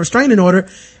report and a restraining order,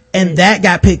 and that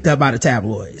got picked up by the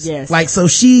tabloids. Yes. Like, so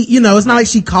she, you know, it's not like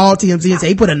she called TMZ and said,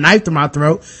 he put a knife to my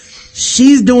throat.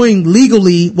 She's doing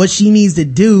legally what she needs to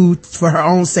do for her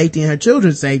own safety and her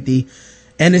children's safety.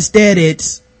 And instead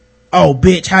it's, oh,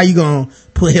 bitch, how you gonna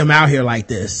put him out here like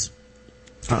this?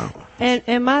 Oh.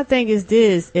 And my thing is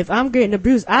this, if I'm getting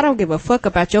abused, I don't give a fuck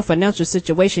about your financial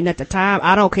situation at the time.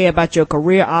 I don't care about your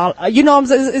career. You know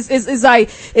what I'm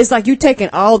saying? It's like you taking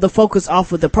all the focus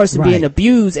off of the person being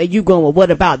abused and you going, well,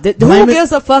 what about who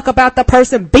gives a fuck about the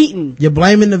person beaten? You're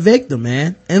blaming the victim,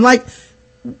 man. And like,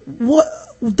 what?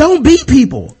 Don't beat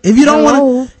people. If you don't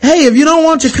want to, if you don't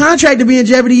want your contract to be in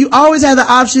jeopardy, you always have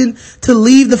the option to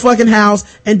leave the fucking house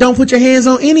and don't put your hands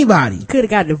on anybody. Could have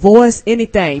got divorced,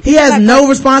 anything. He has no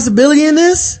responsibility in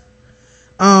this.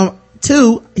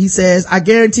 Two, he says, I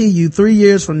guarantee you 3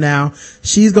 years from now,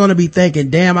 she's going to be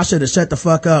thinking, damn, I should have shut the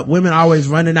fuck up. Women always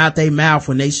running out their mouth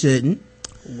when they shouldn't.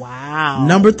 Wow.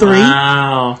 Number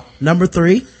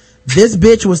three, this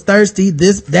bitch was thirsty.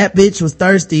 That bitch was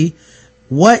thirsty.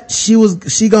 what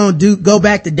she gonna do, go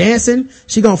back to dancing?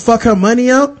 She gonna fuck her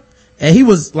money up? And he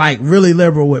was like really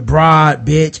liberal with broad,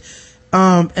 bitch.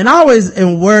 And I always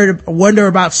wonder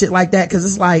about shit like that, cause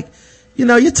it's like, you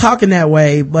know, you're talking that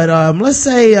way, but let's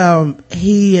say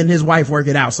he and his wife work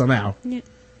it out somehow. Yeah.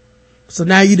 So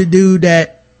now you the dude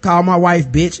that called my wife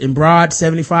bitch and broad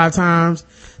 75 times,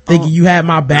 thinking you had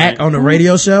my back on the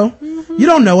radio show. Mm-hmm. You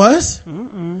don't know us.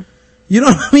 Mm-mm. You know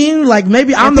what I mean? Like,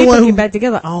 maybe I'm the one who get back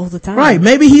together all the time. Right.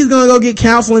 Maybe he's gonna go get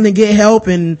counseling and get help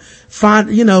and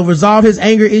find, you know, resolve his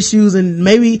anger issues, and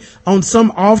maybe on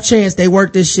some off chance they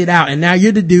work this shit out. And now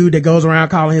you're the dude that goes around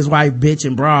calling his wife bitch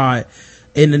and broad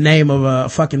in the name of a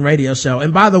fucking radio show.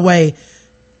 And by the way,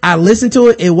 I listened to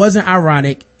it. It wasn't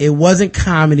ironic. It wasn't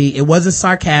comedy. It wasn't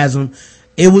sarcasm.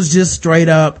 It was just straight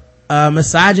up,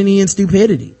 misogyny and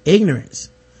stupidity, ignorance.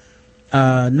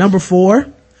 Number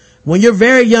 4. When you're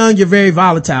very young, you're very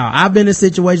volatile. I've been in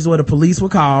situations where the police were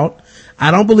called. I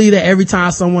don't believe that every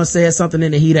time someone says something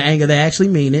in the heat of anger, they actually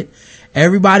mean it.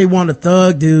 Everybody want a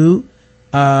thug dude,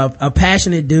 a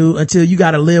passionate dude, until you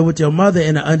gotta live with your mother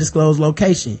in an undisclosed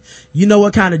location. You know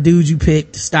what kind of dude you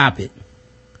pick to stop it.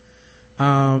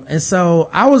 And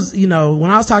so I was, you know, when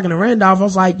I was talking to Randolph, I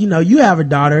was like, you know, you have a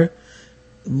daughter.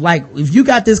 Like, if you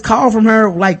got this call from her,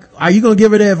 like, are you gonna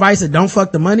give her the advice that don't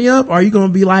fuck the money up? Or are you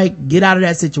gonna be like, get out of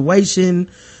that situation?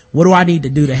 What do I need to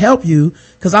do to help you?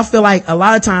 Cause I feel like a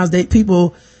lot of times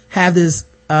people have this,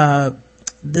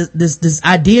 this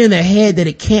idea in their head that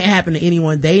it can't happen to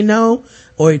anyone they know,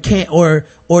 or it can't, or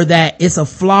that it's a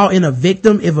flaw in a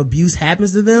victim if abuse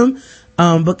happens to them.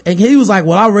 And he was like,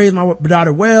 well, I raised my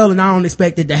daughter well, and I don't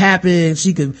expect it to happen.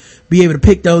 She could be able to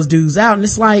pick those dudes out. And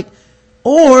it's like,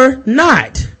 or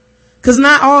not. Cause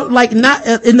not all, like, not,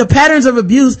 in the patterns of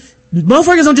abuse,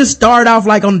 motherfuckers don't just start off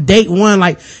like on date 1,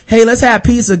 like, hey, let's have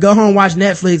pizza, go home, watch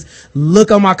Netflix, look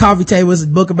on my coffee table, it's a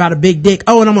book about a big dick,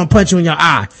 oh, and I'm gonna punch you in your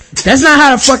eye. That's not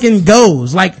how it fucking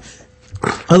goes. Like,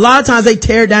 a lot of times they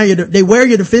tear down they wear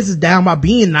your defenses down by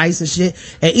being nice and shit.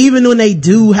 And even when they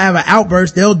do have an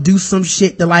outburst, they'll do some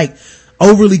shit to like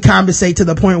overly compensate, to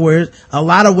the point where a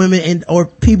lot of women or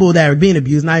people that are being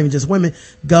abused, not even just women,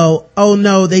 go, oh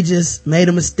no, they just made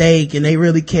a mistake and they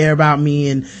really care about me,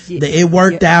 and it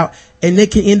worked out. And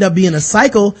it can end up being a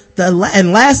cycle.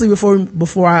 And lastly,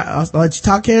 before I'll let you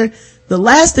talk, Karen, the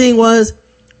last thing was,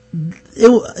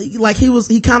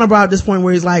 he kind of brought up this point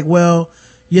where he's like, well,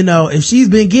 you know, if she's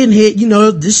been getting hit, you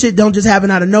know, this shit don't just happen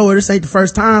out of nowhere. This ain't the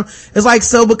first time. It's like,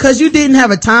 so because you didn't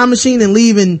have a time machine and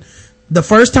leaving the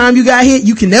first time you got hit,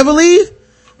 you can never leave?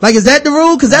 Like, is that the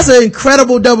rule? Cause that's an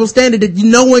incredible double standard that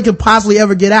no one can possibly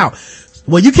ever get out.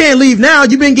 Well, you can't leave now.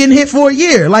 You've been getting hit for a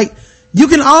year. Like, you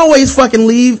can always fucking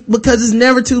leave, because it's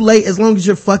never too late as long as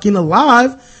you're fucking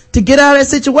alive to get out of that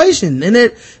situation. And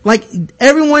it, like,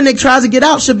 everyone that tries to get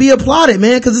out should be applauded,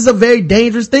 man, cause it's a very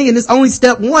dangerous thing, and it's only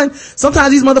step 1.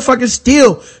 Sometimes these motherfuckers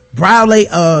still violate,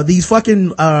 these fucking,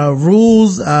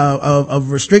 rules,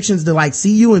 of restrictions to like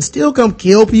see you and still come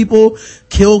kill people,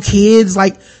 kill kids.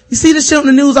 Like, you see this shit on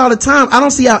the news all the time. I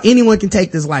don't see how anyone can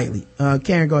take this lightly.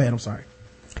 Karen, go ahead. I'm sorry.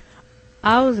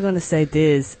 I was going to say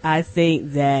this. I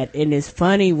think that, and it's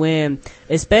funny when,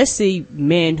 especially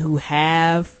men who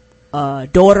have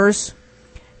daughters,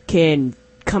 can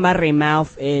come out of their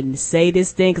mouth and say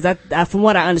this thing, because I, from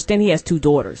what I understand, he has 2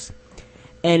 daughters.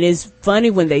 And it's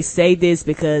funny when they say this,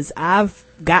 because I've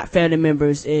got family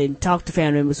members and talked to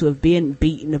family members who have been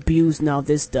beaten, abused, and all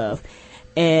this stuff.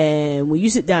 And when you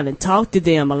sit down and talk to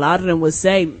them, a lot of them will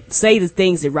say the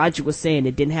things that Roger was saying.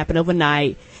 It didn't happen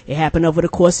overnight. It happened over the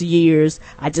course of years.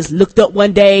 I just looked up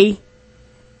one day,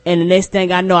 and the next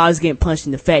thing I know, I was getting punched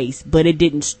in the face. But it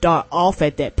didn't start off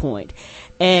at that point.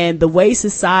 And the way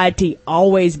society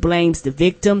always blames the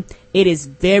victim, it is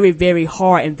very, very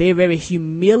hard and very, very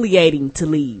humiliating to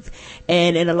leave.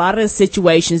 And in a lot of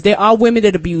situations, there are women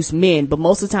that abuse men, but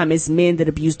most of the time it's men that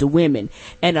abuse the women.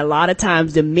 And a lot of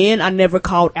times the men are never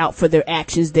called out for their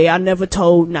actions. They are never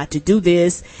told not to do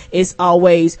this. It's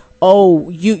always, oh,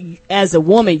 you, as a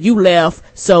woman, you left,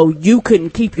 so you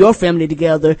couldn't keep your family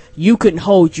together. You couldn't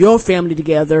hold your family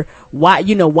together. Why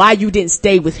you didn't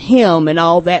stay with him, and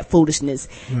all that foolishness.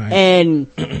 Right.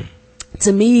 And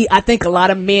to me, I think a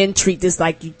lot of men treat this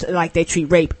like they treat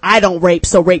rape. I don't rape,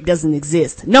 so rape doesn't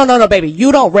exist. No, baby.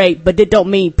 You don't rape, but that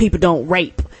don't mean people don't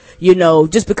rape. You know,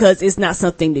 just because it's not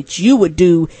something that you would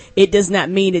do, it does not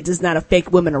mean it does not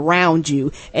affect women around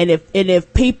you. And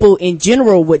if people in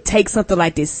general would take something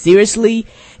like this seriously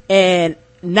and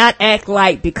not act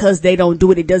like because they don't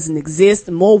do it, it doesn't exist,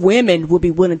 more women will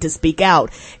be willing to speak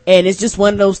out. And it's just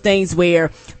one of those things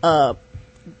where,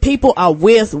 people are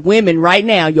with women right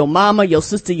now, your mama, your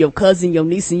sister, your cousin, your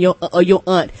niece, and your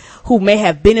aunt, who may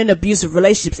have been in abusive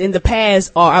relationships in the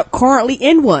past or are currently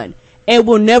in one, and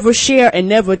will never share and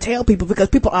never tell people because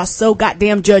people are so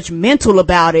goddamn judgmental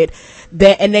about it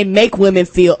and they make women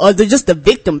feel, or just the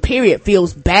victim period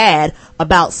feels bad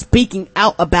about speaking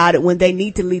out about it when they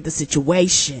need to leave the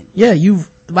situation. Yeah,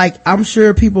 I'm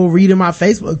sure people reading my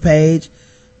Facebook page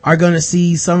are gonna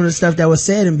see some of the stuff that was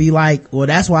said and be like, well,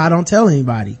 that's why I don't tell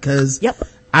anybody, because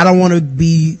I don't want to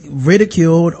be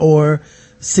ridiculed or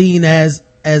seen as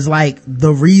like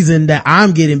the reason that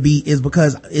I'm getting beat is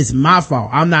because it's my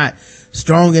fault. I'm not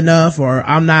strong enough, or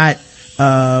I'm not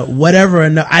whatever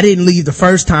enough. I didn't leave the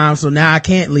first time, so now I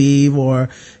can't leave, or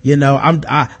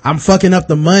I'm fucking up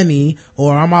the money,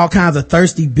 or I'm all kinds of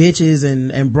thirsty bitches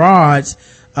and broads.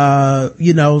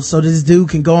 So this dude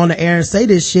can go on the air and say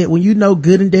this shit when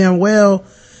good and damn well,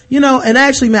 and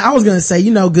actually, man, I was gonna say,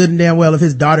 good and damn well if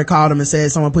his daughter called him and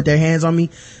said someone put their hands on me,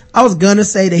 I was gonna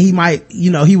say that he might,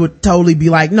 he would totally be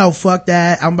like, no, fuck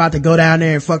that, I'm about to go down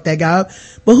there and fuck that guy up.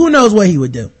 But who knows what he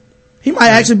would do. He might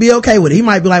actually be okay with it. He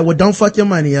might be like, well, don't fuck your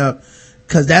money up,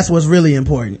 cause that's what's really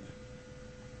important.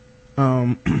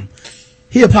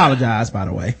 He apologized, by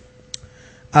the way.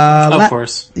 Of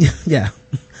course. Yeah.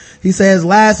 He says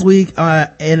last week,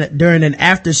 during an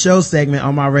after show segment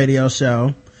on my radio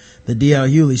show, the DL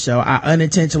Hewley show, I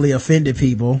unintentionally offended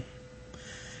people.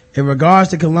 In regards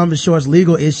to Columbus Short's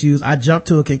legal issues, I jumped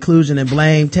to a conclusion and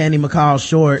blamed Tanny McCall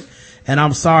Short, and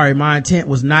I'm sorry, my intent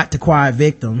was not to quiet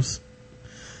victims.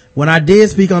 When I did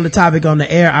speak on the topic on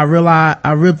the air, I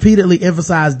repeatedly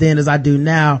emphasized then, as I do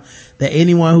now, that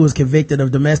anyone who is convicted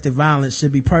of domestic violence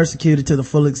should be persecuted to the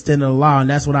full extent of the law, and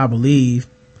that's what I believe.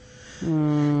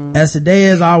 As today,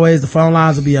 as always, the phone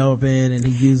lines will be open, and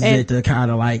he uses it to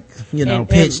kind of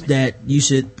pitch that you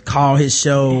should call his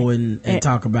show and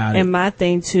talk about it. And my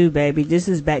thing too, baby, this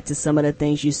is back to some of the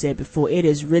things you said before. It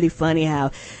is really funny how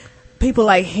people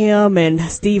like him and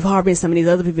Steve Harvey and some of these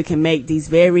other people can make these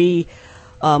very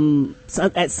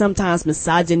at sometimes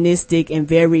misogynistic and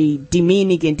very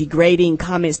demeaning and degrading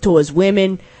comments towards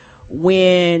women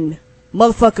when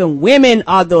motherfucking women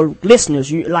are the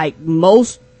listeners.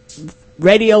 Most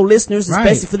radio listeners,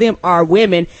 especially for them, are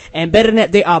women, and better than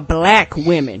that, they are black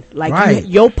women.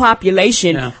 Your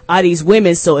population are these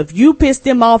women. So if you piss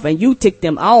them off and you tick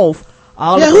them off,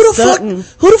 who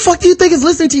the fuck do you think is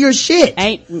listening to your shit?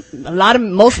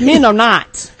 Most men are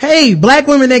not. Hey, black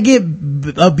women that get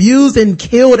abused and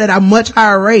killed at a much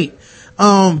higher rate,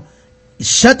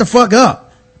 shut the fuck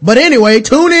up. But anyway,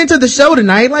 tune into the show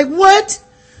tonight. What?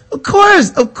 Of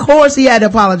course he had to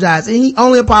apologize, and he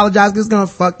only apologized because he's gonna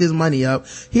fuck this money up.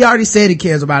 He already said he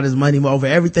cares about his money over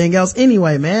everything else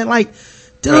anyway, man.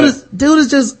 Dude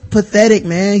is just pathetic,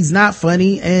 man. He's not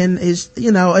funny, and it's,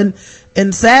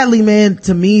 and sadly, man,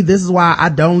 to me, this is why I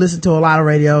don't listen to a lot of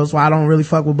radios, why I don't really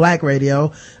fuck with black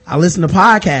radio. I listen to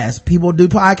podcasts. People do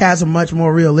podcasts are much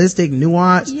more realistic,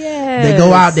 nuanced. Yes. They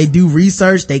go out, they do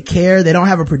research, they care. They don't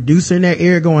have a producer in their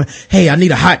ear going, hey, I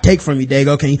need a hot take from you,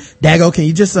 Dago. Can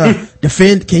you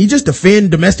just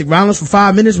defend domestic violence for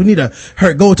 5 minutes? We need to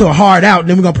go to a hard out, and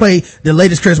then we're gonna play the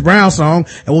latest Chris Brown song,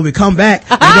 and when we come back,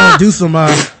 we're gonna do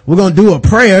we're gonna do a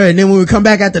prayer, and then when we come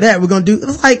back after that, we're gonna do,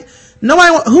 it's like,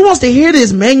 nobody who wants to hear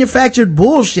this manufactured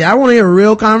bullshit. I want to hear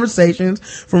real conversations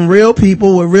from real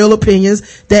people with real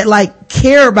opinions that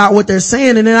care about what they're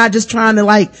saying, and they're not just trying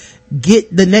to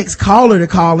get the next caller to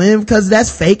call in, because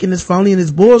that's fake and it's phony and it's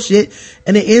bullshit.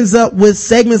 And it ends up with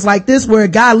segments like this where a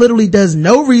guy literally does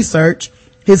no research.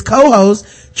 His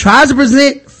co-host tries to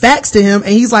present facts to him,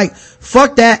 and he's like,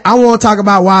 fuck that, I want to talk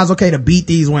about why it's okay to beat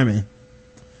these women.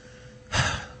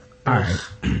 All right.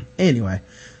 Anyway,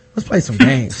 let's play some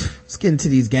games. Let's get into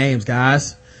these games,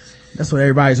 guys. That's what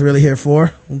everybody's really here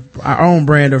for. Our own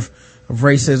brand of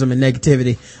racism and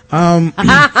negativity.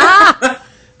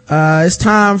 It's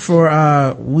time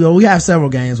for, we have several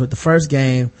games, but the first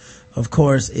game, of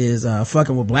course, is,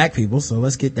 fucking with black people. So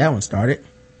let's get that one started.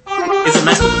 Is it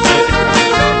messed up?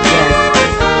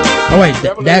 Oh wait,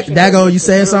 Dago, you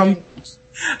saying something?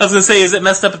 I was gonna say, is it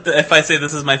messed up if I say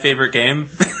this is my favorite game?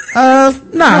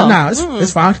 No,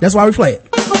 it's fine. That's why we play it.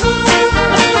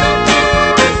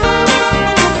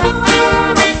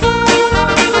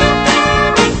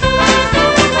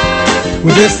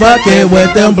 We're just fucking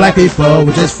with them black people.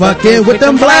 We're just fucking with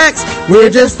them blacks. We're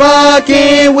just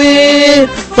fucking with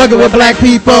black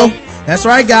people. That's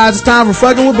right, guys. It's time for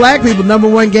Fucking with Black People,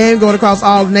 #1 game going across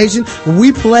all the nation.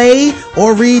 We play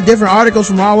or read different articles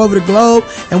from all over the globe,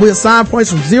 and we assign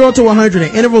points from 0 to 100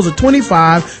 in intervals of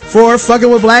 25 for Fucking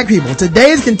with Black People.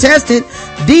 Today's contestant,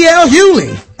 DL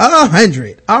Hewley,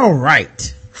 100. All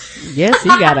right. Yes, he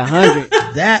got 100.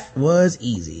 That was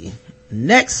easy.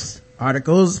 Next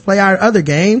articles play our other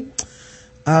game.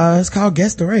 It's called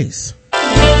Guess the Race.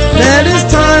 That is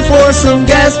time for some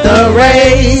Guess the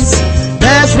Race.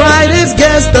 That's right, it's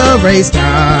Guess the Race time.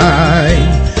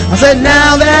 I said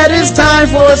now that it's time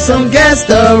for some Guess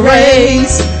the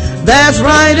Race. That's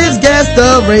right, it's Guess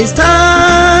the Race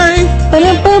time.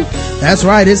 That's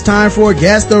right, it's time for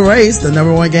Guess the Race, the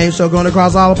 #1 game show going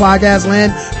across all of podcast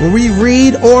land, where we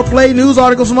read or play news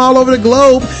articles from all over the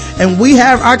globe. And we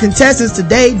have our contestants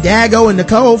today, Dago and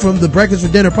Nicole from the Breakfast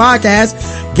for Dinner podcast.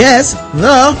 Guess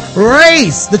the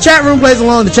Race. The chat room plays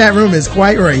along. The chat room is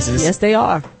quite racist. Yes, they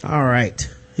are. All right,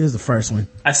 here's the first one.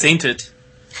 I seen it.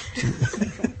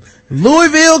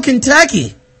 Louisville,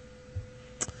 Kentucky.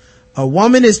 A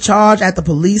woman is charged after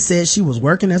police said she was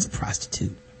working as a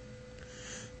prostitute.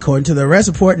 According to the arrest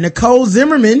report, Nicole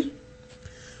Zimmerman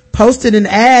posted an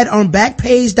ad on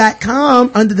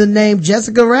Backpage.com under the name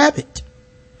Jessica Rabbit.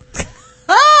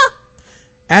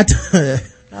 I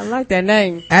like that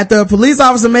name. After a police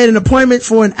officer made an appointment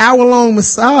for an hour-long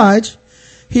massage,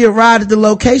 he arrived at the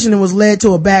location and was led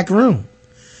to a back room.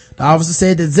 The officer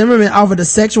said that Zimmerman offered a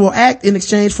sexual act in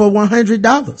exchange for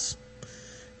 $100.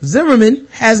 Zimmerman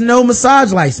has no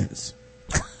massage license.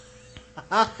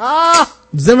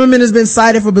 Zimmerman has been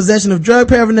cited for possession of drug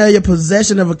paraphernalia,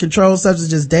 possession of a controlled substance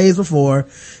just days before.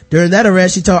 During that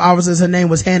arrest, she told officers her name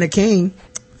was Hannah King.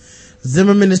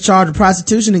 Zimmerman is charged with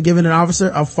prostitution and giving an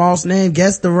officer a false name.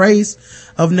 Guess the race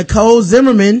of Nicole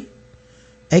Zimmerman,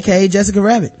 aka Jessica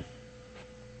Rabbit.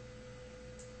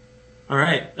 All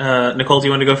right, Nicole, do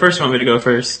you want to go first? Or want me to go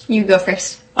first? You go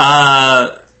first.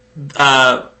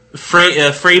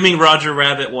 Framing Roger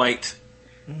Rabbit White.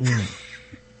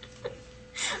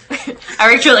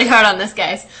 I worked really hard on this,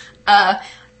 guys.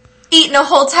 Eating a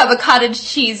whole tub of cottage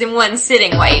cheese in one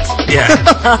sitting, White.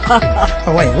 Yeah.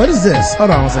 Oh wait, what is this?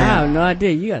 Hold on a second. I have no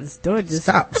idea. You got the story just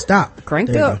Stop.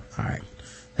 cranked There you up. go. All right.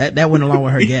 That went along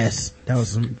with her guess. That was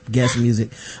some guess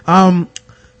music.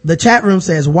 The chat room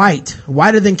says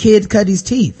whiter than Kid Cudi's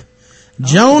teeth.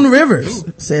 Joan Rivers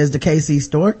says the KC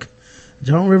Stork.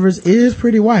 Joan Rivers is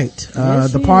pretty white.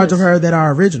 Yes, the she parts is. of her that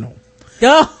are original.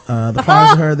 The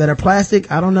parts of her that are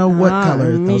plastic, I don't know what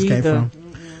color those came from.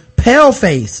 Pale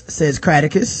face, says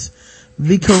Craticus.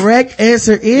 The correct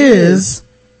answer is,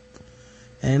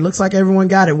 and it looks like everyone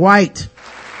got it, white.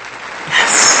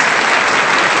 Yes.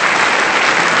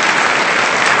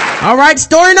 All right,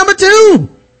 story number 2.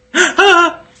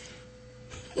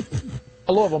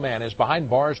 A Louisville man is behind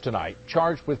bars tonight,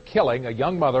 charged with killing a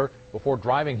young mother before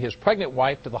driving his pregnant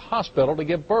wife to the hospital to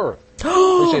give birth. They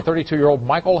say 32-year-old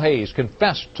Michael Hayes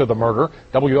confessed to the murder.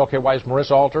 WLKY's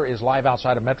Marissa Alter is live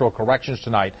outside of Metro Corrections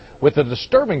tonight with the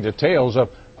disturbing details of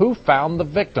who found the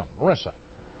victim. Marissa.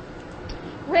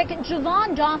 Rick,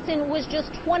 Javon Dawson was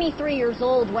just 23 years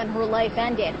old when her life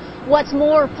ended. What's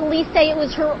more, police say it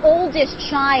was her oldest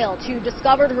child who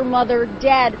discovered her mother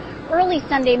dead early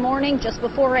Sunday morning just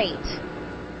before 8.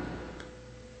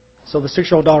 So the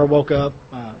 6-year-old daughter woke up,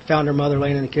 found her mother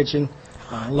laying in the kitchen,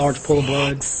 a large pool of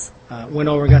blood, went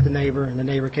over and got the neighbor, and the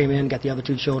neighbor came in, got the other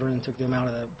 2 children, and took them out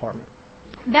of the apartment.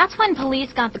 That's when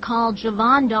police got the call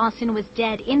Javon Dawson was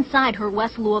dead inside her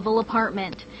West Louisville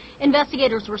apartment.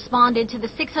 Investigators responded to the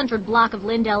 600 block of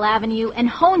Lindell Avenue and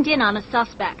honed in on a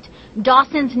suspect,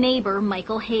 Dawson's neighbor,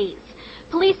 Michael Hayes.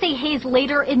 Police say Hayes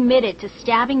later admitted to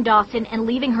stabbing Dawson and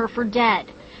leaving her for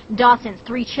dead. Dawson's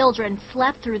 3 children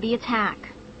slept through the attack.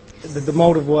 The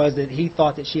motive was that he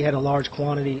thought that she had a large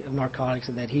quantity of narcotics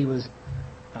and that he was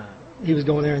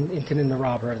going there and intending to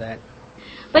rob her of that.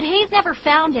 But Hayes never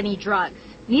found any drugs.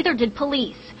 Neither did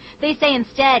police. They say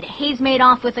instead Hayes made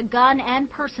off with a gun and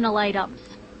personal items.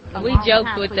 We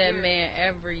joked with that man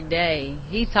every day.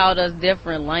 He taught us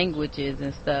different languages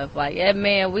and stuff. Like, that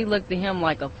man, we looked at him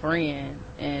like a friend.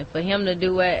 And for him to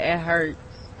do it, it hurts.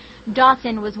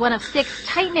 Dawson was one of 6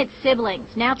 tight-knit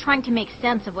siblings, now trying to make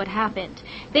sense of what happened.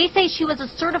 They say she was a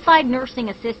certified nursing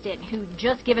assistant who'd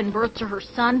just given birth to her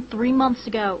son 3 months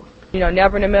ago. You know,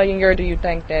 never in a million years do you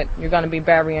think that you're going to be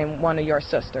burying one of your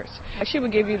sisters. She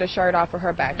would give you the shirt off of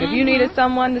her back. If you needed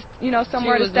someone,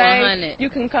 somewhere to stay, 100. you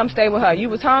can come stay with her. You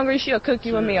was hungry, she'll cook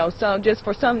you a meal. So just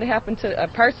for something to happen to a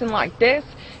person like this,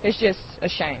 it's just a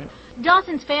shame.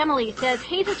 Dawson's family says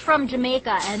Hayes is from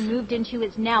Jamaica and moved into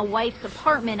his now wife's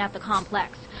apartment at the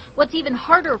complex. What's even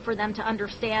harder for them to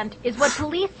understand is what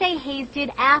police say Hayes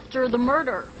did after the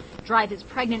murder. Drive his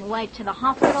pregnant wife to the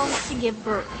hospital to give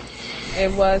birth.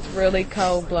 It was really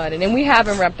cold-blooded, and we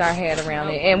haven't wrapped our head around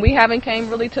it, and we haven't came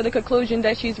really to the conclusion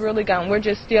that she's really gone. We're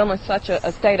just still in such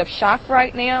a state of shock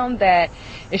right now that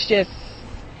it's just,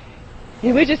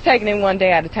 We're just taking it one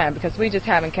day at a time because we just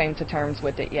haven't came to terms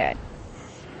with it yet.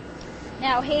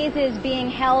 Now, Hayes is being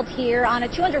held here on a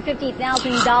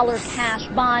 $250,000 cash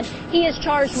bond. He is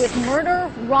charged with murder,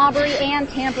 robbery, and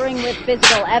tampering with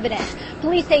physical evidence.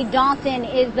 Police say Dawson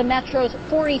is the Metro's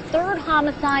 43rd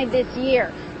homicide this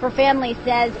year. Her family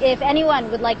says if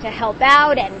anyone would like to help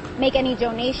out and make any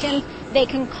donations, they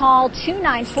can call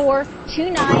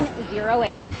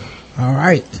 294-2908. All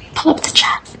right. Pull up the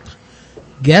chat.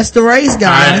 Guess the race,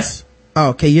 guys. Right.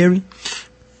 Oh, can you hear me?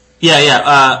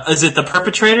 Yeah. Is it the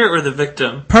perpetrator or the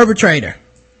victim? Perpetrator.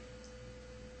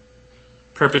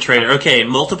 Okay,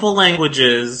 multiple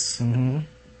languages. Mm-hmm.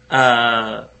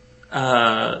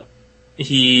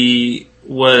 He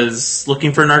was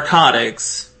looking for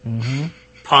narcotics. Mm-hmm.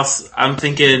 I'm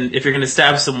thinking if you're going to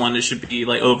stab someone, it should be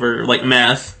like over like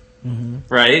meth,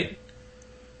 right?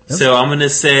 Yep. So I'm going to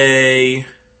say,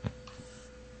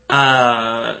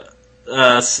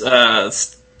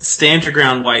 stand your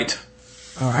ground, white.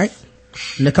 All right,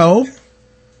 Nicole.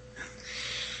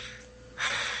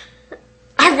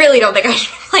 I really don't think I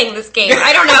should be playing this game.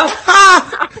 I don't know.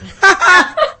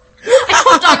 I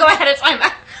told Doggo ahead of time.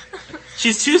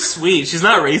 She's too sweet. She's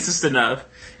not racist enough.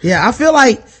 Yeah, I feel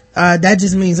like that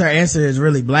just means her answer is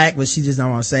really black, but she just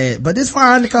don't want to say it. But it's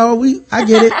fine, Nicole. I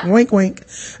get it. Wink, wink.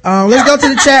 Let's go to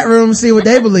the chat room and see what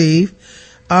they believe.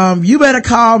 You better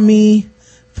call me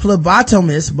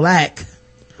phlebotomist black.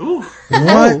 Ooh.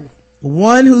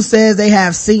 One who says they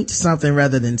have synced something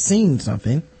rather than seen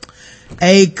something.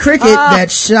 A cricket that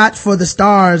shot for the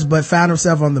stars but found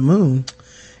himself on the moon.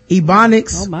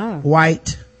 Ebonics,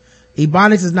 white.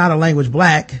 Ebonics is not a language,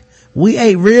 black. We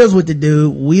ate ribs with the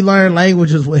dude. We learned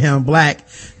languages with him, black.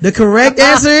 The correct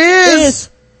answer is...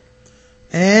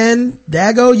 And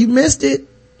Dago, you missed it.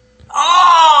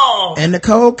 Oh! And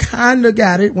Nicole kinda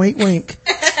got it. Wink, wink.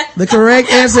 The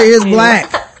correct answer is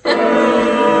black.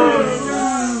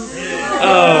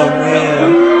 Oh,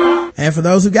 man. And for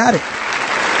those who got it.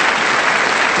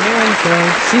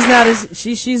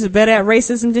 She's better at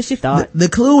racism than she thought. The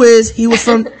clue is he was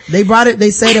from, they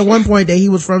said at one point that he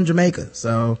was from Jamaica,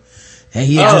 so, and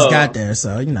he had just got there,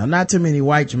 so, not too many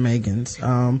white Jamaicans.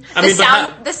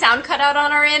 The sound cut out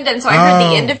on our end, and so I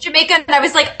heard the end of Jamaica, and I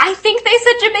was like, I think they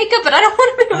said Jamaica, but I don't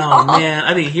want to be wrong. Oh man,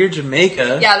 I didn't hear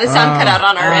Jamaica. Yeah, the sound cut out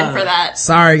on our end for that.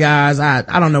 Sorry guys, I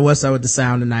don't know what's up with the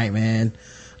sound tonight, man.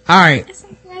 Alright.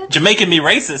 Jamaican me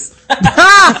racist.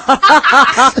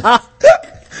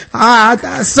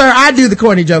 Sir, I do the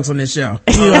corny jokes on this show.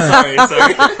 Sorry.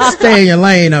 Stay in your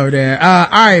lane over there.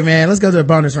 Alright man, let's go to the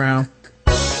bonus round.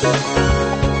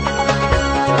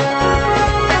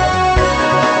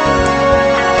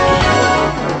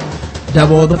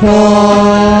 Double the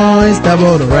points,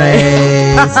 double the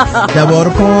raise, double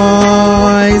the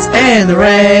points and the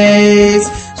raise.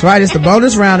 That's right, it's the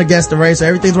bonus round against the race, so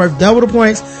everything's worth double the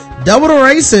points, double the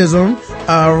racism.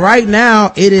 Right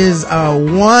now it is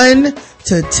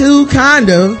 1-2 kind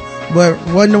of, but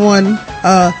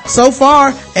 1-1 so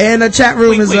far, and the chat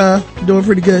room is doing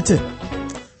pretty good too.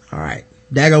 All right,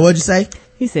 Dago, what'd you say?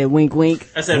 He said wink wink.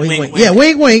 I said wink. Yeah,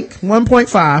 wink wink.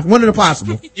 1.5. One of the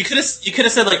possible. You could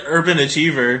have said like urban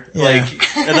achiever. Yeah.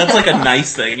 Like, and that's like a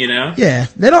nice thing, Yeah.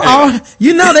 They don't all,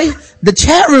 the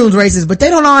chat room's racist, but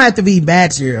they don't all have to be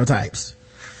bad stereotypes.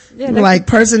 Yeah, like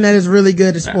person that is really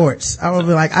good at sports. I would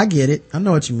be like, I get it. I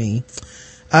know what you mean.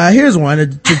 Here's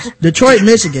one. Detroit,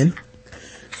 Michigan.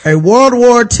 A World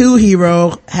War II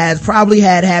hero has probably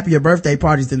had happier birthday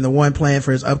parties than the one planned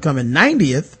for his upcoming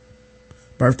 90th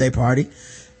birthday party.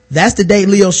 That's the date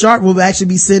Leo Sharp will actually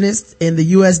be sentenced in the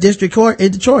U.S. District Court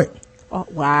in Detroit. Oh,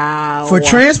 wow. For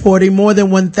transporting more than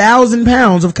 1,000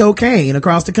 pounds of cocaine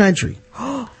across the country.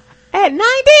 At 90?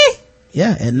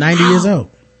 Yeah, at 90 years old.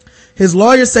 His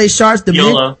lawyers say Sharp's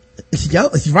YOLO.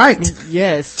 Right.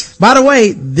 Yes. By the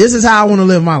way, this is how I want to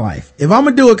live my life. If I'm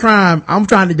gonna do a crime, I'm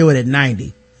trying to do it at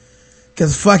 90.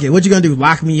 Cause fuck it, what you gonna do?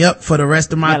 Lock me up for the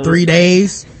rest of my 3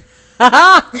 days?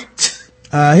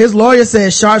 His lawyer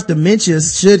says Sharp's dementia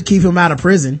should keep him out of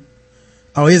prison.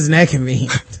 Oh, isn't that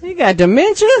convenient? He got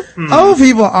dementia? Old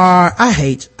people are, I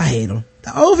hate them.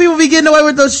 The old people be getting away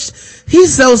with those,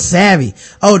 he's so savvy.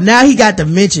 Oh, now he got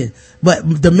dementia, but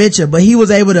he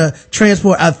was able to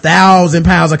transport 1,000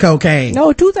 pounds of cocaine.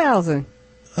 No, 2,000.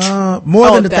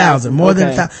 More than 1,000. More than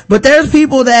 1,000. But there's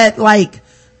people that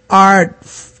are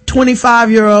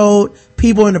 25-year-old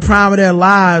people in the prime of their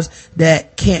lives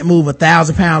that can't move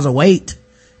 1,000 pounds of weight.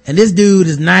 And this dude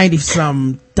is 90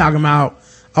 something talking about,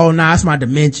 oh, nah, it's my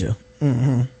dementia.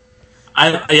 Mm-hmm.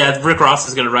 Rick Ross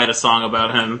is going to write a song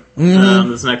about him,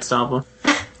 this next album.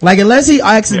 Unless he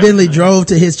accidentally drove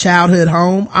to his childhood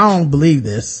home, I don't believe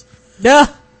this. Yeah.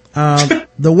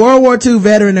 The World War II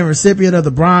veteran and recipient of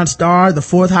the Bronze Star, the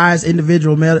fourth highest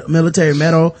individual military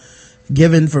medal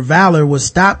given for valor, was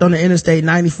stopped on the Interstate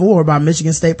 94 by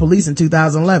Michigan State Police in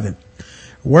 2011.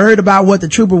 Worried about what the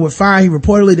trooper would find, he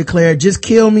reportedly declared, "Just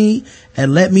kill me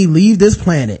and let me leave this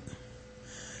planet."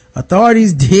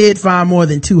 Authorities did find more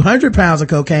than 200 pounds of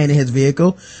cocaine in his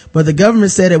vehicle, but the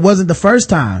government said it wasn't the first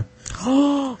time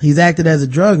he's acted as a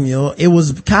drug mule. It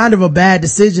was kind of a bad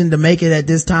decision to make it at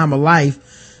this time of life,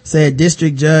 said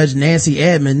District Judge Nancy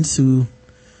Edmonds, who,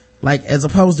 like, as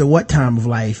opposed to what time of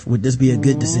life would this be a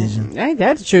good decision? Ain't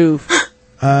that the truth?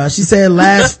 She said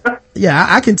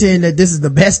I contend that this is the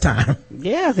best time.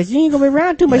 Yeah, cause you ain't gonna be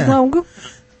around too much longer.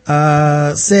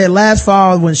 Said last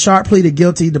fall when Sharp pleaded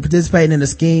guilty to participating in a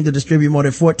scheme to distribute more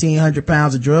than 1,400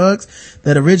 pounds of drugs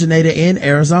that originated in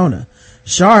Arizona.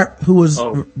 Sharp, who was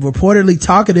reportedly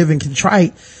talkative and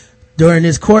contrite during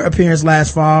his court appearance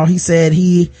last fall, he said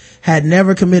he had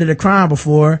never committed a crime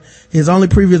before. His only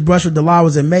previous brush with the law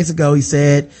was in Mexico, he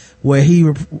said, where he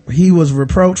was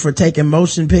reproached for taking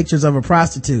motion pictures of a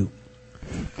prostitute.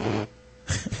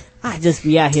 I just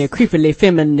be out here creepily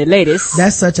filming the ladies.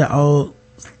 That's such an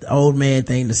old man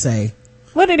thing to say.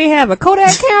 What did he have, a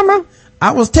Kodak camera?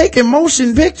 I was taking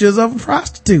motion pictures of a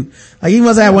prostitute. Like, he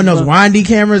must have one of those windy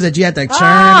cameras that you had to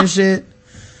churn and shit.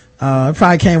 It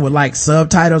probably came with like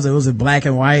subtitles. It was in black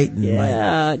and white.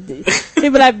 And he be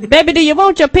like, "Baby, do you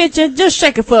want your picture? Just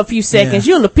shake it for a few seconds.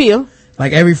 You'll appeal."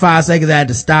 Like every 5 seconds I had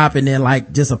to stop, and then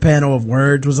like just a panel of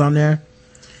words was on there.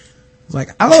 It's like,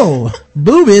 "Oh,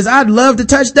 boobies, I'd love to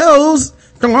touch those."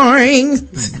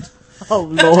 Oh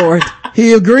Lord.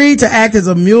 He agreed to act as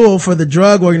a mule for the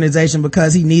drug organization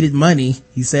because he needed money,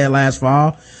 he said last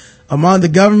fall. Among the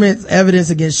government's evidence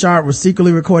against Sharp was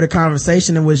secretly recorded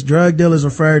conversation in which drug dealers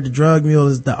referred to drug mule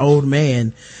as the old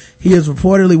man. He is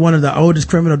reportedly one of the oldest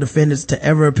criminal defendants to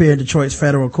ever appear in Detroit's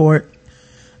federal court.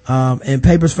 In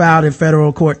papers filed in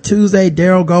federal court Tuesday,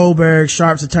 Daryl Goldberg,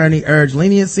 Sharp's attorney, urged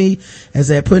leniency and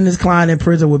said putting his client in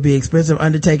prison would be an expensive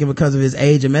undertaking because of his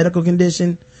age and medical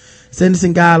condition.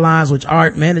 Sentencing guidelines, which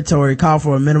aren't mandatory, call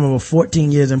for a minimum of 14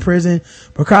 years in prison,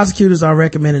 but prosecutors are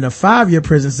recommending a 5-year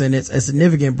prison sentence, a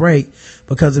significant break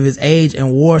because of his age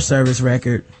and war service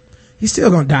record. He's still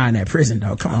gonna die in that prison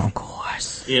though, come on. Of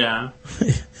course. Yeah.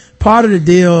 Part of the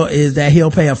deal is that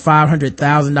he'll pay a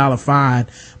 $500,000 fine,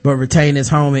 but retain his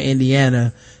home in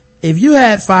Indiana. If you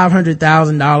had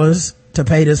 $500,000 to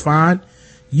pay this fine,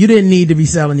 you didn't need to be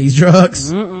selling these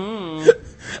drugs.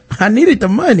 I needed the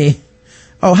money.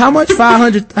 Oh, how much?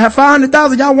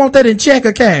 500,000? Y'all want that in check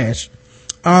or cash?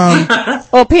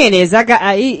 Or pennies. I got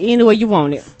any way you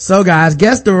want it. So guys,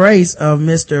 guess the race of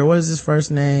Mr. what is his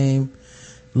first name?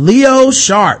 Leo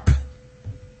Sharp.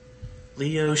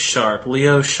 Leo Sharp.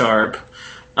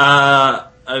 I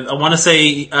want to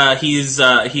say he's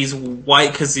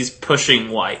white because he's pushing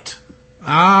white.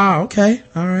 Ah, okay,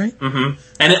 all right. Mm-hmm.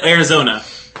 And Arizona.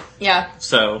 Yeah.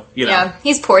 So, you know. Yeah,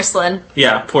 he's porcelain.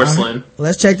 Yeah, porcelain.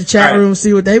 Let's check the chat room,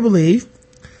 see what they believe.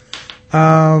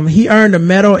 He earned a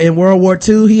medal in World War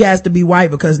II. He has to be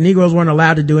white because Negroes weren't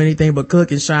allowed to do anything but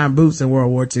cook and shine boots in World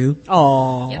War II.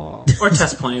 Oh. Yep. Or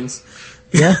test planes.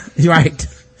 Yeah, you're right.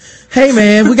 Hey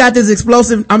man, we got this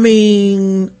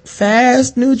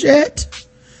fast new jet.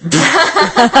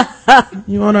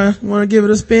 You wanna give it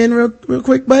a spin real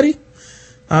quick, buddy?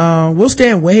 We'll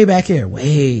stand way back here.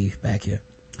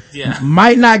 Yeah.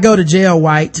 Might not go to jail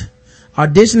white.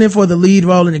 Auditioning for the lead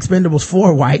role in Expendables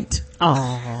 4 white.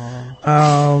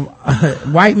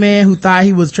 White man who thought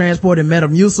he was transporting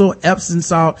Metamucil, Epsom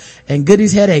salt, and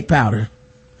Goody's headache powder.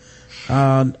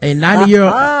 A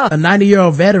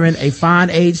 90-year-old veteran, a fine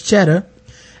aged cheddar,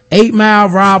 8 Mile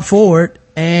Rob Ford,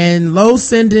 and low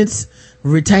sentence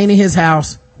retaining his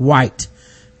house white.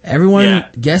 Everyone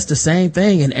guessed the same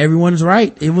thing, and everyone's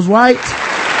right. It was white.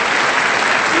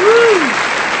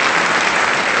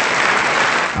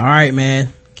 All right,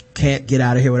 man. Can't get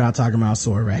out of here without talking about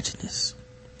sword ratchetness.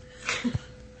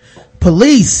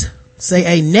 Police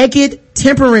say a naked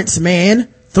temperance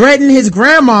man threatened his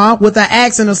grandma with an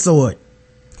axe and a sword.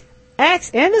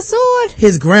 Axe and a sword?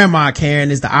 His grandma,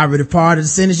 Karen, is the operative part of the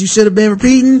sentence you should have been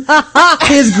repeating.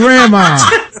 His grandma.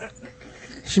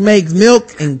 She makes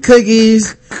milk and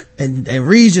cookies and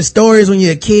reads your stories when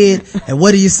you're a kid. And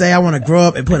what do you say? I want to grow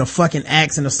up and put a fucking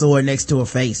axe and a sword next to her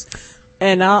face.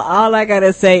 And all I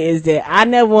gotta say is that I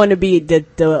never want to be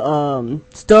the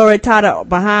story title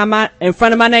in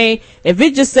front of my name. If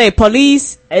it just say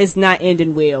police, it's not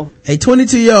ending well. A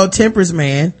 22-year-old temperance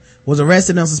man was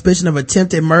arrested on suspicion of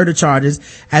attempted murder charges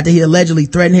after he allegedly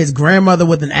threatened his grandmother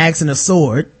with an axe and a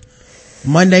sword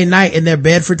Monday night in their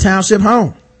Bedford Township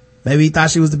home. Maybe he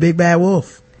thought she was the big bad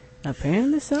wolf.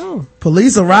 Apparently so.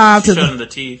 Police arrived to Showed him the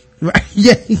teeth. Right,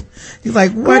 yeah. He's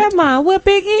like, what? Grandma, what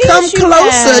big ears Come you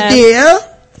closer, have?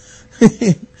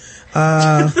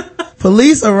 dear.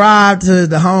 Police arrived to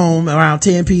the home around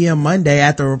 10 p.m. Monday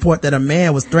after a report that a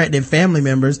man was threatening family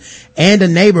members and a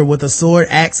neighbor with a sword,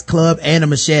 axe, club, and a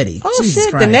machete. Oh Jesus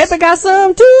shit, Christ. the neighbor got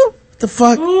some too? What the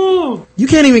fuck? Ooh. You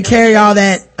can't even carry all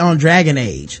that on Dragon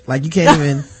Age. Like, you can't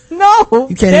even. No.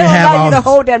 You can't they even don't have allow all you to this.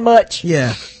 hold that much.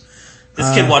 Yeah.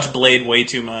 This kid watched Blade way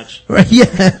too much. Right,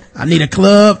 yeah. I need a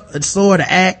club, a sword, an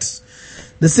axe.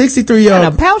 The 63-year-old.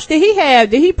 And a pouch did he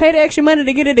have? Did he pay the extra money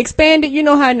to get it expanded? You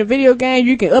know how in the video game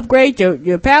you can upgrade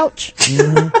your pouch?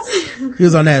 Mm-hmm. He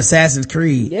was on that Assassin's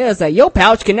Creed. Yeah, it's like your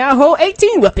pouch can now hold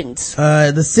 18 weapons.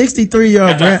 The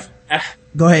 63-year-old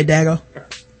go ahead, Dago.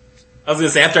 I was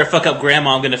gonna say, after I fuck up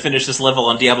Grandma, I'm gonna finish this level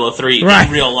on Diablo 3 Right.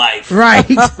 in real life. Right.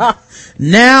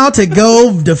 Now to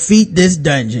go defeat this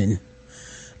dungeon.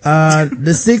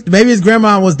 Maybe his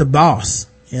grandma was the boss,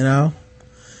 you know?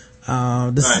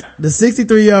 The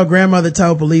 63-year-old grandmother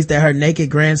told police that her naked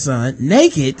grandson,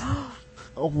 naked?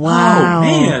 Wow. Oh,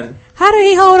 man. How did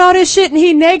he hold all this shit and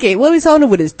he naked? What was he holding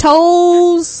with his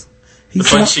toes?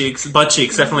 The butt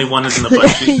cheeks, definitely one is in the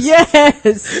butt cheeks.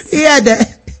 Yes.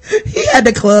 He had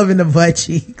the club in the butt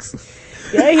cheeks.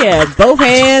 Yeah, he had both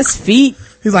hands, feet.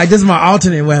 He's like, this is my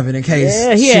alternate weapon in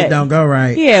case shit don't go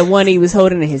right. He had one he was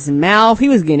holding in his mouth. He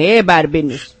was getting everybody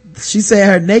business. She said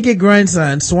her naked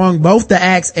grandson swung both the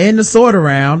axe and the sword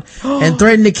around and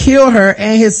threatened to kill her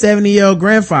and his 70-year-old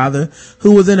grandfather,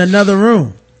 who was in another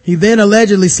room. He then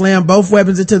allegedly slammed both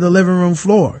weapons into the living room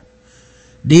floor.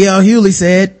 D.L. Hewley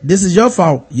said, this is your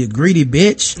fault, you greedy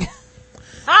bitch.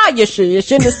 You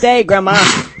shouldn't have stayed, Grandma.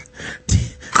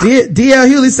 D.L.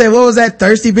 Hewley said, what was that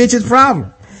thirsty bitch's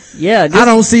problem? Yeah. I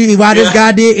don't see why this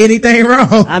guy did anything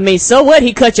wrong. I mean, so what?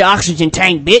 He cut your oxygen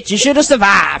tank, bitch. You should have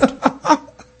survived.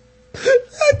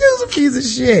 That dude's a piece of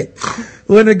shit.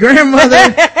 When the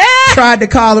grandmother tried to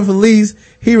call the police,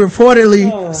 he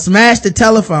reportedly smashed the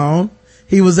telephone.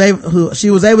 She was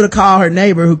able to call her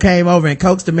neighbor, who came over and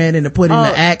coaxed the man into putting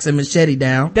the axe and machete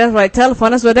down. That's right,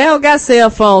 telephone. That's why they don't got cell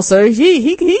phones, so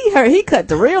he cut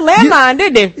the real landline,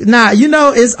 didn't he? Nah,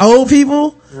 it's old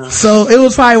people, so it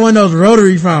was probably one of those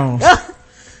rotary phones.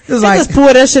 It was like, just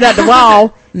pull that shit out the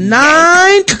wall. 9.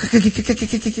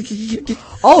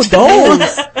 Oh,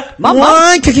 those. My 1.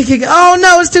 Oh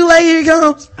no, it's too late. Here it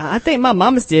comes. I think my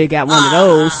mama still got one of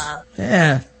those.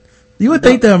 Yeah. You would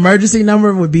think the emergency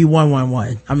number would be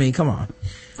 111. I mean, come on.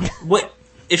 What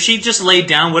if she just laid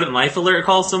down? Wouldn't Life Alert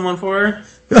call someone for her?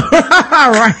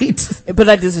 Right. But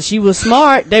like this, she was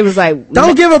smart. They was like,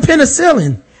 don't give her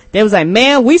penicillin. They was like,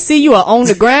 man, we see you are on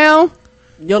the ground.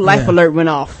 Your Life Alert went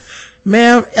off.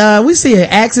 Ma'am, we see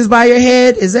axes by your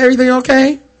head. Is everything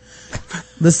okay?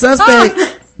 The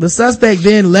suspect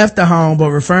then left the home, but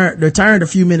returned a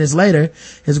few minutes later.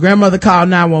 His grandmother called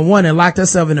 911 and locked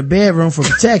herself in a bedroom for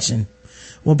protection.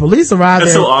 When police arrived,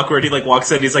 that's so awkward. He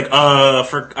walks in. He's like,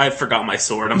 I forgot my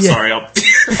sword. I'm sorry. I'll be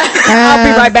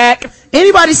right back.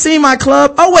 Anybody seen my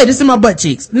club? Oh wait, it's in my butt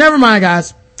cheeks. Never mind,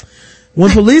 guys.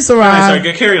 When police arrived,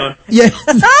 sorry, carry on. Yeah.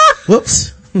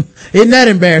 Whoops. Isn't that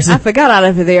embarrassing? I forgot I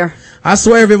left it there. I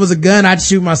swear if it was a gun, I'd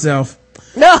shoot myself.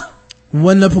 No.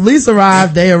 When the police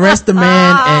arrived, they arrested the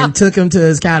man and took him to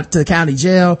the county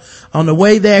jail. On the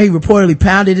way there, he reportedly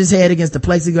pounded his head against the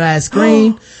plexiglass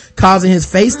screen, causing his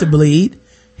face to bleed.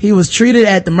 He was treated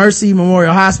at the Mercy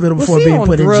Memorial Hospital before being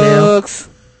put in jail.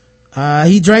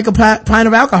 He drank a pint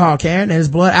of alcohol, Karen, and his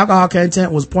blood alcohol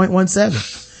content was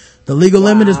 0.17. The legal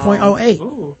limit is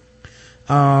 0.08.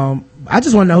 I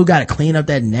just want to know who got to clean up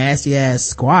that nasty ass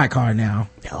squad car now.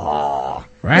 Oh,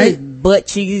 right? Butt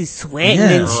cheeks sweating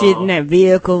and shit in that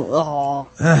vehicle. Oh.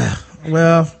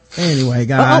 Well, anyway,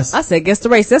 guys. I said guess the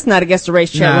race. That's not a guess the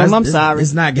race chat room. I'm sorry.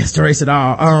 It's not guess the race at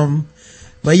all.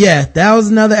 But yeah, that was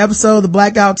another episode of the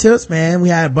Blackout Tips, man. We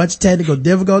had a bunch of technical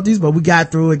difficulties, but we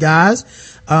got through it, guys.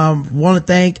 Want to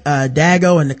thank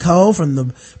Dago and Nicole from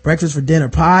the Breakfast for Dinner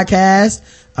podcast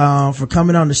for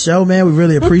coming on the show, man. We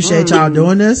really appreciate y'all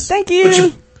doing this. Thank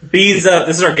you. Bees up.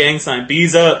 This is our gang sign.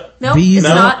 Bees up. No, Bees it's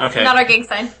up. not. Okay. Not our gang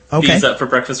sign. Okay. Bees up for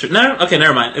breakfast. No. Okay,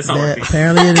 never mind. It's not working.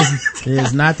 Apparently it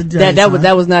is not the gang sign.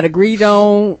 That was not agreed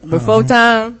on before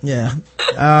time. Yeah.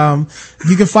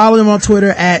 You can follow him on Twitter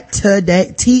at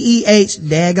TEH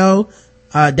Dago.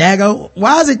 Dago.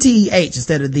 Why is it TEH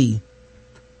instead of the?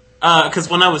 Cause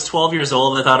when I was 12 years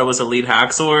old, I thought it was a lead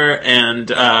hacksaw,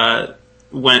 and,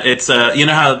 when it's, you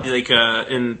know how,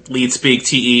 in lead speak,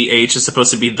 TEH is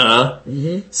supposed to be the?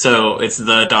 Mm-hmm. So it's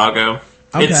the doggo.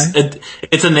 Okay.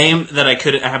 It's a name that I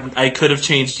could have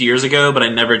changed years ago, but I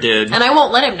never did. And I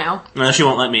won't let him know. No, she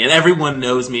won't let me. And everyone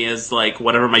knows me as like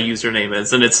whatever my username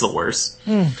is, and it's the worst.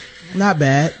 Not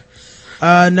bad.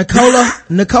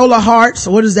 Nicola Hartz.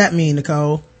 What does that mean,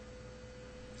 Nicole?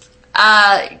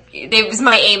 It was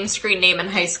my AIM screen name in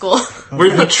high school.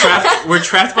 We're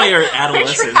trapped by our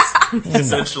adolescence.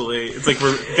 Essentially, it's like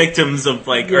we're victims of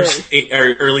like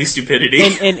our early stupidity.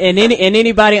 And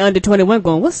anybody under 21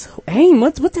 going, what's AIM?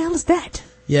 What the hell is that?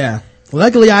 Yeah.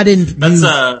 Luckily I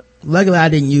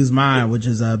didn't use mine, which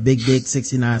is Big Dick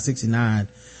 6969.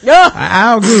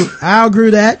 I'll agree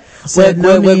that.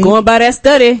 We're going by that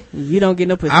study. You don't get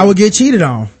no pussy. I would get cheated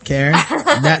on, Karen.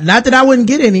 not that I wouldn't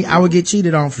get any. I would get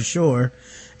cheated on for sure.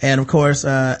 And of course,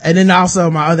 and then also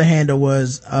my other handle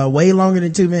was way longer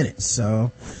than 2 minutes.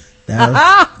 So that was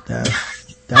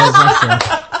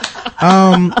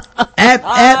at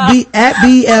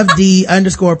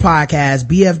BFD_podcast.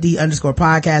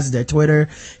 BFD_podcast is their Twitter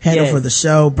handle for the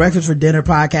show. Breakfast for Dinner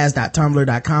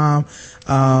podcast.tumblr.com.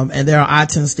 And they're on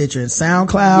iTunes, Stitcher, and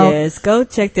SoundCloud. Yes, go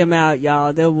check them out,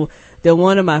 y'all. They're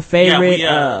one of my favorite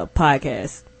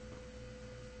podcasts.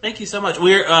 Thank you so much.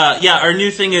 We're our new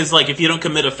thing is like if you don't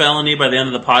commit a felony by the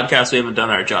end of the podcast, we haven't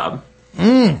done our job.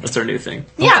 That's our new thing.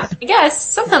 Yeah, I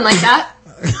guess something like that.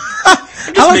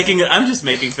 I'm just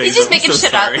making things. He's just making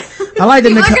shit up. I like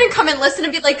People are going to come and listen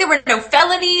and be like, there were no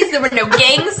felonies, there were no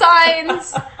gang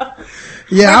signs.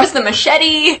 Yeah, where was the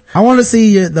machete? I want to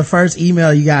see the first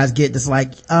email you guys get that's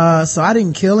like, so I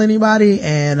didn't kill anybody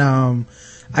and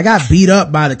I got beat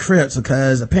up by the Crips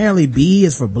because apparently B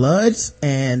is for Bloods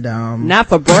and not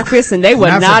for breakfast, and they were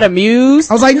not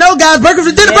amused. I was like, no guys, breakfast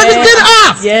for dinner, breakfast for dinner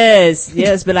off.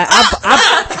 Yes, but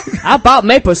I bought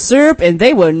maple syrup and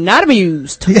they were not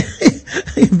amused.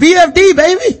 BFD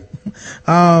baby.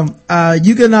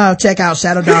 You can check out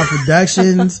Shadow Dog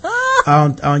Productions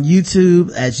on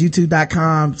YouTube at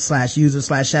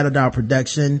youtube.com/user/Shadow Dog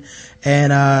Production,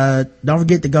 and don't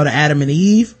forget to go to Adam and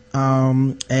Eve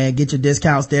and get your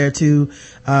discounts there too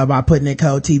by putting in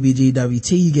code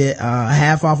TBGWT. You get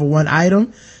half off of one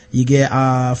item, you get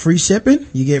free shipping,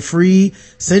 you get free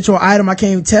central item I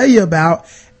can't even tell you about,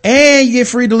 and you get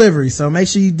free delivery. So make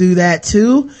sure you do that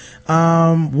too.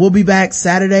 We'll be back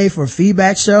Saturday for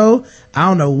feedback show. I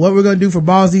don't know what we're gonna do for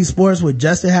Balls Deep Sports with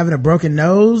Justin having a broken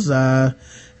nose.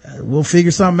 We'll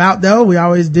figure something out though. We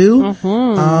always do.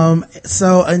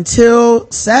 So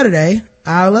until Saturday,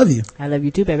 I love you. I love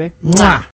you too, baby. Mwah.